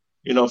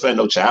 you know what I'm saying,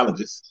 no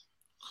challenges.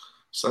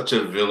 Such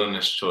a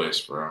villainous choice,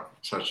 bro.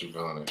 Such a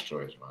villainous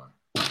choice, man.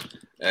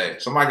 Hey,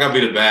 somebody got to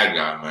be the bad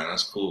guy, man.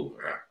 That's cool,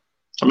 bro.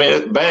 I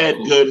mean, bad,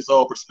 good, it's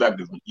all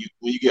perspective. When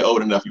you get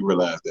old enough, you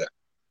realize that.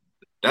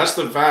 That's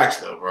the facts,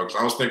 though, bro. Because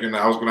I was thinking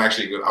about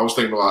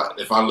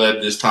if I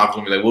led this topic,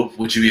 I'm like, well,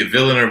 would you be a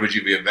villain or would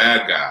you be a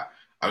bad guy?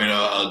 I mean,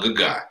 a good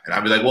guy. And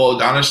I'd be like,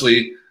 well,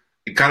 honestly,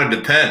 it kind of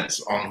depends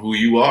on who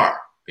you are,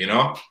 you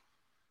know?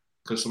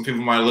 Because some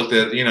people might look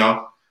at, you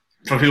know,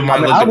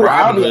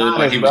 Robin Hood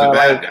like he was a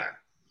bad guy.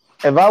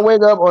 If I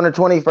wake up on the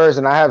 21st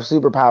and I have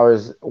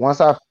superpowers,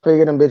 once I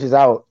figure them bitches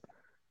out,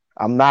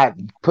 I'm not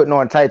putting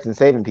on tights and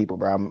saving people,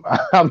 bro.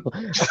 I'm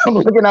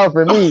looking out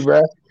for me,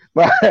 bro.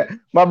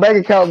 My bank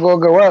account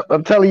gonna go up.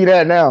 I'm telling you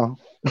that now.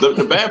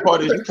 The bad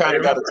part is you kind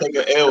of got to take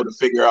an L to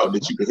figure out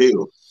that you can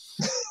heal.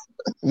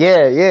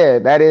 Yeah,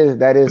 that is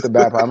the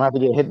bad part. I'm gonna have to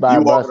get hit by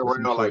a bus. You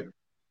walking around like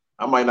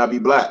I might not be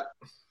black,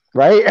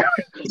 right?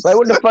 Like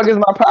what the fuck is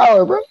my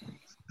power, bro?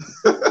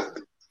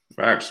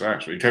 Facts. You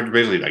have to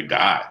basically like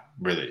die,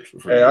 really.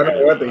 Hey, I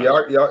know one thing.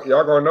 Y'all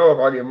gonna know if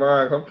I get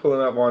mine. I'm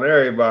pulling up on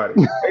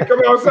everybody. Hey, come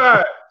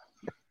outside.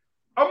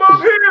 I'm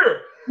up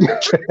here.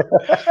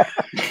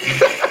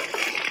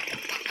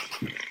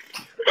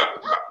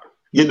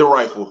 Get the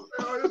rifle.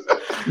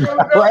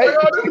 Right?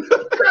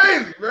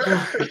 Crazy,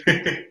 man.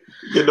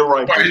 Get the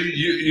rifle.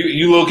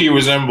 You low-key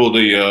resemble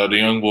the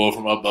young boy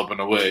from Up and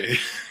Away.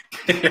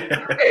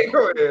 Hey,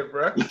 go ahead,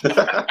 bro.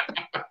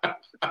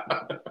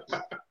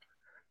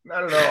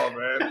 Not at all,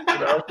 man.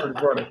 That was pretty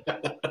funny.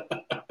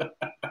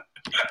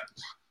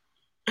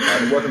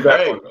 Hey,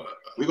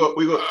 we go.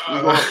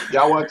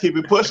 Y'all want to keep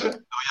it pushing? No, y'all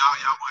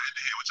want to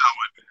hear what y'all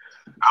want.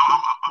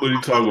 What are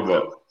you talking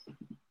about?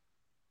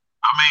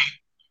 I mean,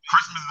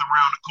 Christmas is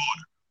around the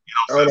corner. You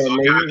know what I'm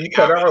saying? You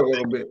cut out a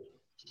little bit.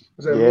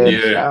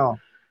 Yeah.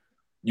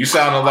 You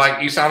sounded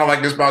like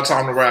it's about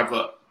time to wrap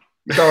up.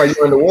 You sound like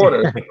you're in the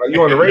water. Like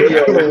you on the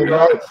radio.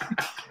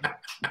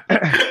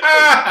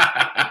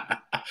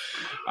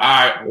 All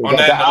right. On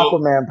that note,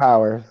 Aquaman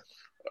powers.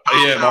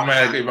 Yeah, my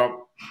man.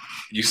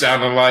 You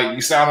sounded like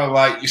it's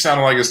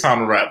time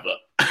to wrap up.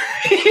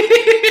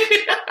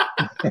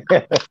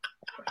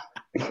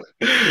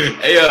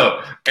 Hey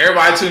yo,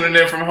 everybody tuning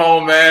in from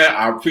home, man.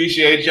 I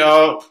appreciate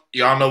y'all.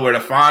 Y'all know where to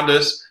find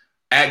us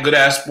at Good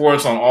Ass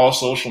Sports on all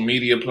social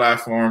media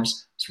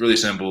platforms. It's really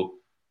simple.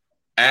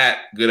 At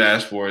Good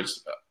Ass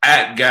Sports,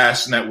 at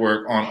Gas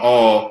Network on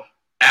all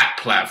app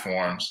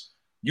platforms.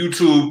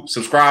 YouTube,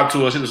 subscribe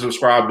to us. Hit the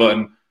subscribe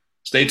button.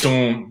 Stay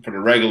tuned for the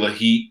regular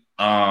heat.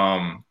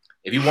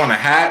 If you want a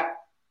hat,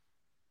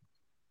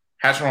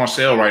 hats are on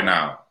sale right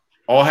now.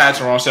 All hats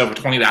are on sale for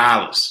 $20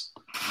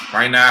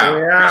 right now.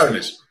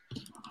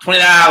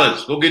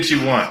 $20. Go get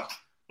you one.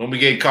 Don't be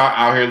getting caught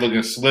out here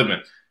looking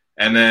slipping.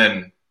 And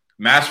then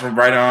masks are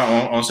right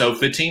on sale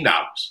 $15.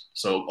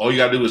 So all you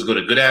gotta do is go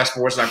to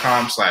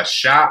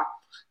goodassports.com/shop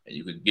and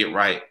you can get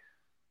right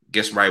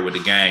with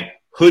the gang.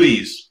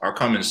 Hoodies are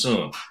coming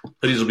soon.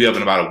 Hoodies will be up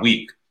in about a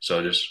week.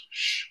 So just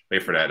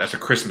wait for that. That's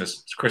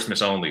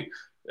Christmas only.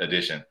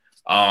 edition.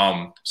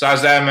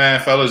 Besides that, man,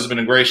 fellas, it's been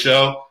a great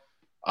show.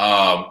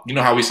 You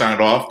know how we sign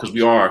it off because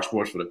we are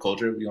Sports for the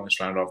Culture. We only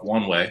sign it off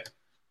one way.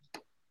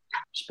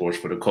 Sports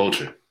for the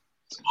Culture.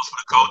 Sports for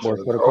the Culture.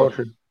 Sports for the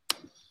Culture.